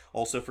musk.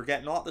 Also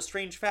forget not the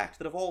strange fact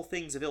that of all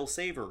things of ill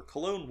savour,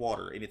 cologne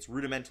water in its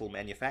rudimental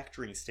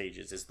manufacturing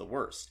stages is the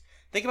worst.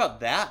 Think about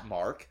that,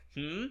 Mark.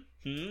 Think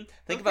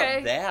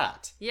about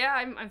that. Yeah,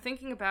 I'm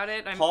thinking about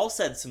it. Paul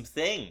said some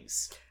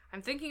things.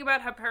 I'm thinking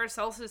about how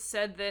Paracelsus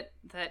said that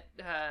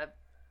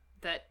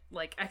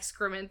like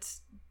excrement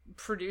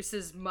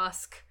produces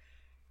musk.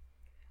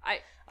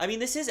 I mean,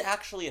 this is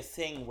actually a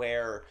thing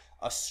where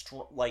a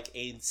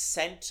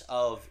scent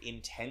of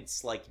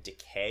intense, like,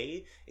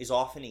 decay is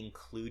often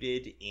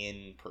included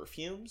in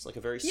perfumes, like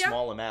a very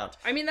small amount.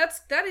 I mean,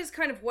 that is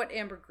kind of what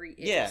ambergris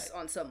is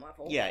on some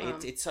level. Yeah,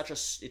 it's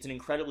an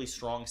incredibly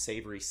strong,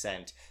 savory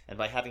scent, and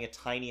by having a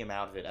tiny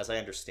amount of it, as I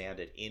understand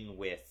it, in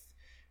with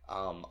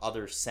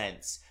other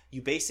scents,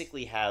 you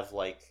basically have,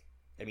 like,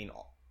 I mean,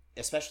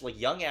 especially,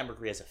 like, young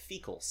ambergris has a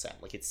fecal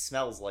scent. Like, it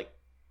smells like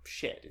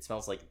shit. It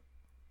smells like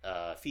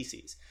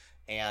feces.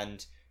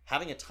 And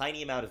having a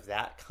tiny amount of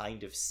that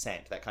kind of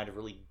scent, that kind of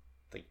really,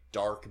 like,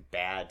 dark,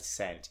 bad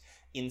scent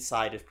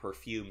inside of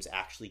perfumes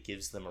actually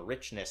gives them a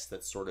richness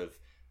that's sort of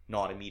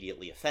not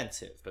immediately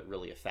offensive, but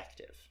really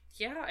effective.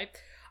 Yeah,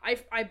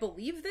 I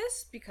believe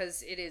this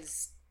because it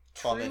is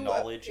common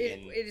knowledge it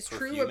is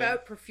perfuming. True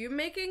about perfume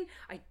making.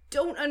 I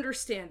don't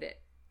understand it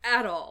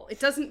at all. It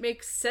doesn't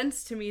make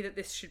sense to me that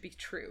this should be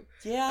true.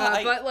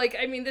 Yeah, but, like,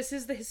 I mean, this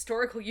is the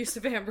historical use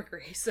of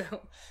ambergris, so...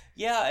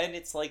 Yeah, and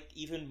it's, like,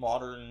 even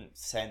modern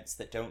scents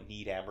that don't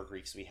need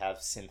ambergris, because we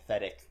have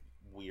synthetic,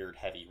 weird,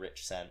 heavy,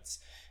 rich scents.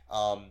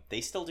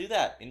 They still do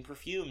that in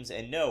perfumes,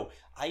 and no,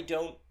 I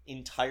don't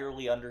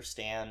entirely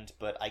understand,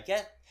 but I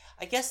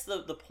guess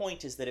the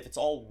point is that if it's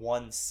all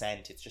one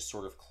scent, it's just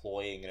sort of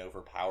cloying and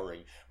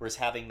overpowering, whereas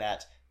having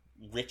that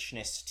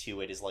richness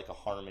to it is like a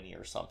harmony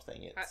or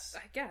something. I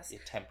guess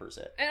it tempers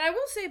it. And I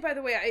will say, by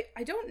the way,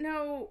 I don't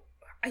know.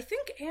 I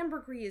think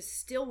ambergris is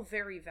still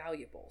very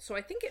valuable, so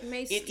I think it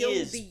may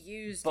still be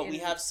used. But we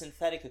have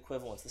synthetic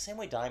equivalents, the same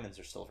way diamonds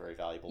are still very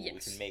valuable. Yes.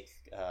 We can make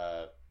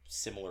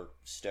similar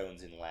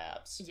stones in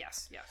labs.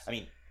 Yes. I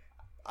mean,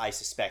 I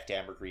suspect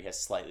ambergris has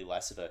slightly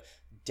less of a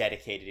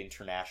dedicated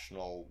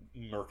international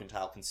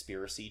mercantile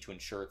conspiracy to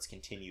ensure its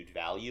continued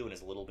value, and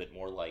is a little bit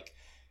more like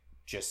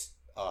just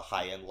a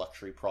high-end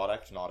luxury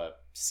product, not a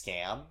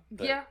scam.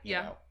 But, you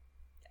know.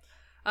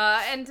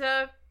 And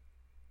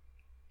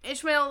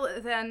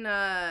Ishmael then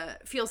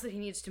feels that he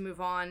needs to move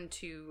on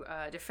to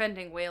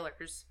defending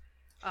whalers.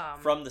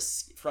 From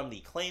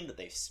the claim that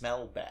they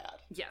smell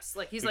bad. Yes,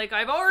 like he's like,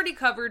 I've already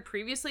covered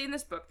previously in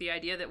this book the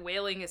idea that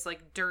whaling is,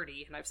 like,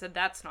 dirty, and I've said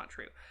that's not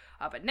true.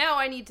 But now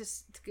I need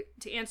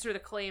to answer the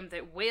claim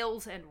that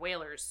whales and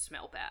whalers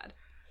smell bad.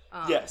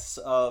 Yes,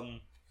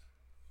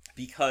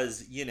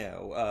 because, you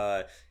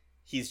know,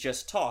 he's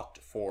just talked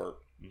for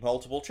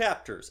multiple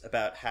chapters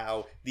about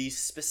how these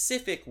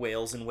specific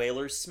whales and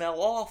whalers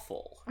smell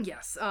awful.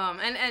 Yes,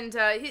 and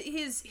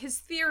his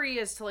theory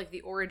as to, like,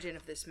 the origin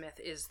of this myth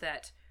is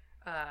that,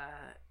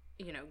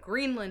 you know,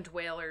 Greenland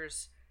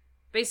whalers,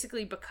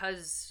 basically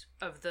because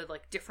of the,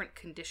 like, different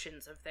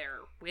conditions of their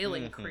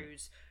whaling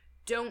crews,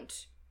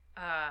 don't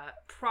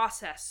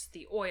process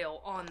the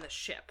oil on the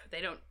ship.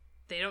 They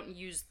don't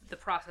use the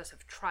process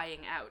of trying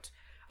out.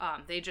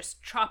 They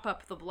just chop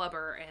up the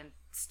blubber and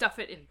stuff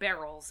it in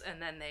barrels, and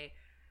then they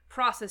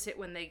process it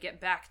when they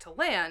get back to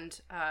land,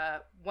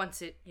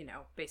 once it,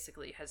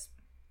 basically has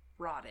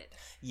rotted.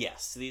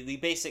 Yes, the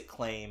basic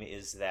claim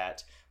is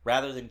that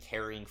rather than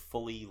carrying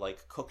fully,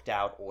 cooked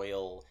out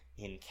oil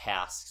in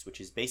casks, which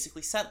is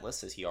basically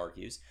scentless, as he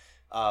argues,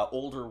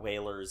 older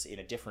whalers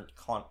in different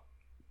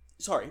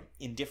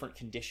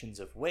conditions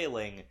of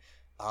whaling,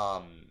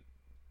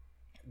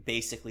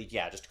 basically,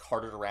 just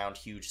carted around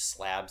huge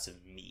slabs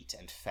of meat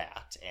and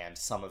fat, and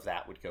some of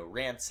that would go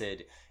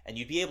rancid, and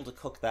you'd be able to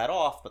cook that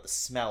off, but the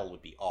smell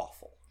would be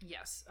awful.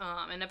 Yes,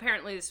 and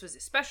apparently this was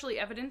especially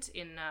evident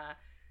in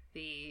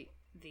the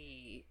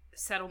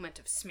settlement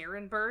of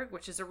Smeerenburg,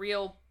 which is a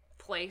real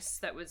place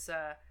that was,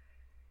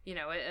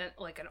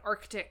 like an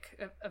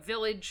Arctic, a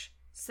village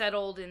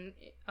settled in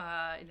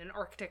an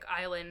Arctic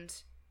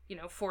island,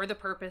 for the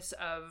purpose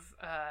of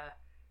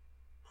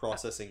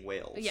processing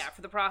whales. Yeah,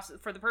 for the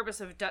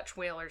purpose of Dutch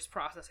whalers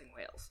processing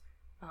whales.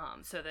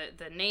 So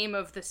the name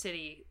of the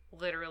city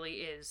literally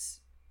is,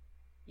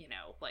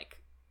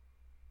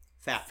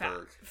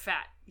 Fatberg.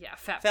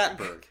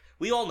 Fatberg.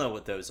 We all know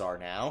what those are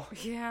now.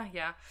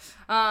 Yeah.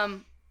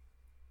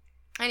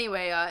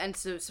 Anyway, and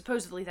so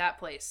supposedly that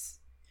place,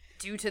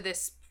 due to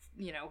this,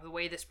 the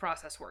way this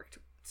process worked,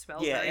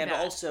 smelled very and bad.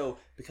 Also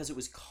because it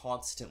was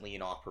constantly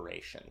in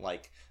operation.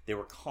 They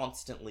were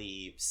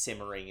constantly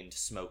simmering and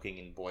smoking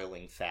and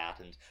boiling fat,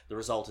 and the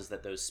result is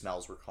that those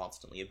smells were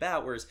constantly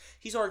about, whereas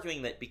he's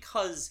arguing that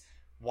because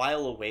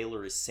while a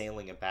whaler is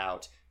sailing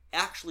about,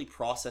 actually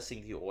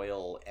processing the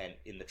oil and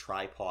in the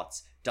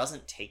trypots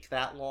doesn't take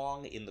that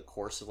long in the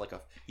course of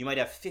you might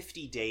have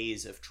 50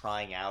 days of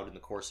trying out in the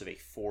course of a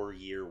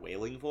 4-year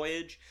whaling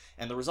voyage,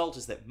 and the result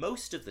is that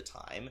most of the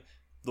time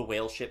the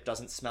whale ship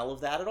doesn't smell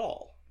of that at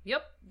all.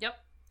 Yep.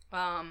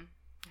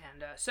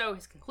 So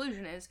his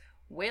conclusion is,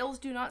 whales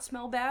do not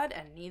smell bad,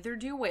 and neither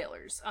do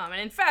whalers.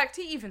 And in fact,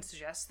 he even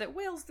suggests that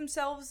whales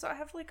themselves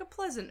have a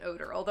pleasant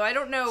odor. Although I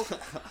don't know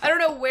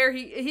where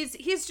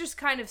he's just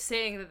kind of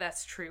saying that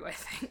that's true, I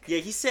think. Yeah,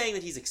 he's saying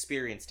that he's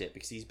experienced it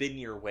because he's been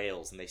near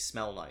whales and they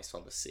smell nice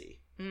on the sea.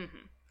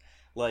 Mm-hmm.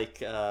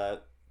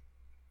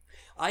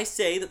 I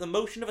say that the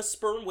motion of a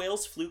sperm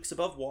whale's flukes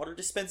above water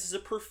dispenses a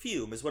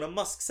perfume as when a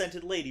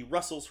musk-scented lady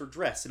rustles her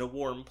dress in a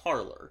warm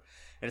parlor.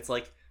 And it's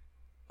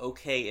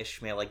okay,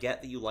 Ishmael, I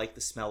get that you like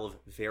the smell of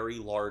very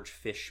large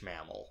fish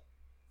mammal.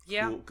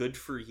 Yeah. Cool, good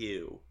for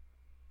you.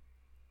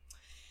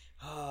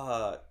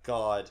 Ah,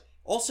 God.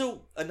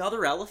 Also,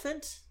 another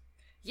elephant?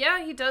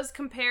 Yeah, he does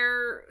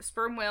compare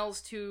sperm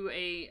whales to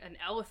an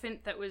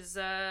elephant that was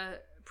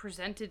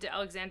presented to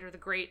Alexander the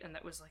Great and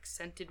that was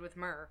scented with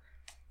myrrh.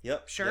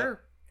 Yep.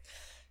 Sure.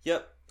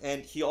 Yep.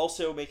 And he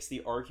also makes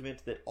the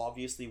argument that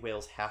obviously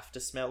whales have to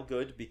smell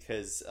good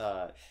because,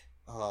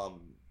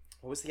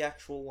 what was the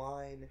actual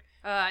line?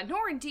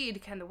 Nor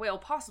indeed can the whale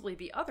possibly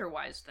be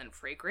otherwise than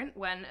fragrant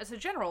when, as a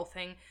general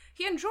thing,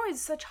 he enjoys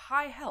such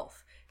high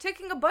health,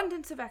 taking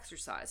abundance of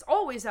exercise,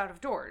 always out of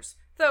doors,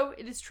 though,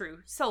 it is true,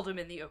 seldom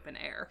in the open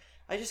air.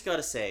 I just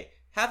gotta say,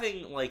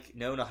 having,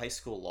 known a high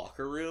school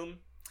locker room,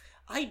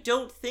 I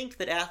don't think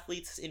that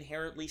athletes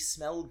inherently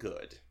smell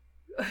good.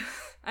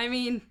 I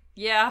mean,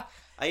 yeah.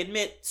 I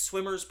admit,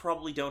 swimmers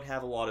probably don't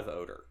have a lot of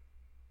odor,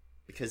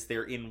 because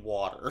they're in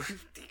water.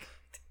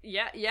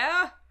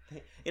 Yeah.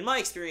 In my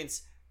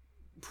experience,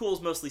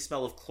 pools mostly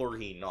smell of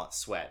chlorine, not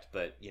sweat,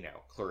 but,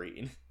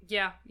 chlorine.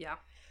 Yeah.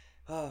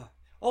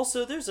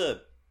 Also, there's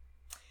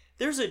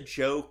a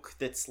joke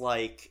that's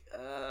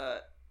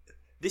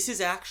this is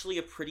actually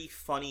a pretty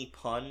funny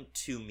pun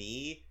to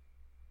me.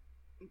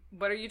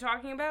 What are you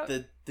talking about?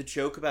 The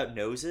joke about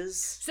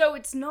noses? So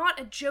it's not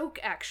a joke,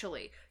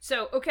 actually.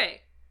 So,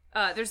 okay.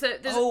 There's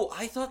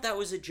I thought that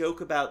was a joke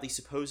about the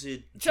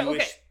supposed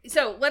Jewish...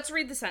 So let's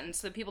read the sentence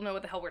so that people know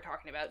what the hell we're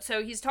talking about.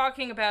 So he's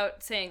talking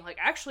about saying,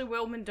 actually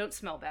whalemen don't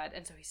smell bad.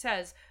 And so he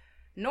says,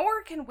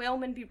 nor can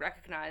whalemen be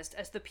recognized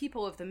as the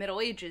people of the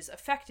Middle Ages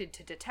affected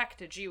to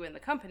detect a Jew in the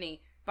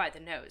company by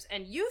the nose.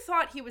 And you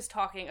thought he was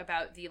talking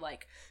about the,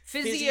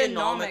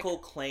 physiognomical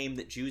claim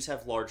that Jews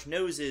have large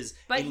noses,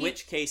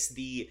 which case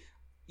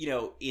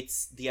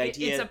it's the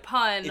idea... It's a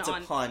pun. It's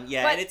a pun,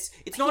 yeah, and it's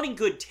not in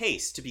good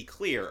taste, to be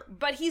clear.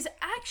 But he's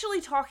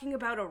actually talking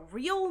about a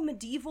real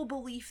medieval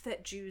belief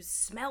that Jews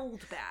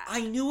smelled bad.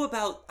 I knew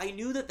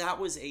that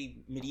was a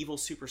medieval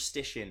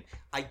superstition.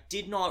 I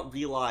did not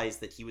realize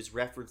that he was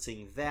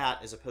referencing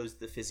that as opposed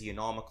to the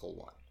physiognomical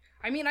one.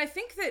 I mean, I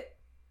think that...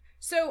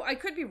 So, I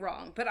could be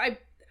wrong, but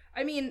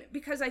I mean,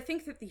 because I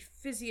think that the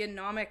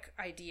physiognomic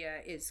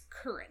idea is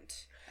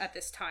current at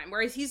this time,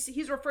 whereas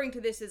he's referring to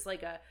this as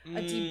a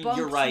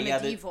debunked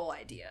medieval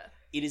idea.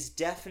 It is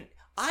definitely...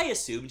 I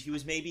assumed he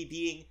was maybe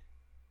being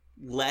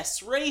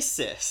less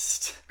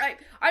racist. I'm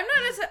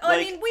not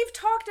necessarily... I mean, we've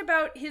talked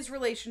about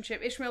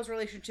Ishmael's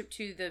relationship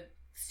to the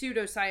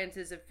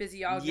pseudosciences of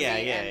physiology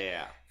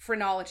and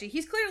phrenology.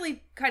 He's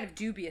clearly kind of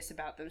dubious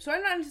about them, so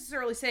I'm not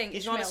necessarily saying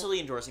He's not necessarily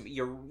endorsing, but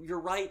you're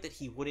right that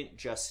he wouldn't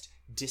just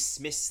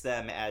dismiss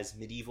them as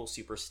medieval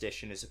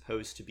superstition as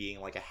opposed to being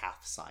a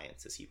half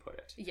science, as he put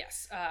it.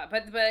 Yes,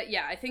 but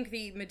yeah, I think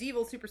the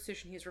medieval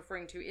superstition he's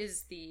referring to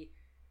is the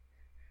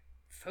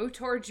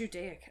Photor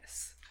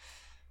Judaicus.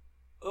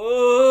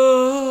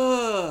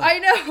 Ugh. I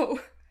know!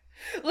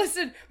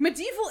 Listen,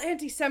 medieval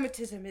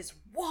anti-Semitism is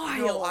wild!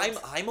 No,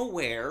 I'm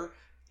aware.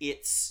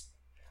 It's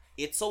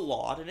a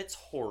lot and it's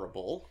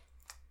horrible.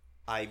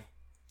 I've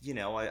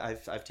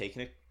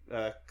taken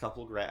a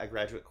couple a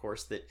graduate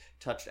course that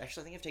touched.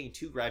 Actually, I think I've taken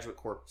 2 graduate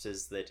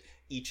courses that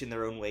each in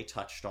their own way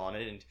touched on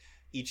it, and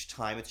each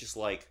time it's just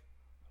like,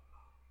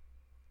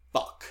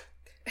 fuck.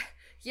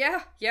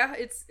 Yeah,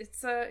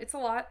 it's a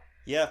lot.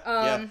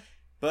 Yeah.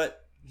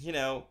 But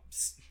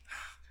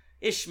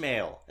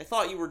Ishmael, I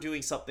thought you were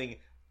doing something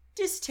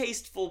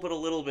distasteful but a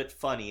little bit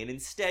funny, and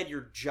instead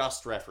you're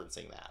just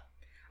referencing that.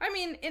 I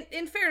mean,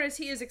 in fairness,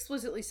 he is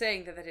explicitly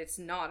saying that it's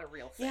not a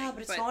real thing. Yeah,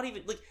 but it's not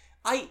even, like,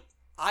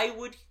 I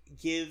would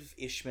give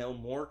Ishmael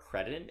more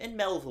credit, and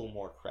Melville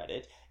more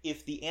credit,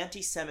 if the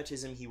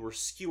anti-Semitism he were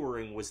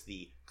skewering was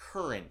the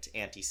current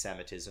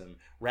anti-Semitism,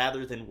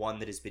 rather than one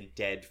that has been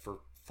dead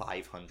for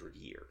 500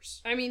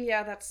 years. I mean,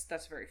 yeah,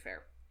 that's very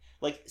fair.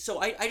 Like, so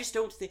I just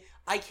don't think,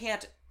 I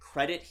can't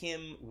credit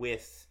him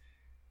with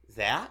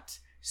that,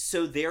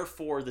 so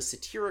therefore the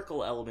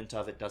satirical element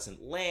of it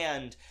doesn't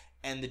land,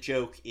 and the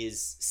joke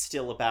is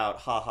still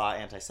about haha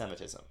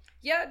anti-Semitism.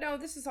 Yeah, no,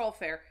 this is all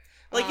fair.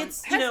 Like,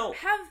 it's,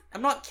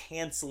 I'm not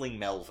canceling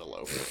Melville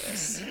over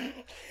this.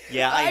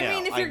 Yeah, I know. I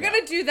mean, if you're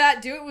gonna do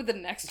that, do it with the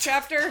next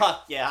chapter.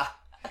 Yeah.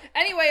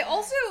 Anyway,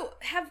 also,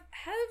 has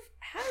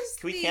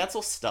Can we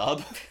cancel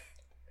Stubb?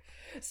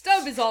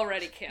 Stubb is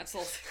already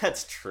canceled.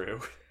 That's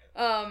true.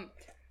 Has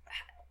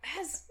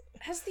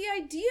the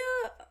idea,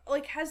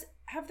 like,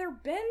 have there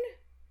been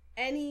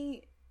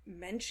any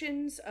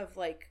mentions of,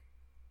 like,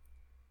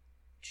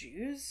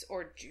 Jews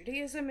or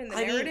Judaism in the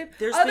narrative? Mean,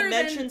 there's been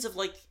mentions of,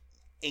 like,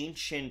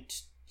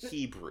 ancient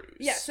Hebrews.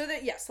 Yeah, so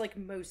that, yes, like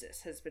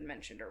Moses has been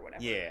mentioned or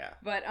whatever. Yeah.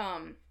 But,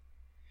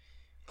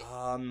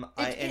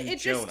 Jonah,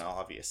 just,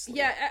 obviously.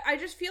 Yeah, I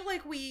just feel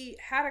like we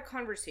had a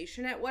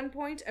conversation at one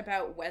point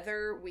about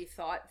whether we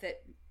thought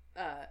that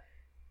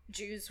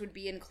Jews would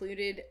be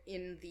included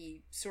in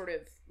the sort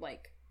of,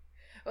 like...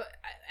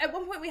 At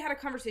one point we had a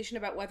conversation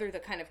about whether the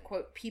kind of,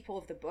 quote, people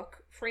of the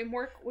book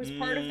framework was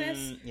part of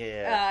this.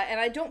 Yeah. And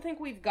I don't think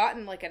we've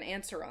gotten, like, an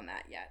answer on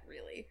that yet,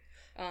 really.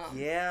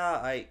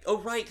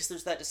 Right, because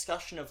there's that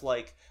discussion of,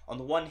 like, on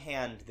the one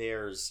hand,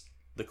 there's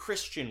the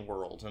Christian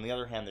world, and on the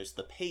other hand, there's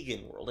the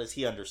pagan world, as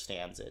he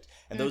understands it.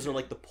 And those are,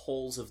 like, the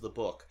poles of the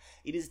book.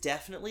 It is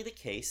definitely the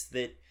case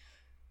that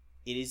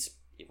it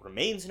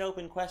remains an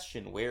open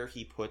question where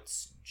he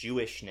puts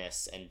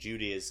Jewishness and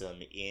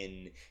Judaism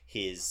in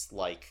his,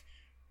 like,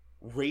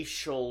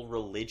 racial,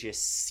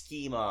 religious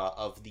schema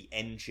of the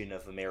engine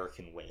of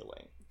American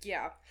whaling.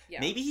 Yeah.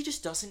 Maybe he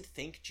just doesn't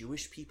think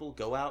Jewish people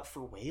go out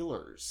for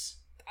whalers.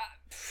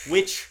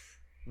 Which,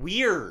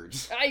 weird.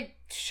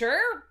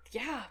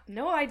 Yeah,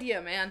 no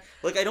idea, man.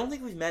 Like, I don't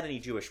think we've met any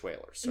Jewish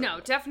whalers. Certainly. No,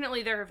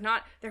 definitely there have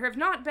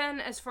not been,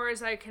 as far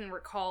as I can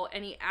recall,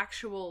 any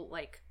actual,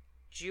 like,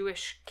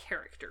 Jewish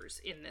characters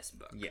in this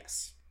book.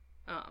 Yes.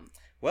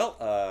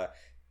 Well,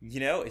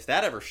 if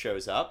that ever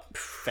shows up,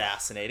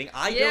 fascinating.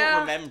 I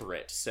don't remember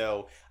it,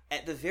 so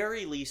at the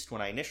very least,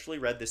 when I initially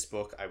read this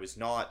book, I was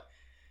not...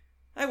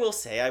 I will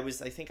say, I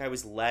think I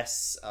was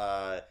less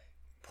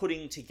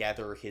putting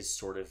together his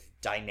sort of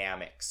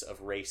dynamics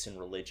of race and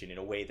religion in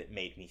a way that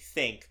made me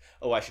think,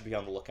 I should be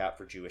on the lookout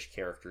for Jewish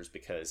characters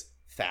because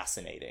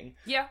fascinating.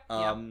 Yeah.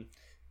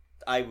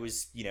 I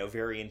was,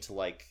 very into,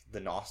 like, the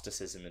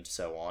Gnosticism and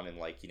so on, and,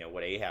 like,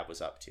 what Ahab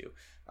was up to.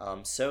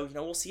 So,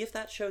 we'll see if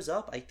that shows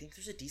up. I think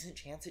there's a decent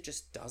chance it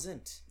just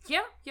doesn't.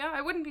 Yeah,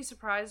 I wouldn't be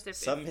surprised if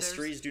some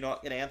mysteries do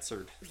not get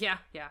answered. Yeah.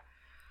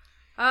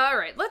 All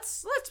right,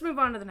 let's move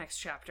on to the next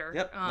chapter.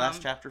 Yep,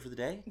 last chapter for the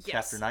day.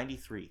 Yes. Chapter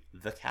 93,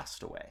 The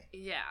Castaway.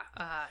 Yeah,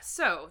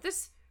 so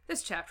this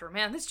chapter,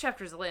 man, this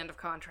chapter is a land of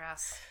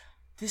contrasts.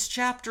 This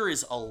chapter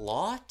is a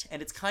lot,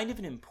 and it's kind of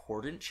an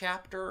important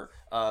chapter,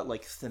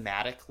 like,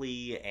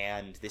 thematically,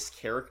 and this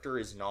character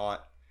is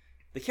not...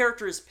 The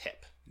character is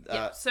Pip,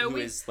 who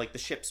is, like, the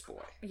ship's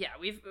boy. Yeah,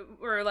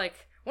 we're,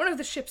 like, one of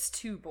the ship's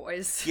 2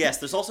 boys. Yes,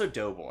 there's also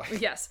Doughboy.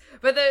 Yes,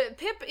 but the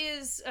Pip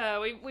is,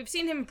 we've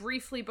seen him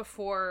briefly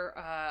before,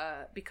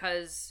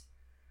 because...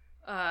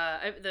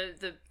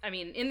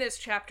 in this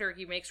chapter,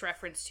 he makes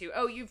reference to,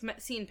 you've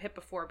seen Pip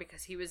before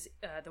because he was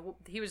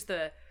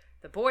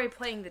the boy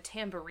playing the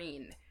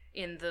tambourine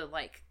in the,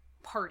 like,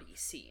 party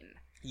scene.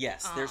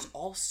 Yes, there's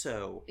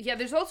also... Yeah,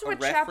 there's also a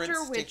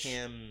chapter which... to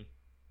him...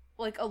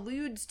 like,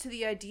 alludes to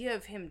the idea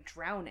of him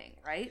drowning,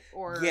 right?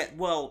 Or... Yeah,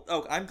 well,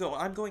 I'm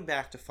going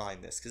back to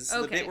find this, because this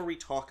is the bit where we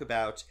talk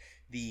about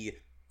the...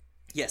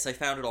 Yes, I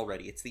found it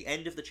already. It's the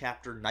end of the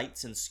chapter,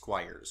 Knights and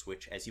Squires,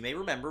 which, as you may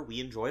remember,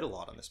 we enjoyed a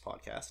lot on this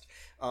podcast.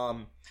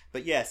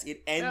 But yes,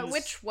 it ends...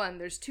 which one?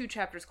 There's 2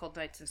 chapters called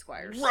Knights and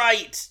Squires.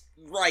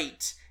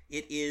 Right!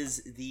 It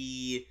is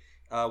the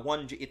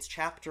it's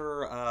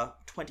chapter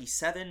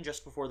 27,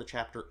 just before the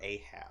chapter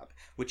Ahab,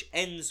 which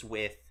ends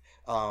with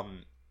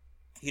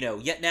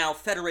Yet now,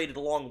 federated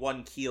along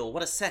one keel,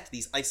 what a set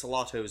these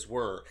isolatos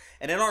were.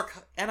 And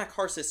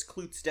Anacharsis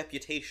Clute's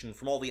deputation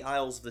from all the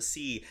isles of the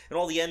sea and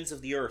all the ends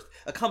of the earth,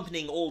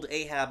 accompanying old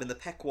Ahab and the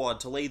Pequod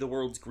to lay the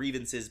world's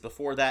grievances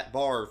before that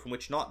bar from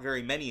which not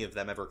very many of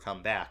them ever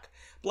come back.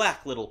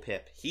 Black little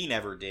Pip, he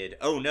never did.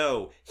 Oh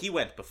no, he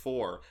went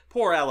before.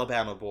 Poor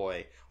Alabama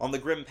boy. On the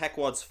grim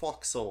Pequod's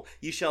forecastle,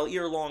 ye shall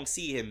ere long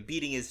see him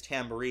beating his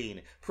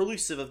tambourine,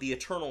 prelusive of the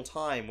eternal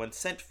time when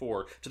sent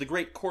for to the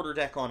great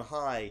quarterdeck on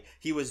high.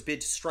 He was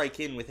bid strike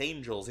in with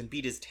angels and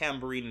beat his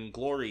tambourine in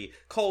glory,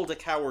 called a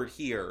coward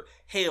here,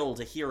 hailed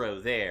a hero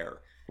there.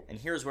 And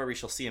here's where we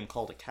shall see him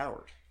called a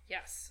coward.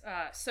 Yes.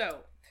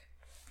 So,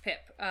 Pip.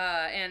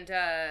 I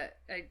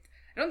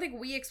don't think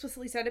we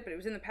explicitly said it, but it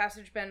was in the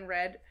passage Ben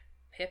read.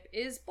 Pip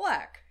is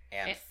black.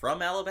 And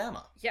from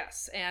Alabama.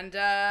 Yes, and,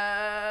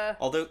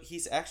 although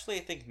he's actually,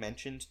 I think,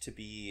 mentioned to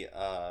be,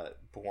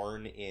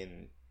 born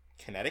in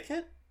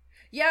Connecticut?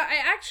 Yeah,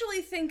 I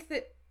actually think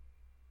that...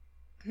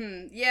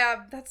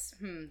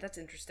 that's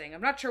interesting.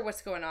 I'm not sure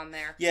what's going on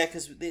there. Yeah,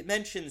 because it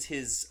mentions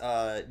his,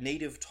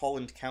 native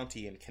Tolland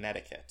County in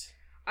Connecticut.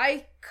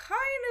 I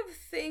kind of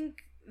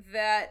think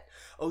that...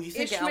 Oh, you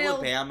think Ishmael...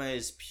 Alabama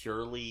is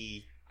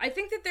purely... I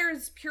think that there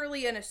is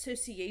purely an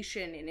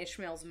association in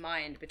Ishmael's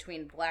mind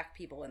between black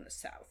people in the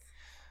South.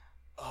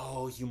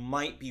 Oh, you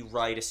might be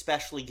right,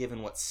 especially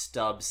given what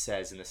Stubbs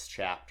says in this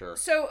chapter.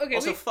 So, okay.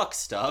 Also, fuck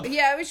Stubbs.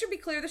 Yeah, we should be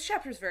clear, this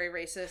chapter is very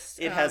racist.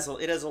 It has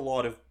a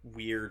lot of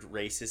weird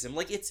racism.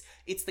 Like, it's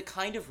the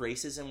kind of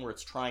racism where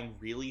it's trying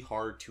really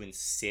hard to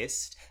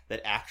insist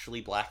that actually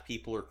black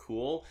people are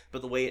cool,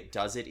 but the way it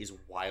does it is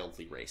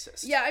wildly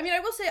racist. Yeah, I mean, I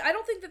will say, I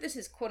don't think that this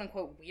is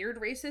quote-unquote weird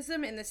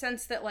racism in the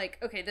sense that, like,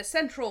 okay, the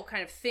central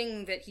kind of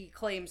thing that he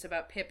claims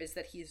about Pip is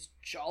that he's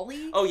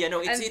jolly. Oh, yeah, no,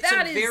 it's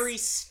a very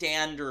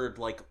standard,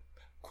 like,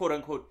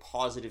 quote-unquote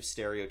positive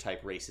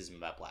stereotype racism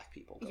about black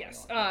people going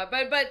on.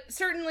 But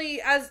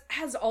certainly, as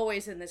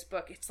always in this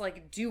book, it's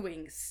like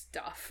doing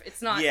stuff.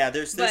 It's not... Yeah,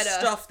 there's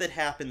stuff that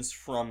happens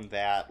from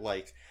that,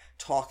 like,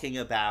 talking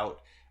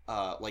about,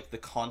 like, the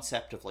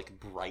concept of, like,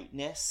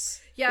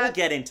 brightness. Yeah. We'll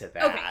get into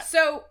that. Okay,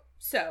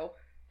 so,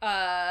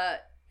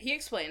 he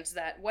explains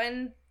that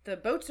when the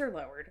boats are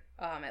lowered,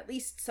 at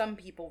least some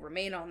people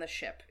remain on the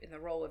ship in the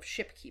role of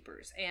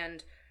shipkeepers,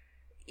 and...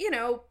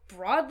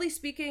 broadly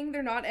speaking,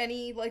 they're not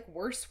any, like,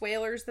 worse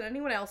whalers than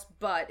anyone else,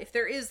 but if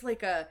there is,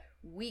 like, a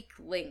weak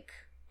link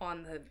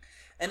on the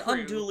An crew,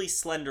 unduly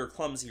slender,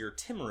 clumsy, or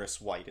timorous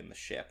wight in the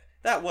ship,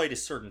 that wight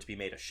is certain to be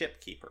made a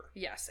shipkeeper.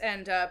 Yes,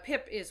 and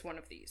Pip is one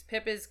of these.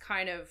 Pip is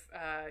kind of,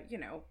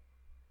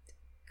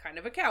 kind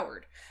of a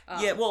coward.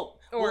 Yeah, well,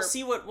 we'll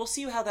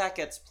see how that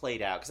gets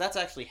played out, because that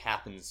actually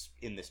happens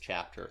in this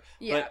chapter.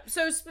 Yeah,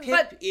 but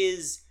Pip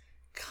is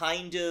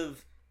kind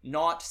of...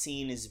 not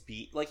seen as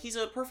he's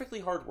a perfectly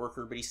hard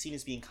worker, but he's seen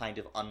as being kind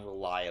of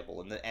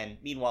unreliable. And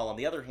meanwhile, on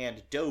the other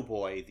hand,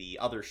 Doughboy, the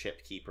other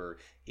shipkeeper,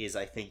 is,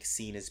 I think,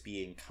 seen as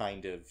being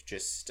kind of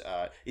just,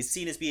 is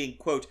seen as being,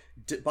 quote,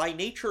 by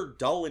nature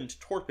dull and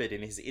torpid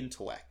in his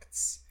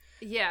intellects.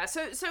 Yeah,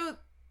 so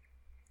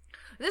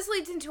this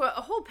leads into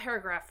a whole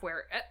paragraph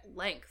where, at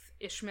length,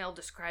 Ishmael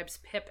describes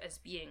Pip as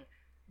being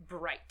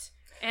bright.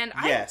 And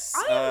yes,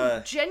 I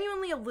am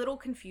genuinely a little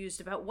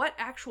confused about what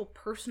actual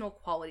personal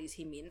qualities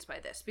he means by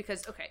this.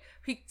 Because, okay,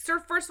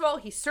 first of all,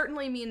 he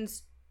certainly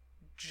means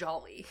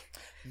jolly.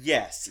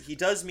 Yes, he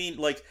does mean,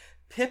 like,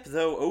 Pip,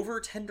 though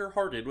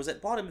over-tender-hearted, was at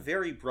bottom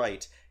very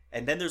bright.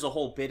 And then there's a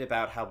whole bit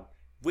about how,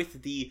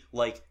 with the,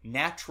 like,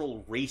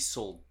 natural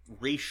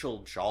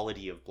racial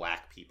jollity of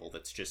black people,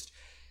 that's just...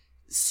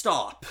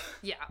 Stop.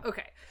 Yeah,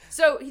 okay.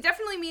 So he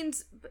definitely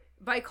means,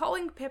 by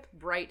calling Pip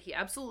bright, he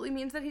absolutely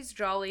means that he's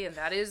jolly, and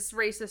that is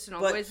racist in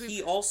all the ways But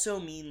he also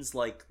means,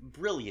 like,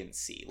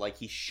 brilliancy, like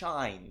he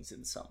shines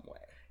in some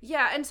way.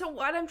 Yeah, and so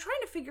what I'm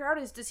trying to figure out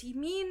is, does he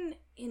mean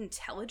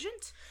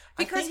intelligent?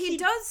 Because he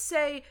does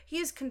say, he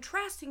is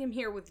contrasting him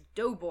here with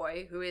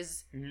Doughboy, who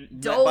is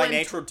dull by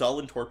nature dull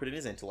and torpid in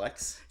his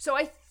intellects. So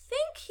I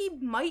think he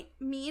might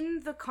mean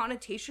the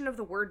connotation of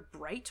the word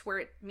bright, where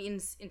it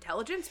means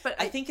intelligence, but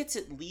I think it's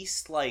at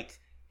least, like,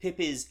 Pip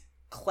is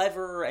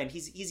clever, and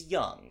he's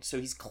young, so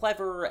he's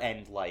clever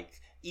and,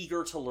 like,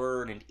 eager to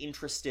learn and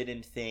interested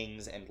in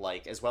things, and,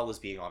 like, as well as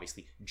being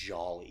obviously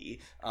jolly.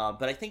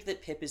 But I think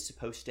that Pip is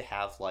supposed to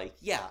have, like,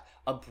 yeah,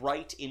 a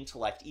bright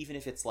intellect, even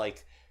if it's,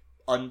 like,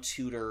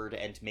 untutored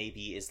and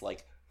maybe is,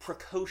 like,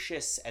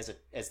 precocious as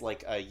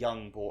a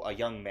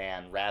young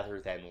man,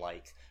 rather than,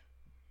 like,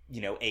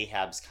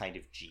 Ahab's kind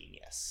of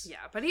genius. Yeah,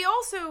 but he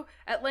also,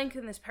 at length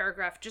in this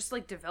paragraph, just,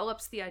 like,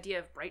 develops the idea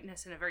of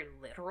brightness in a very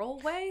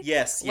literal way.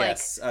 Yes.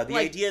 The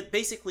idea,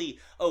 basically,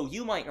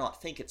 you might not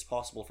think it's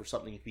possible for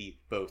something to be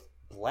both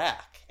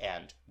black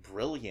and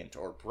brilliant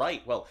or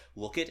bright. Well,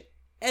 look at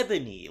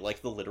ebony,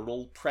 like the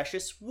literal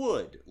precious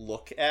wood.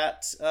 Look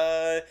at,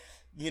 Look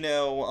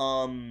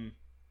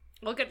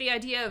at the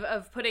idea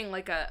of putting,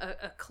 like,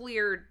 a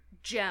clear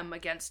gem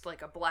against,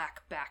 like, a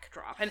black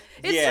backdrop. And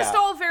it's just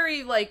all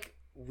very, like...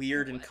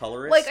 weird and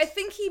colorist. Like, I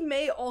think he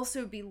may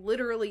also be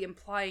literally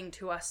implying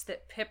to us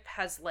that Pip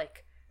has,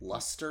 like,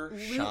 luster,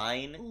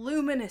 shine.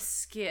 Luminous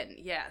skin,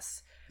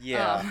 yes.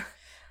 Yeah.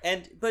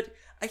 But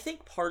I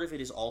think part of it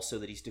is also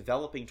that he's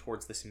developing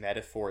towards this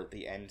metaphor at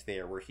the end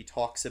there, where he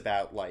talks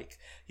about, like,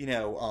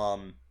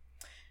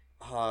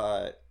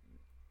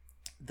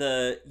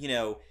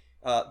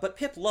 but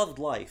Pip loved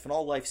life and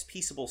all life's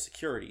peaceable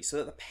security, so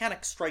that the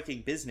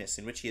panic-striking business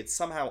in which he had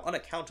somehow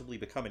unaccountably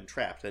become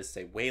entrapped, as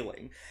say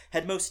whaling,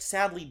 had most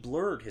sadly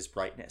blurred his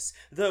brightness,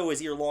 though,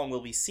 as ere long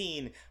will be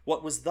seen,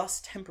 what was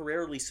thus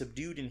temporarily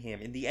subdued in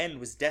him in the end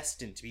was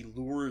destined to be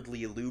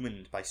luridly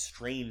illumined by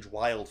strange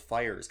wild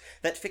fires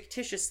that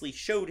fictitiously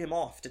showed him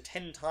off to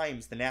 10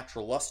 times the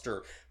natural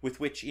luster with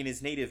which in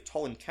his native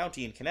Tullen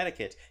County in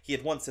Connecticut he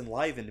had once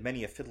enlivened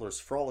many a fiddler's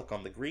frolic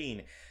on the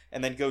green.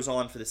 And then goes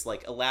on for this,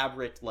 like,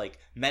 elaborate, like,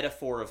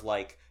 metaphor of,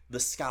 like, the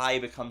sky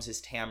becomes his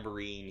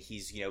tambourine.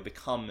 He's,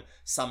 become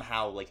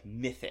somehow, like,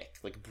 mythic,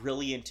 like,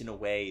 brilliant in a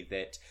way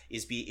that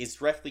is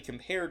directly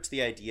compared to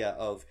the idea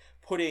of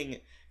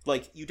putting,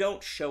 like, you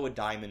don't show a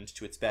diamond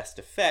to its best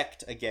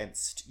effect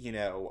against,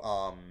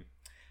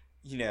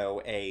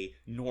 a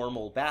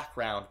normal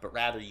background, but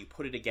rather you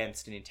put it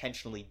against an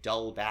intentionally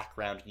dull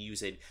background and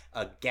use a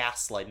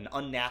gaslight, an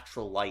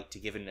unnatural light to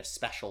give it a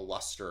special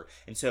luster.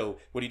 And so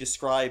what he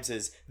describes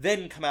is,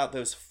 then come out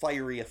those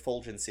fiery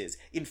effulgences,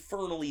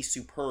 infernally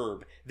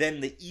superb,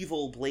 then the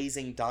evil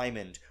blazing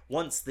diamond,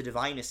 once the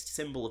divinest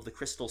symbol of the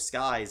crystal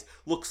skies,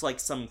 looks like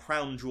some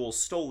crown jewel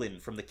stolen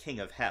from the king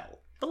of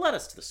hell. But let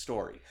us to the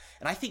story.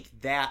 And I think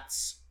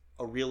that's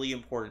a really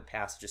important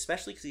passage,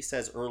 especially because he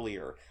says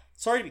earlier,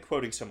 sorry to be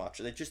quoting so much,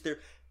 that just they're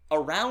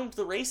around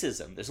the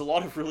racism. There's a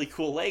lot of really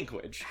cool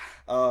language.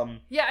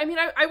 Yeah, I mean,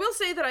 I will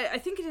say that I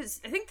think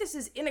this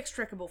is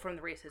inextricable from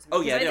the racism.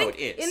 Oh yeah, no, it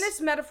is. In this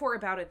metaphor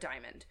about a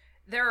diamond,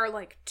 there are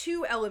like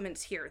 2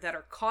 elements here that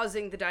are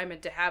causing the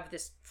diamond to have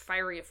this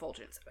fiery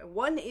effulgence.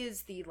 One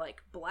is the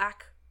like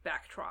black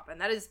backdrop,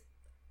 and that is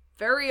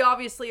very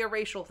obviously a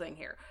racial thing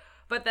here.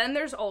 But then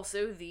there's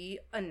also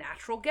the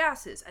unnatural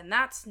gases, and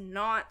that's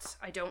not,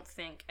 I don't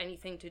think,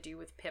 anything to do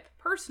with Pip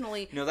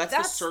personally. No, that's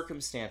the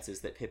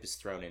circumstances that Pip is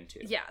thrown into.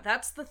 Yeah,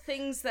 that's the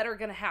things that are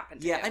going to happen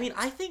to him. I mean,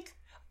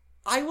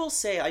 I will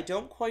say I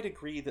don't quite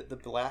agree that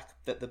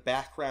the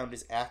background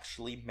is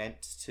actually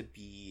meant to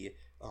be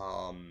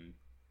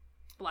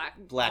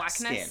black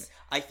skin.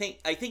 I think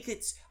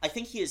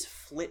he has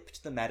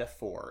flipped the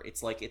metaphor.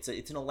 It's like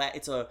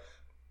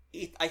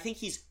I think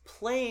he's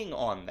playing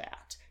on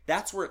that.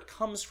 That's where it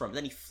comes from.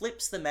 Then he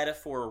flips the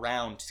metaphor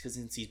around, because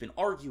since he's been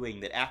arguing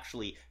that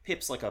actually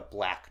Pip's like a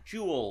black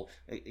jewel,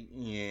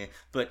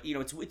 but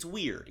it's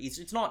weird.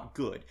 It's not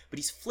good. But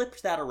he's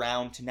flipped that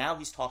around to now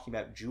he's talking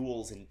about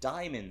jewels and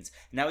diamonds.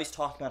 Now he's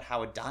talking about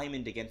how a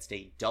diamond against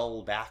a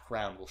dull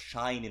background will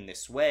shine in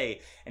this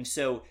way. And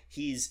so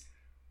he's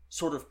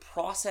sort of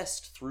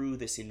processed through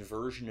this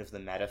inversion of the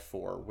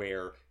metaphor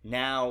where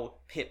now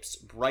Pip's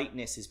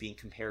brightness is being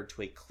compared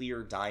to a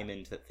clear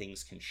diamond that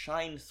things can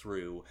shine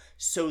through,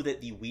 so that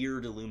the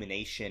weird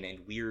illumination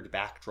and weird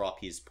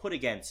backdrop he is put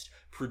against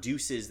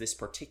produces this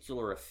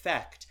particular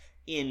effect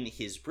in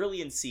his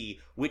brilliancy,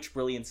 which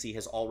brilliancy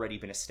has already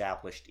been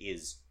established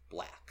is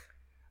black.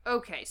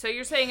 Okay, so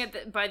you're saying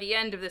that by the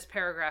end of this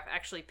paragraph,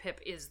 actually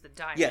Pip is the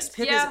diamond. Yes,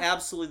 Pip is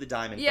absolutely the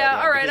diamond.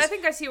 Yeah, all right, I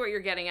think I see what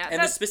you're getting at.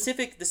 And the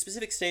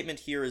specific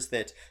statement here is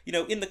that,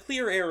 in the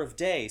clear air of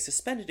day,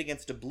 suspended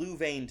against a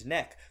blue-veined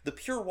neck, the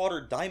pure-water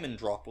diamond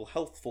drop will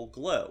healthful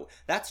glow.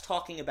 That's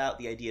talking about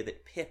the idea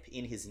that Pip,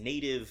 in his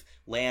native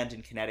land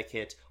in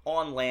Connecticut,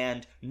 on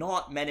land,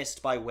 not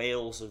menaced by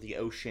whales of the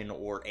ocean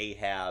or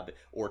Ahab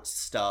or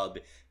Stubb,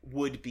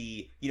 would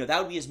be, that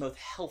would be his most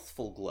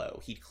healthful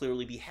glow. He'd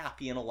clearly be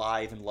happy and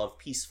alive and love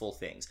peaceful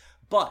things.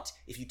 But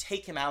if you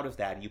take him out of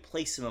that and you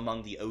place him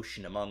among the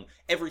ocean, among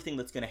everything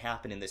that's going to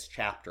happen in this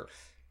chapter,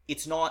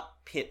 it's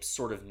not Pip's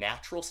sort of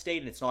natural state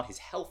and it's not his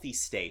healthy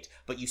state,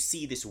 but you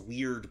see this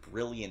weird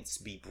brilliance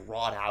be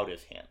brought out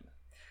of him.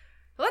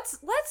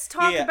 Let's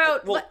talk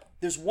about... Well,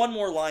 there's one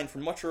more line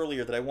from much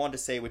earlier that I wanted to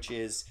say, which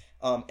is...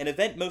 an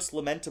event most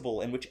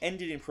lamentable, and which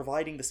ended in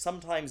providing the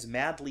sometimes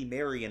madly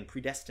merry and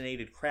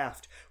predestinated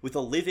craft with a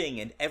living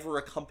and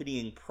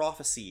ever-accompanying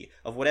prophecy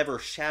of whatever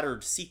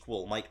shattered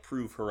sequel might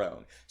prove her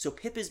own. So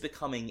Pip is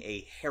becoming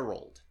a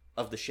herald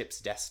of the ship's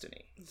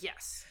destiny.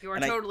 Yes, you are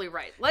totally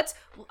right.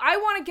 I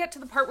want to get to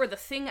the part where the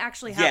thing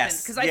actually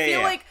happens, because I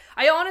feel like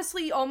I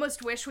honestly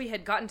almost wish we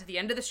had gotten to the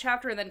end of this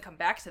chapter and then come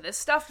back to this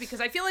stuff, because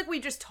I feel like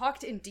we just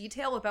talked in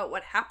detail about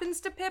what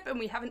happens to Pip and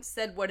we haven't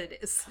said what it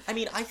is. I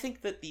mean, I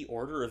think that the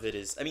order of it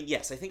is,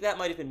 yes, I think that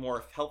might have been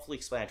more helpfully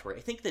explanatory.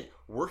 I think that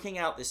working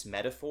out this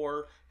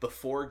metaphor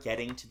before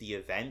getting to the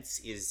events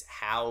is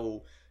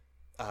how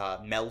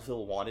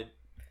Melville wanted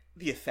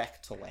the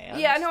effect to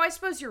land. Yeah, no, I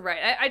suppose you're right.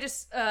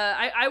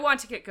 I want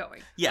to get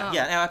going. Yeah,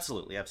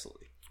 absolutely.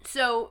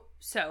 So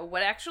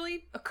what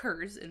actually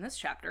occurs in this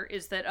chapter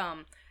is that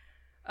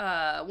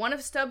one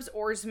of Stubbs'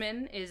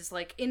 oarsmen is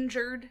like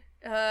injured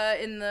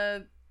in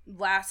the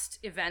last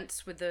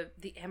events with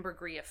the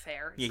ambergris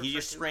affair. Yeah, he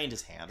just sprained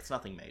his hand. It's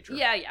nothing major.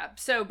 Yeah.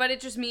 So, but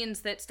it just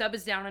means that Stubb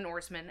is down an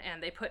oarsman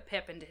and they put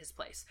Pip into his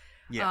place.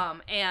 Yeah.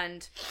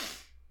 And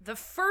The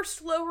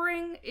first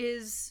lowering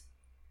is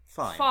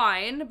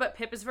Fine. but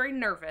Pip is very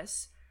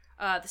nervous.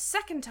 The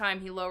second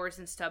time he lowers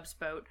in Stubbs'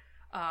 boat,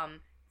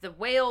 the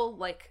whale,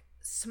 like,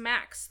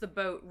 smacks the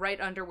boat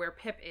right under where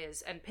Pip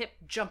is, and Pip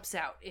jumps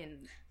out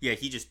in... Yeah,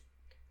 he just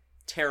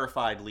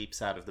terrified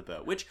leaps out of the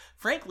boat, which,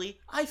 frankly,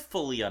 I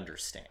fully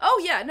understand.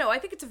 Oh, yeah, no, I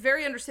think it's a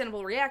very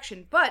understandable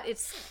reaction, but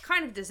it's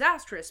kind of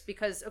disastrous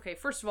because, okay,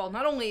 first of all,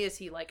 not only is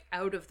he, like,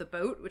 out of the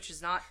boat, which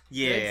is not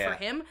good for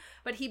him,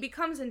 but he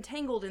becomes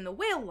entangled in the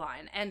whale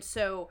line, and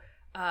so,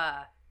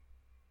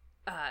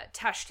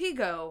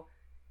 Tashtego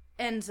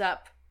ends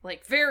up,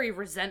 like, very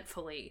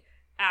resentfully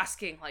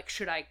asking, like,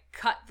 should I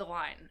cut the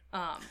line?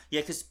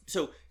 Yeah, because,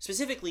 so,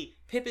 specifically,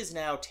 Pip is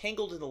now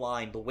tangled in the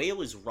line, the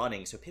whale is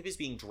running, so Pip is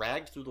being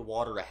dragged through the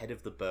water ahead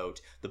of the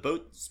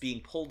boat's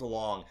being pulled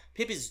along,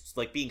 Pip is,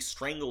 like, being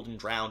strangled and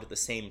drowned at the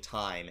same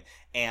time,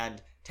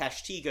 and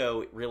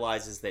Tashtego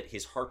realizes that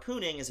his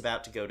harpooning is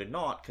about to go to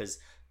naught, because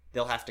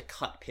they'll have to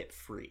cut Pip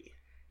free.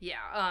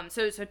 Yeah,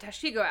 so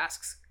Tashtego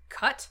asks,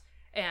 cut?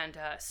 And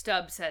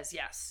Stubbs says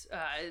yes.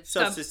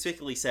 Stubbs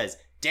specifically says,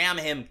 damn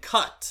him,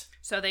 cut!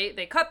 So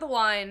they cut the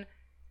line,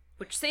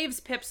 which saves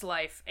Pip's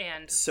life,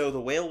 and... So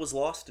the whale was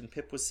lost and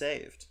Pip was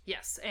saved.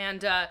 Yes,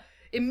 and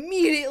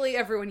immediately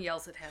everyone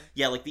yells at him.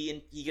 Yeah, like,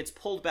 he gets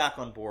pulled back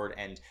on board,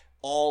 and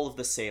all of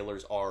the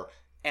sailors are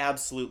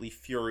absolutely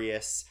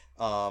furious,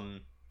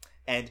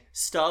 and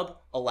Stubb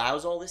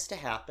allows all this to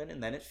happen,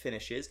 and then it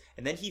finishes,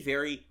 and then he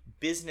very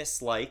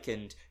businesslike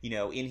and, you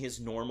know, in his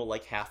normal,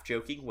 like,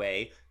 half-joking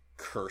way,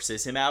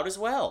 curses him out as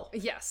well.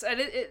 Yes,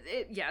 and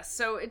yes,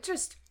 so it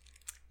just...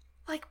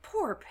 Like,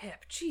 poor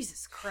Pip,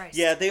 Jesus Christ.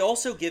 Yeah, they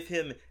also give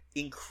him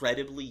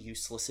incredibly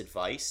useless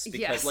advice, because,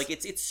 yes. like,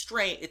 it's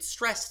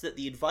stressed that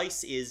the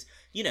advice is,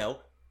 you know,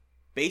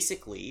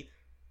 basically,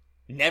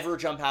 never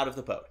jump out of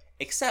the boat.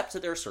 Except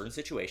that there are certain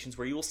situations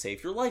where you will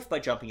save your life by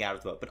jumping out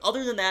of the boat. But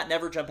other than that,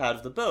 never jump out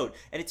of the boat.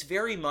 And it's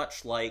very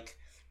much like,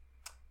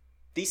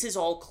 this is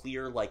all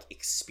clear, like,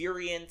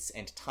 experience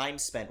and time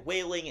spent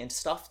whaling and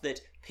stuff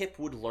that Pip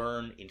would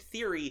learn, in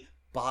theory,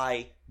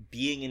 by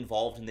being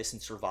involved in this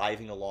and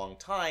surviving a long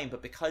time,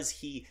 but because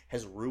he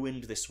has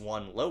ruined this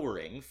one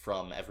lowering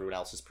from everyone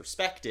else's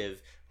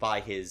perspective by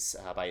his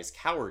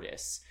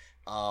cowardice,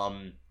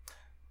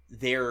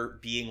 they're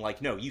being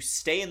like, no, you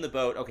stay in the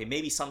boat. Okay,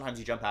 maybe sometimes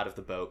you jump out of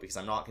the boat, because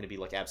I'm not going to be,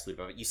 like, absolute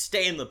about it. You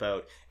stay in the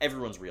boat.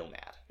 Everyone's real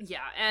mad.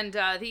 Yeah, and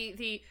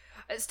the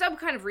Stubb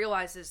kind of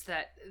realizes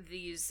that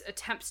these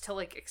attempts to,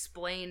 like,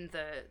 explain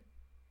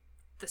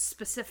the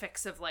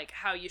specifics of, like,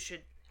 how you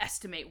should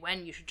estimate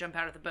when you should jump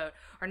out of the boat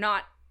are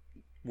not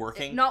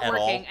working,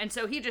 and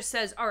so he just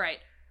says, all right,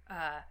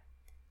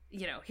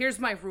 you know, here's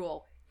my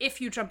rule: if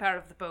you jump out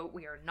of the boat,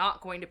 we are not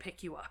going to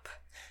pick you up.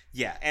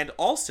 Yeah, and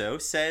also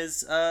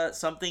says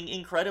something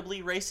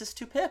incredibly racist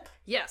to Pip.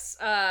 Yes,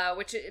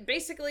 which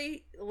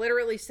basically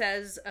literally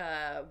says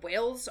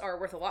whales are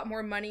worth a lot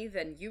more money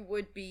than you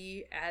would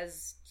be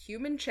as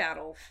human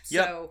chattel.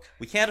 Yep. So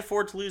we can't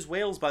afford to lose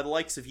whales by the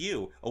likes of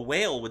you. A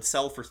whale would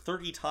sell for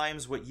 30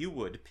 times what you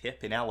would,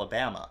 Pip, in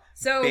Alabama.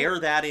 So bear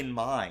that in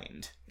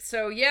mind.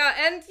 So yeah,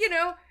 and you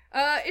know,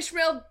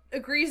 Ishmael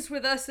agrees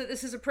with us that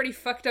this is a pretty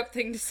fucked up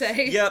thing to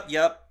say.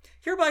 Yep.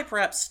 Hereby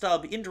perhaps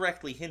Stubb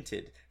indirectly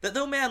hinted that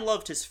though man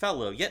loved his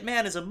fellow, yet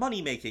man is a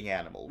money-making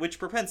animal, which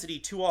propensity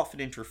too often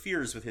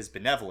interferes with his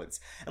benevolence.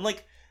 And,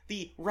 like,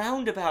 the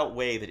roundabout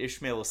way that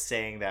Ishmael is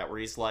saying that, where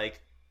he's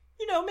like,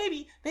 you know,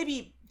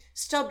 maybe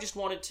Stubb just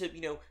wanted to,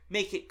 you know,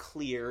 make it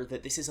clear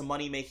that this is a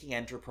money-making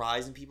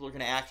enterprise and people are going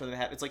to act on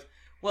that. It's like,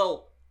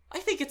 well, I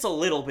think it's a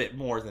little bit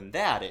more than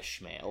that,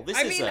 Ishmael. I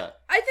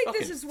think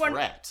this is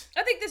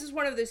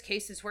one of those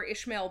cases where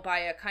Ishmael, by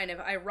a kind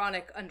of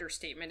ironic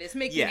understatement, is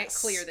making it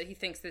clear that he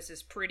thinks this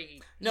is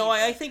pretty No,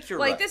 I think you're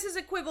right. Like, this is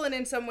equivalent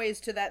in some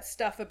ways to that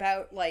stuff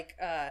about, like,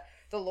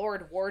 the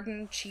Lord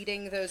Warden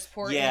cheating those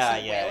poor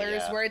innocent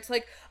whalers, where it's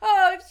like,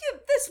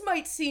 this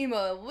might seem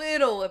a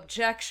little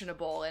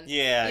objectionable, and,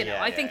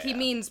 I think he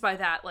means by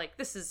that, like,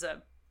 this is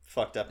a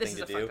fucked up thing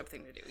to do. Fucked up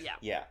thing to do, yeah.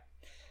 Yeah.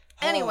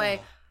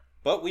 Anyway...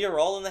 But we are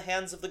all in the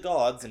hands of the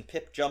gods, and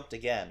Pip jumped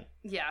again.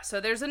 Yeah,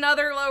 so there's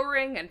another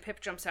lowering, and Pip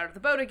jumps out of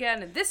the boat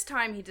again, and this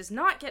time he does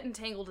not get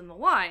entangled in the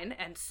line,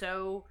 and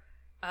so,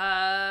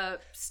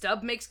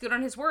 Stubb makes good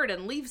on his word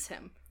and leaves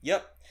him.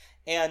 Yep.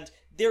 And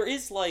there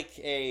is, like,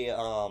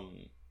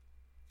 an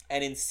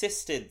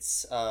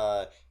insistence,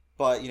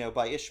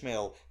 by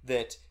Ishmael,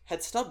 that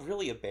had Stubb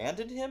really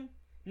abandoned him?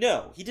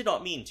 No, he did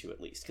not mean to,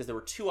 at least, because there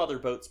were 2 other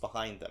boats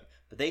behind them.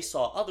 But they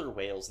saw other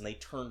whales, and they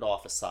turned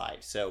off aside.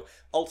 So,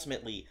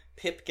 ultimately,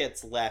 Pip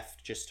gets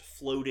left just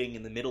floating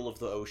in the middle of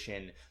the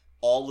ocean.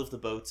 All of the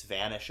boats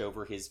vanish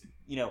over his...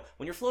 You know,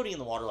 when you're floating in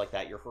the water like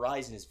that, your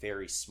horizon is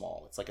very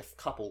small. It's like a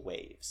couple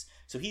waves.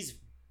 So he's...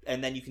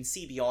 And then you can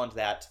see beyond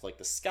that to, like,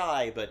 the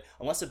sky, but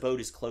unless a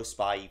boat is close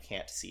by, you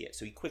can't see it.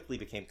 So he quickly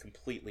became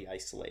completely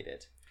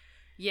isolated.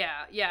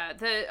 Yeah.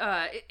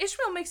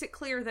 Ishmael makes it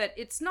clear that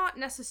it's not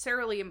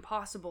necessarily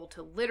impossible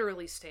to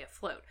literally stay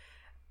afloat.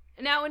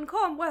 Now, in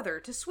calm weather,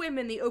 to swim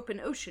in the open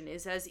ocean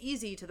is as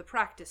easy to the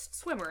practiced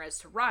swimmer as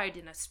to ride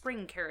in a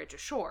spring carriage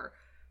ashore.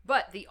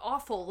 but the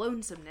awful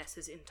lonesomeness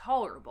is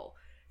intolerable.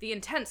 The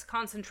intense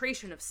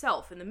concentration of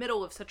self in the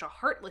middle of such a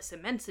heartless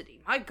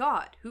immensity. My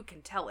God, who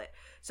can tell it?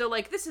 So,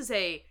 like, this is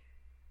a,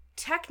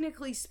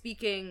 technically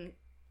speaking,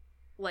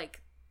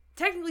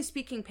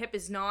 Pip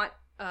is not,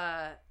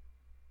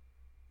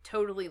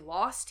 totally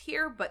lost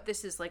here, but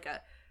this is, like,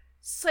 a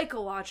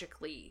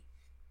psychologically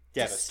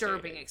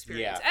disturbing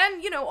experience. Yeah.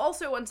 And, you know,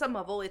 also on some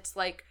level, it's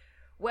like,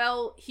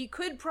 well, he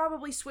could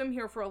probably swim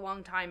here for a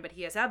long time, but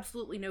he has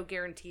absolutely no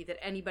guarantee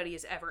that anybody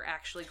is ever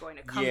actually going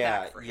to come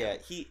back for him.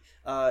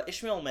 Yeah,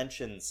 Ishmael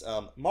mentions,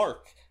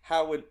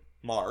 how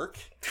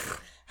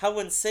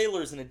when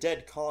sailors in a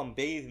dead calm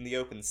bathe in the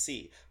open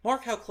sea,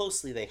 mark how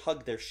closely they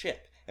hug their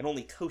ship and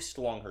only coast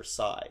along her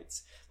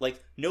sides.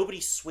 Like, nobody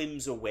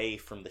swims away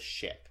from the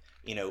ship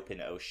in open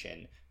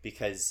ocean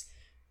because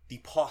the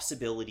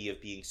possibility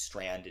of being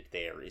stranded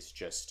there is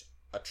just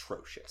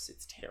atrocious.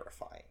 It's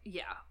terrifying.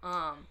 Yeah,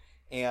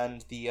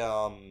 And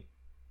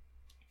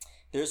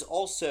there's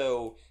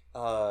also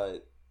a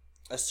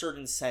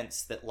certain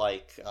sense that,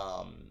 like,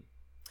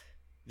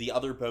 the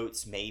other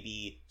boats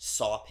maybe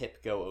saw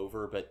Pip go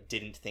over but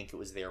didn't think it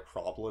was their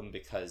problem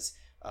because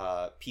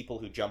people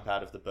who jump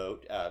out of the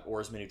boat,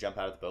 oarsmen who jump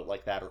out of the boat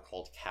like that, are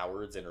called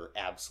cowards and are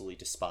absolutely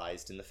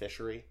despised in the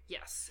fishery.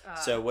 yes.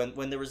 So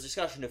when there was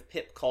discussion of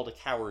Pip called a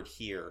coward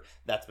here,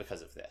 that's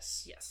because of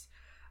this. Yes.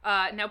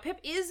 Now, Pip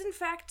is, in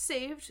fact,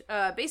 saved,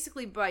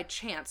 basically by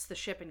chance. The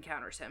ship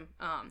encounters him.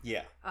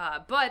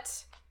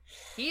 But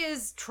he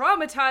is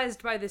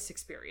traumatized by this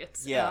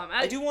experience. Yeah,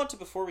 I do want to,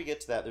 before we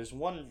get to that, there's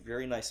one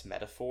very nice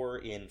metaphor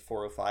in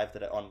 405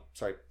 that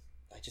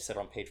I just said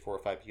on page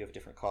 405, but you have a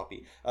different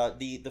copy.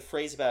 The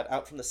phrase about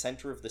out from the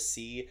center of the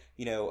sea,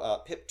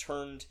 Pip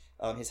turned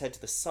his head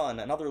to the sun,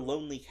 another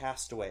lonely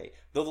castaway,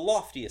 though the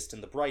loftiest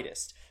and the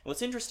brightest. And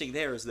what's interesting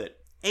there is that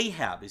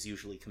Ahab is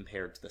usually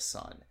compared to the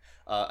sun.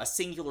 A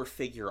singular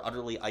figure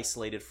utterly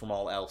isolated from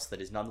all else that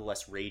is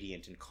nonetheless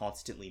radiant and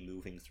constantly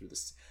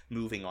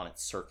moving on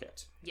its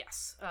circuit.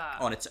 Yes.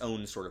 On its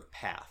own sort of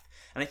path.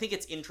 And I think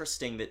it's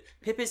interesting that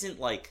Pip isn't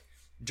like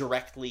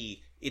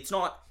directly, it's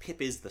not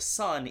Pip is the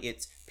sun,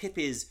 it's Pip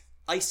is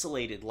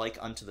isolated like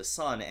unto the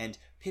sun, and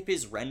Pip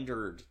is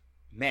rendered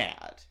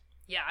mad.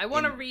 Yeah, I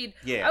want to read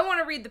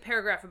the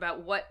paragraph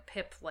about what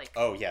Pip,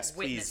 oh yes,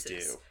 witnesses.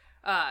 Please do.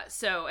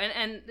 So,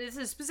 and this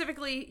is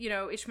specifically,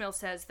 Ishmael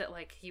says that,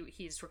 like,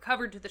 he's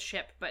recovered to the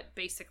ship, but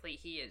basically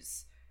he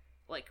is,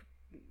 like,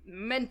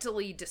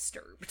 mentally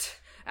disturbed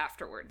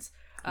afterwards.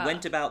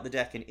 Went about the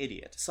deck an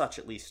idiot, such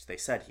at least they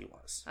said he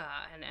was.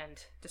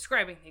 And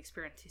describing the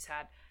experience he's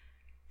had.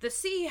 The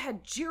sea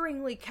had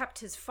jeeringly kept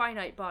his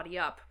finite body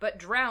up, but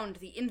drowned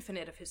the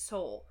infinite of his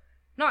soul.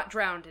 Not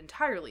drowned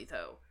entirely,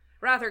 though.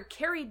 Rather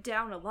carried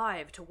down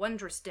alive to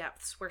wondrous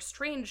depths where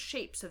strange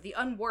shapes of the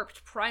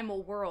unwarped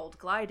primal world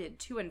glided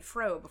to and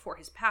fro before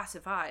his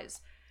passive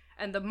eyes,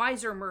 and the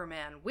miser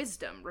merman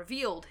Wisdom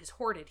revealed his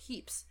hoarded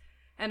heaps,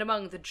 and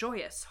among the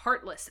joyous,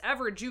 heartless,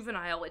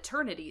 ever-juvenile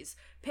eternities,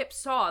 Pip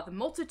saw the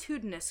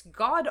multitudinous,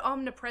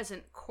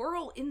 god-omnipresent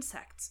coral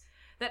insects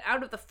that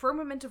out of the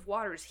firmament of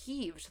waters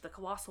heaved the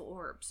colossal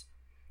orbs.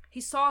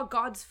 He saw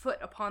God's foot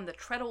upon the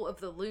treadle of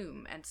the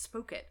loom and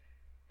spoke it,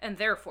 and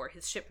therefore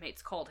his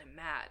shipmates called him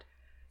mad.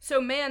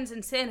 So man's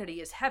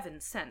insanity is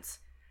heaven's sense,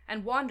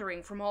 and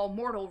wandering from all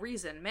mortal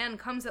reason, man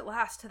comes at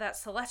last to that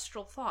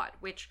celestial thought,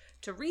 which,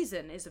 to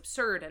reason, is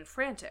absurd and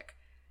frantic,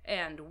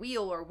 and,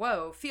 weal or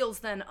woe, feels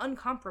then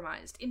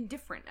uncompromised,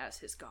 indifferent as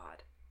his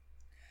God.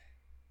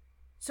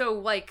 So,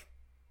 like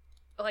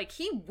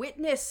he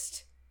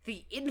witnessed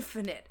the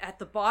infinite at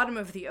the bottom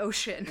of the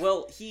ocean.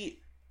 Well, he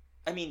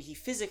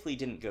physically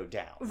didn't go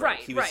down. Right,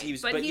 right.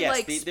 But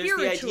yes, there's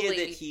the idea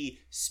that he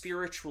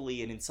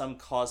spiritually and in some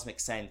cosmic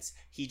sense,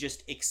 he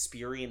just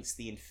experienced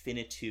the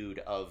infinitude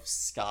of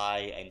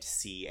sky and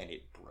sea and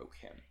it broke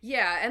him.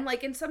 Yeah, and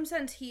like in some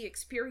sense he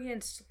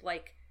experienced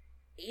like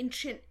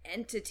ancient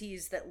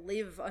entities that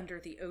live under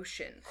the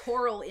ocean,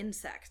 coral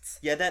insects.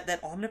 Yeah,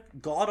 that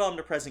God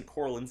omnipresent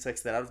coral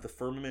insects that out of the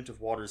firmament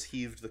of waters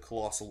heaved the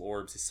colossal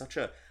orbs is such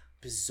a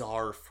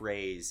bizarre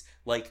phrase.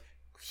 Like,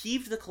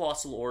 heaved the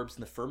colossal orbs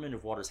in the firmament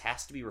of waters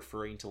has to be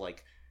referring to,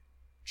 like,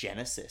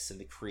 Genesis and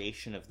the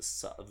creation of the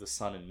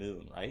sun and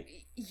moon, right?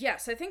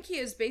 Yes, I think he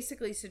is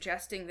basically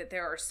suggesting that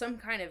there are some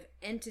kind of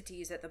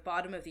entities at the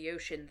bottom of the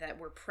ocean that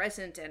were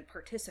present and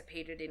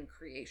participated in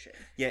creation.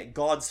 Yeah,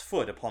 God's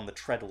foot upon the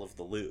treadle of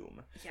the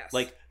loom. Yes.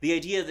 Like, the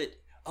idea that,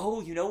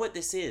 oh, you know what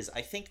this is?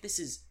 I think this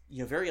is,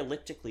 very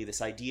elliptically,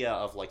 this idea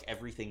of, like,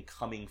 everything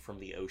coming from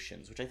the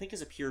oceans, which I think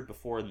has appeared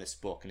before in this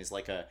book and is,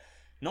 like, a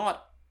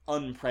not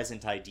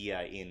unpresent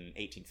idea in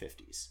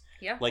 1850s.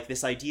 Yeah. Like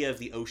this idea of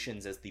the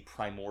oceans as the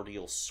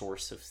primordial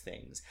source of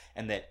things,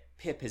 and that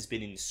Pip has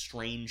been in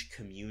strange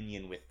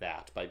communion with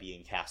that by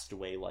being cast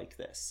away like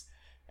this.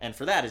 And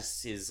for that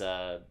his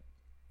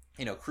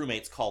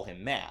crewmates call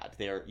him mad.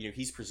 They're,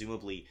 he's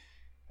presumably,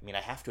 I mean,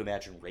 I have to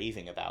imagine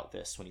raving about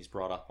this when he's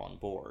brought up on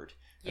board.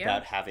 Yeah.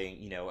 About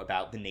having,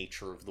 about the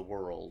nature of the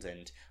world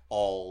and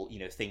all,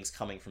 things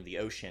coming from the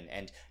ocean.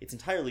 And it's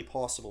entirely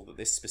possible that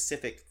this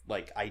specific,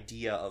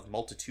 idea of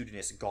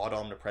multitudinous,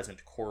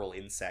 god-omnipresent coral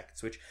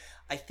insects, which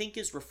I think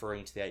is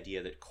referring to the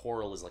idea that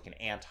coral is like an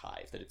ant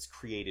hive, that it's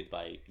created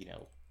by,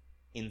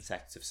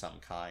 insects of some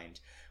kind,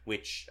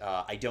 which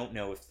I don't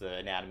know if the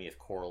anatomy of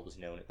coral was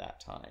known at that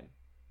time.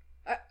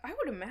 I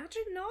would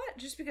imagine not,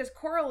 just because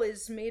coral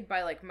is made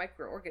by,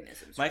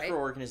 microorganisms, right?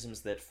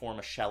 Microorganisms that form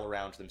a shell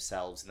around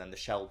themselves, and then the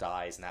shell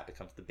dies, and that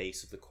becomes the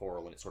base of the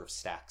coral, and it sort of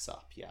stacks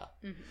up, yeah.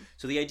 Mm-hmm.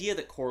 So the idea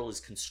that coral is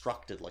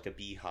constructed like a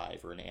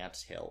beehive or an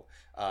anthill,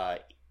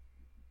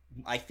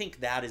 I think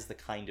that is the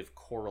kind of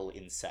coral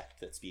insect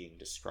that's being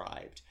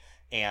described.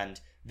 And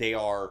they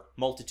are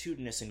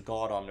multitudinous and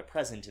god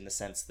omnipresent in the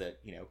sense that,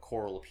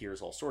 coral appears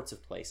all sorts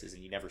of places,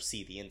 and you never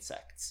see the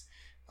insects.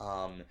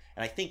 And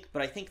I think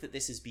that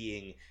this is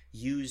being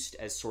used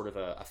as sort of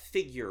a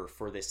figure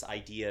for this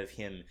idea of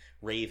him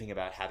raving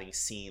about having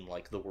seen,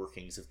 the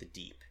workings of the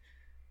deep.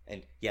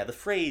 And, yeah, the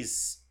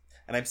phrase,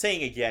 and I'm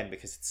saying again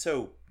because it's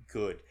so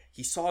good,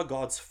 he saw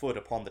God's foot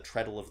upon the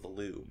treadle of the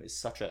loom, is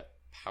such a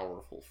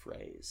powerful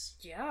phrase.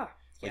 Yeah,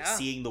 Like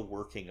seeing the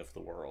working of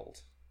the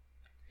world.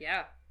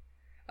 Yeah.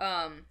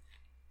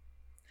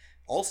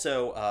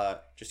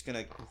 Also, just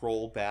gonna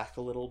roll back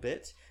a little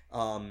bit,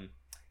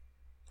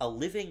 a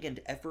living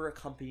and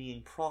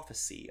ever-accompanying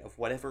prophecy of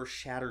whatever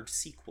shattered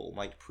sequel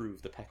might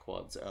prove the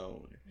Pequod's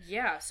own.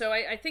 Yeah, so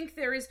I think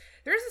there is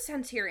a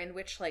sense here in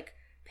which,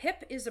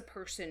 Pip is a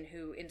person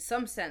who, in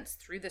some sense,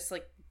 through this,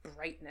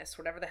 brightness,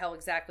 whatever the hell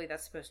exactly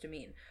that's supposed to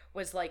mean,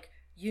 was,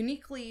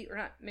 uniquely, or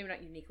not, maybe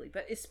not uniquely,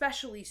 but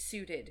especially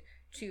suited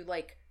to,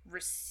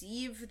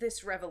 receive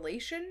this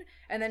revelation,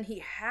 and then he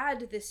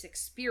had this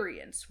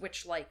experience,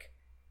 which,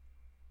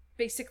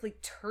 basically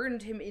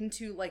turned him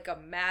into, a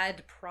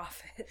mad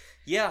prophet.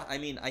 Yeah, I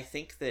mean, I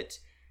think that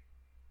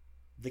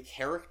the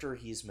character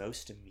he's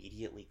most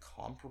immediately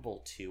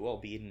comparable to,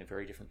 albeit in a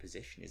very different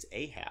position, is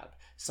Ahab.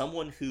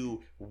 Someone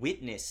who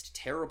witnessed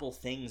terrible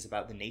things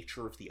about the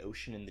nature of the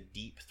ocean and the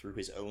deep through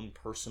his own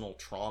personal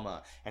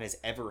trauma and has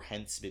ever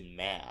hence been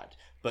mad.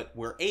 But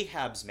where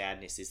Ahab's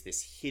madness is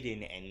this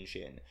hidden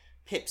engine,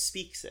 Pip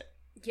speaks it.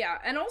 Yeah,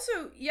 and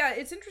also, yeah,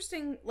 it's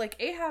interesting,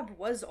 Ahab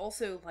was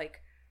also,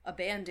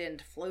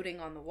 abandoned floating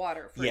on the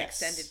water for an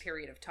extended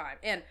period of time.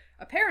 And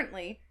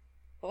apparently,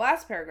 the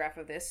last paragraph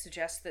of this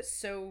suggests that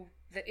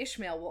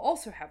Ishmael will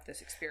also have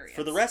this experience.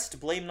 For the rest,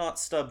 blame not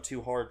Stubb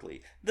too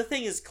hardly. The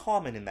thing is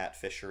common in that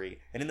fishery,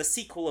 and in the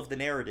sequel of the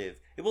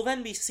narrative, it will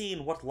then be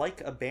seen what like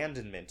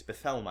abandonment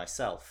befell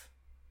myself.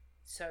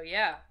 So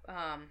yeah,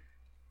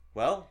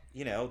 Well,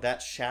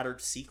 that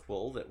shattered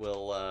sequel that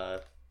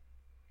will,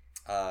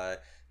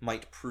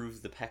 might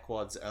prove the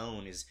Pequod's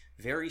own is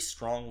very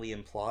strongly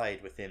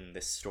implied within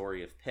this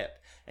story of Pip.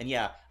 And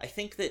yeah, I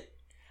think that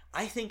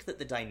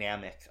the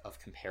dynamic of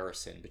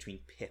comparison between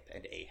Pip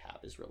and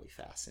Ahab is really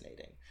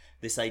fascinating.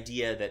 This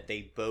idea that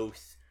they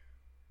both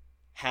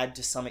had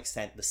to some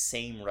extent the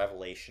same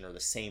revelation or the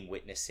same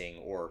witnessing,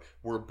 or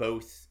were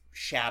both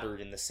shattered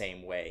in the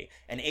same way.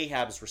 And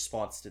Ahab's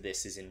response to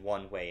this is in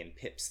one way and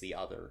Pip's the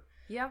other.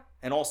 Yeah.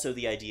 And also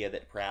the idea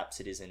that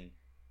perhaps it is an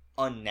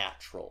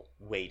unnatural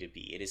way to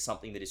be. It is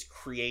something that is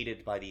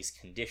created by these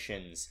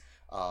conditions,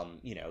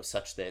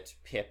 such that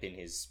Pip in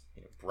his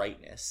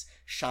brightness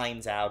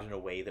shines out in a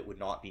way that would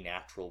not be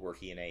natural were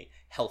he in a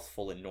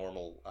healthful and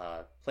normal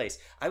place.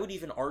 I would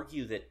even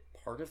argue that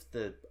part of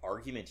the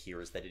argument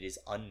here is that it is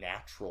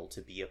unnatural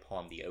to be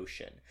upon the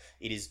ocean.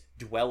 It is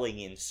dwelling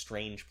in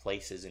strange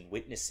places and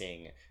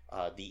witnessing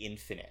the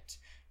infinite.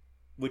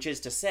 Which is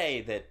to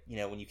say that,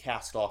 when you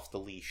cast off the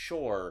lee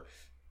shore,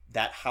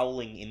 that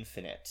howling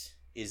infinite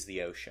is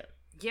the ocean.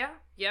 Yeah,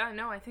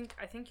 no, I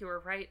think you were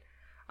right.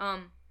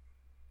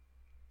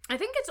 I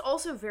think it's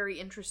also very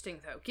interesting,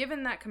 though,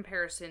 given that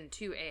comparison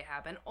to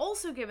Ahab, and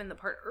also given the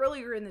part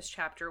earlier in this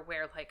chapter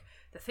where,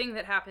 the thing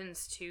that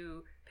happens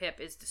to Pip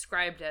is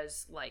described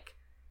as,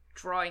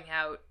 drawing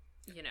out,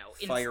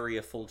 fiery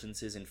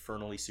effulgences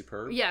infernally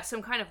superb. Yeah,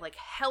 some kind of,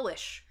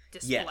 hellish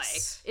display.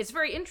 Yes. It's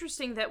very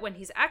interesting that when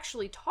he's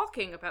actually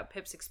talking about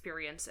Pip's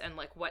experience and,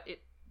 what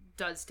it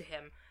does to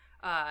him,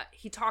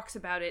 he talks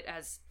about it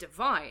as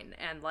divine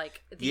and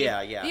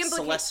the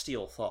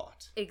celestial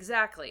thought.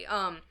 Exactly.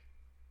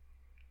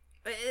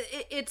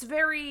 It's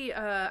very.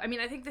 I mean,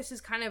 I think this is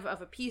kind of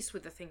a piece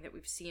with the thing that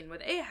we've seen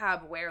with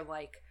Ahab, where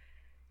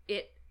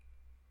it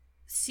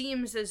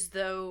seems as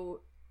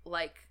though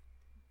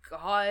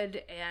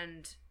God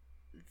and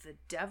the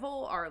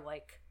devil are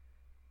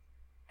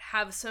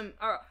have some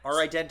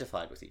are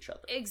identified with each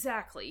other.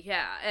 Exactly,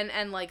 yeah.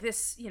 And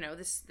this,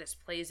 this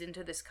plays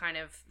into this kind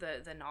of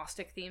the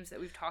Gnostic themes that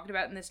we've talked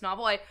about in this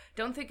novel. I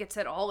don't think it's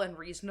at all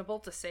unreasonable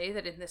to say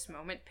that in this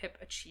moment Pip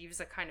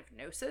achieves a kind of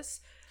gnosis.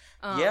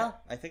 Yeah,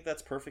 I think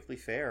that's perfectly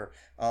fair.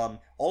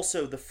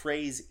 Also, the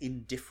phrase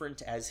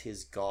indifferent as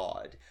his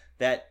God,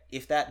 that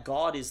if that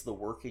God is the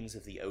workings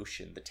of the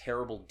ocean, the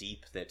terrible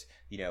deep that,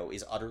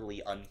 is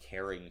utterly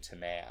uncaring to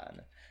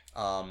man,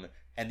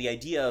 And the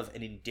idea of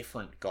an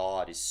indifferent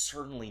god is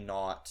certainly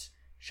not,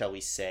 shall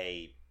we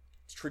say,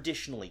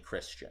 traditionally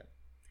Christian.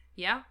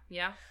 Yeah,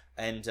 yeah.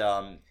 And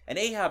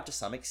Ahab, to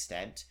some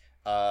extent,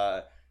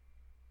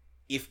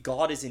 if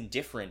God is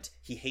indifferent,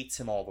 he hates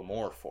him all the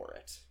more for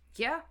it.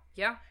 Yeah,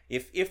 yeah.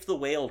 If the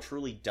whale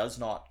truly does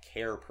not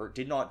care,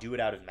 did not do it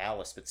out of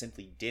malice, but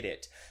simply did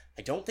it,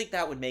 I don't think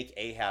that would make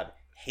Ahab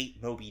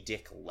hate Moby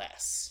Dick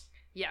less.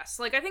 Yes,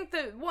 like, I think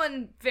the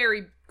one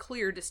very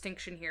clear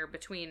distinction here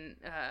between,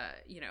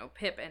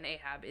 Pip and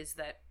Ahab is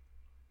that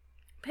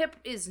Pip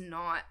is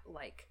not,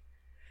 like...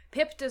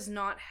 Pip does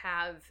not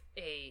have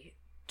a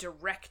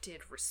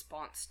directed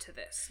response to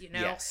this, you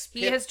know? Yes,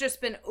 he has just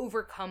been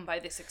overcome by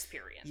this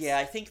experience. Yeah,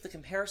 I think the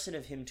comparison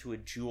of him to a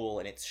jewel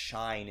and its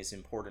shine is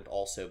important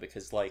also,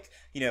 because, like,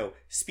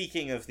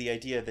 speaking of the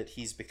idea that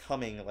he's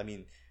becoming, I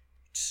mean...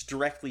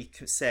 directly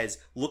says,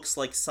 looks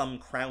like some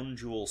crown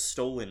jewel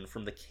stolen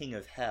from the king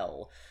of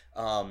hell.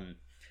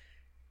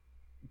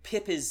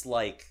 Pip is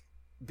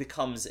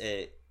becomes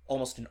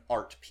almost an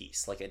art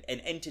piece, like an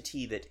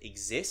entity that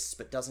exists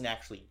but doesn't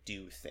actually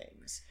do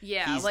things.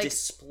 Yeah, he's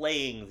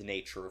displaying the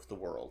nature of the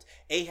world.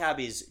 Ahab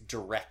is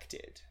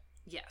directed.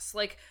 Yes,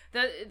 like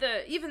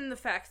the even the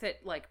fact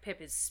that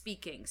Pip is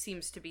speaking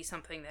seems to be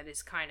something that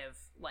is kind of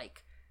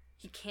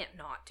he can't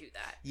not do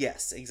that.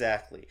 Yes,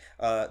 exactly.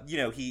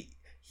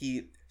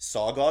 He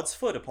saw God's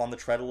foot upon the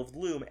treadle of the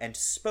loom and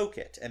spoke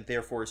it, and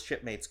therefore his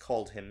shipmates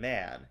called him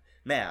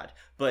mad.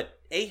 But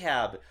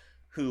Ahab,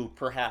 who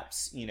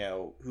perhaps,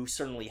 who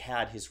certainly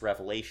had his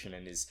revelation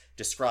and is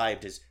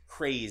described as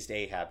crazy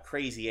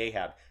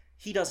Ahab,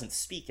 he doesn't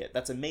speak it.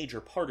 That's a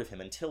major part of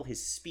him until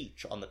his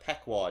speech on the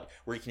Pequod,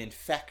 where he can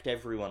infect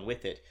everyone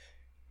with it.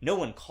 No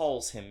one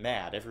calls him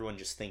mad. Everyone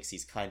just thinks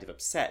he's kind of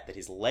upset that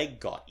his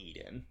leg got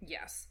eaten.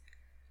 Yes.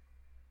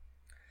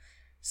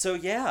 So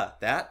yeah,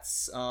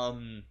 that's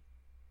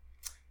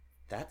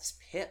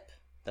Pip.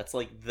 That's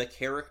the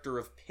character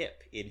of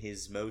Pip in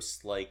his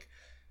most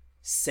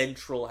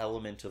central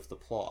element of the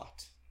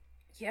plot.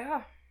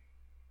 Yeah.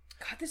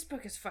 God, this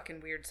book is fucking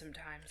weird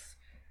sometimes.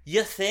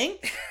 You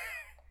think?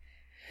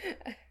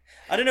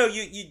 I don't know,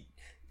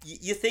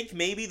 you think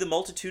maybe the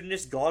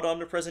multitudinous god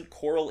omnipresent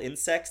coral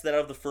insects that out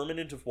of the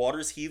firmament of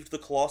waters heaved the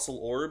colossal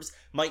orbs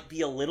might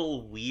be a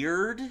little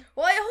weird?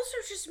 Well, I also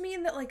just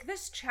mean that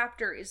this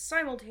chapter is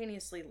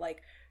simultaneously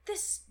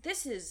this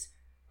is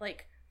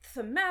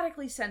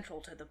thematically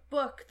central to the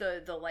book.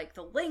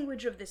 The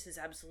language of this is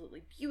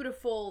absolutely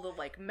beautiful. The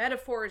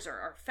metaphors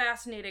are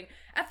fascinating.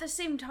 At the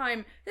same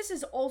time, this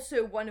is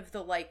also one of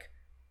the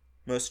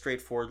most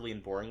straightforwardly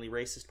and boringly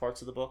racist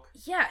parts of the book.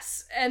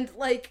 Yes, and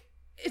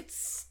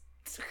it's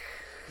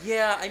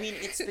yeah, I mean,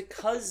 it's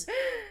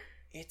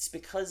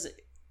because,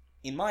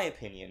 in my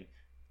opinion,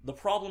 the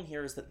problem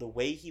here is that the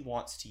way he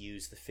wants to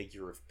use the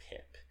figure of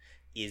Pip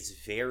is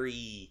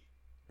very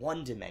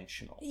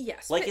one-dimensional.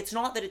 Yes. It's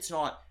not that it's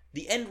not...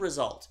 The end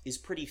result is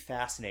pretty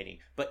fascinating,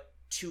 but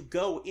to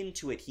go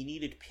into it, he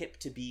needed Pip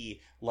to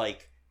be,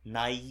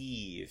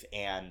 naive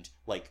and,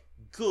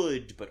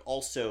 good, but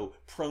also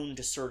prone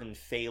to certain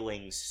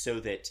failings so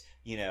that,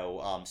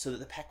 so that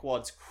the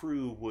Pequod's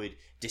crew would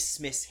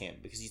dismiss him,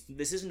 because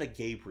this isn't a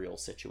Gabriel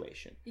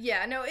situation.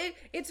 Yeah, no,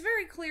 it's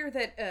very clear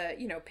that,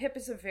 Pip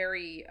is a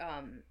very,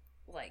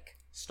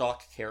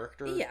 stock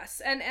character.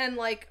 Yes, and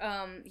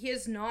he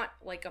is not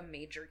a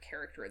major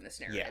character in this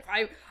narrative.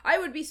 Yeah. I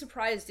would be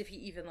surprised if he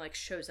even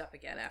shows up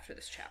again after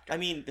this chapter. I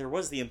mean, there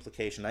was the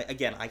implication. I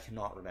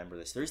cannot remember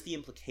this. There's the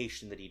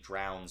implication that he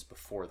drowns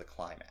before the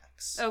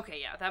climax. Okay,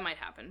 yeah, that might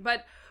happen.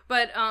 But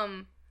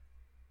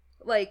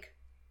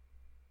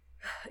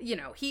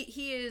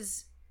he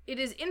is. It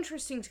is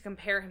interesting to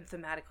compare him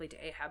thematically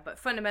to Ahab, but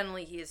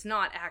fundamentally he is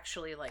not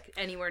actually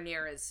anywhere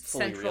near as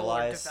fully central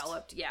realized. Or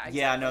developed. Yeah, exactly.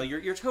 Yeah, no,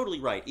 you're totally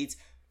right.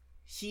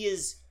 He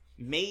is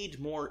made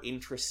more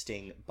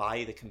interesting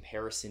by the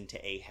comparison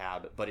to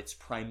Ahab, but it's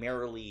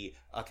primarily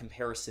a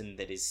comparison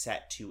that is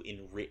set to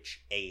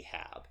enrich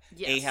Ahab.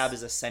 Yes. Ahab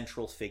is a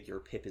central figure,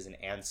 Pip is an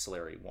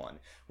ancillary one,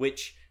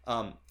 which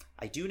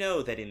I do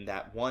know that in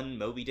that one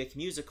Moby Dick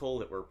musical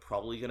that we're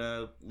probably going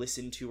to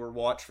listen to or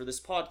watch for this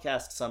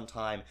podcast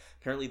sometime,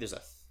 apparently there's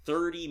a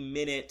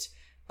 30-minute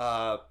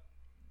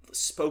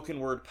spoken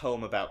word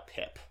poem about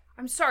Pip.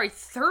 I'm sorry,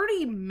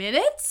 30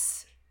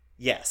 minutes?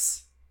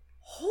 Yes.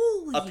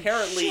 Holy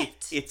Apparently,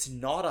 shit. It's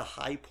not a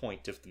high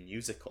point of the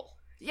musical.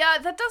 Yeah,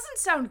 that doesn't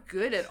sound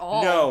good at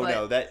all.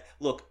 No,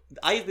 look,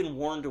 I've been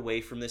warned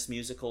away from this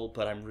musical,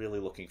 but I'm really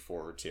looking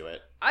forward to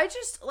it. I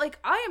just,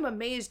 I am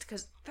amazed,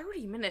 because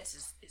 30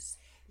 minutes is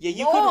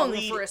you long could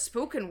read, for a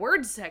spoken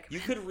word segment. You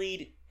could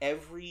read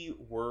every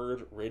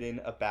word written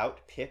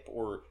about Pip,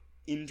 or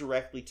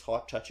indirectly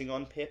touching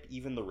on Pip,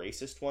 even the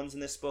racist ones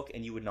in this book,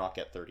 and you would not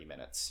get 30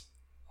 minutes.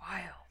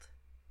 Wild.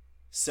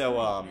 So,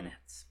 30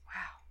 minutes. Wow.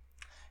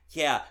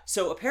 Yeah,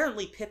 so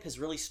apparently Pip has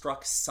really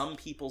struck some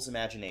people's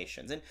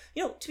imaginations. And,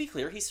 to be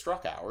clear, he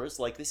struck ours.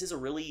 This is a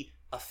really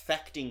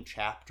affecting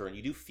chapter, and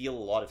you do feel a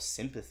lot of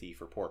sympathy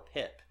for poor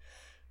Pip.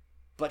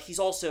 But he's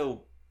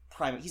also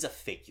he's a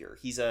figure.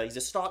 He's a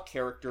stock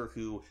character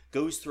who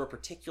goes through a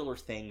particular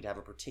thing to have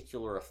a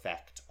particular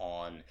effect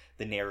on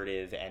the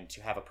narrative and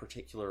to have a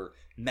particular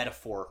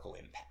metaphorical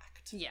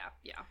impact. Yeah,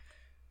 yeah.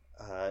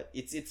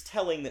 It's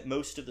telling that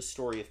most of the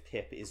story of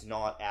Pip is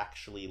not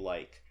actually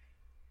like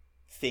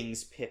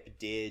things Pip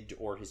did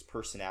or his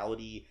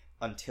personality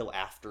until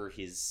after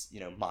his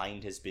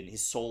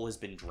his soul has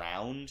been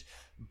drowned,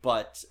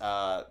 but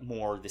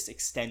more this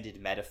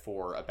extended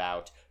metaphor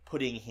about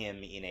putting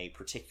him in a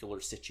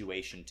particular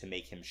situation to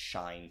make him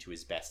shine to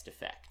his best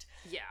effect.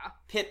 Yeah.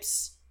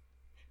 Pip's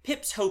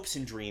hopes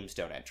and dreams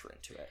don't enter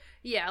into it.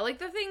 Yeah, like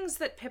the things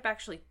that Pip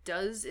actually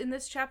does in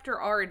this chapter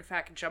are in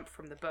fact jump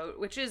from the boat,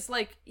 which is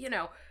like,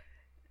 the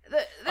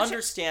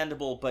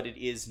understandable, but it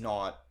is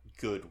not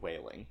good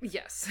whaling.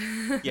 Yes.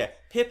 Yeah,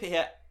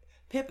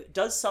 Pip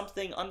does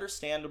something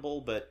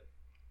understandable, but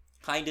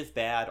kind of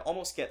bad,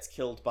 almost gets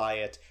killed by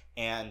it,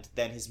 and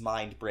then his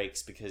mind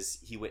breaks because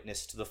he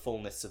witnessed the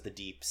fullness of the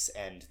deeps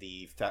and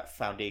the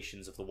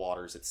foundations of the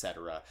waters,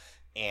 etc.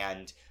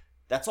 And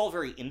that's all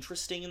very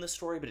interesting in the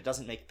story, but it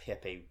doesn't make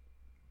Pip a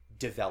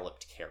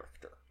developed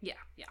character. Yeah.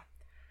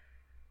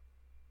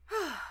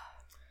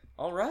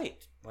 All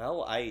right.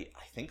 Well, I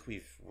think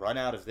we've run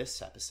out of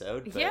this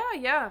episode. But...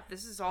 Yeah.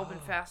 This has all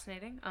been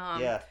fascinating.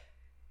 Yeah.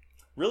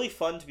 Really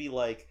fun to be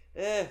like,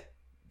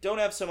 don't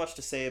have so much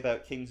to say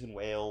about Kings and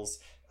Whales.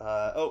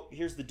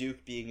 Here's the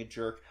Duke being a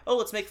jerk. Oh,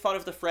 let's make fun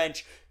of the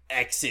French.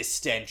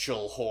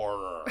 Existential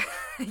horror.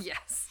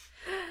 Yes.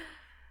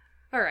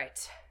 All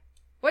right.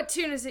 What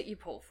tune is it you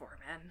pull for,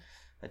 man?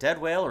 A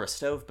dead whale or a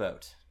stove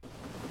boat?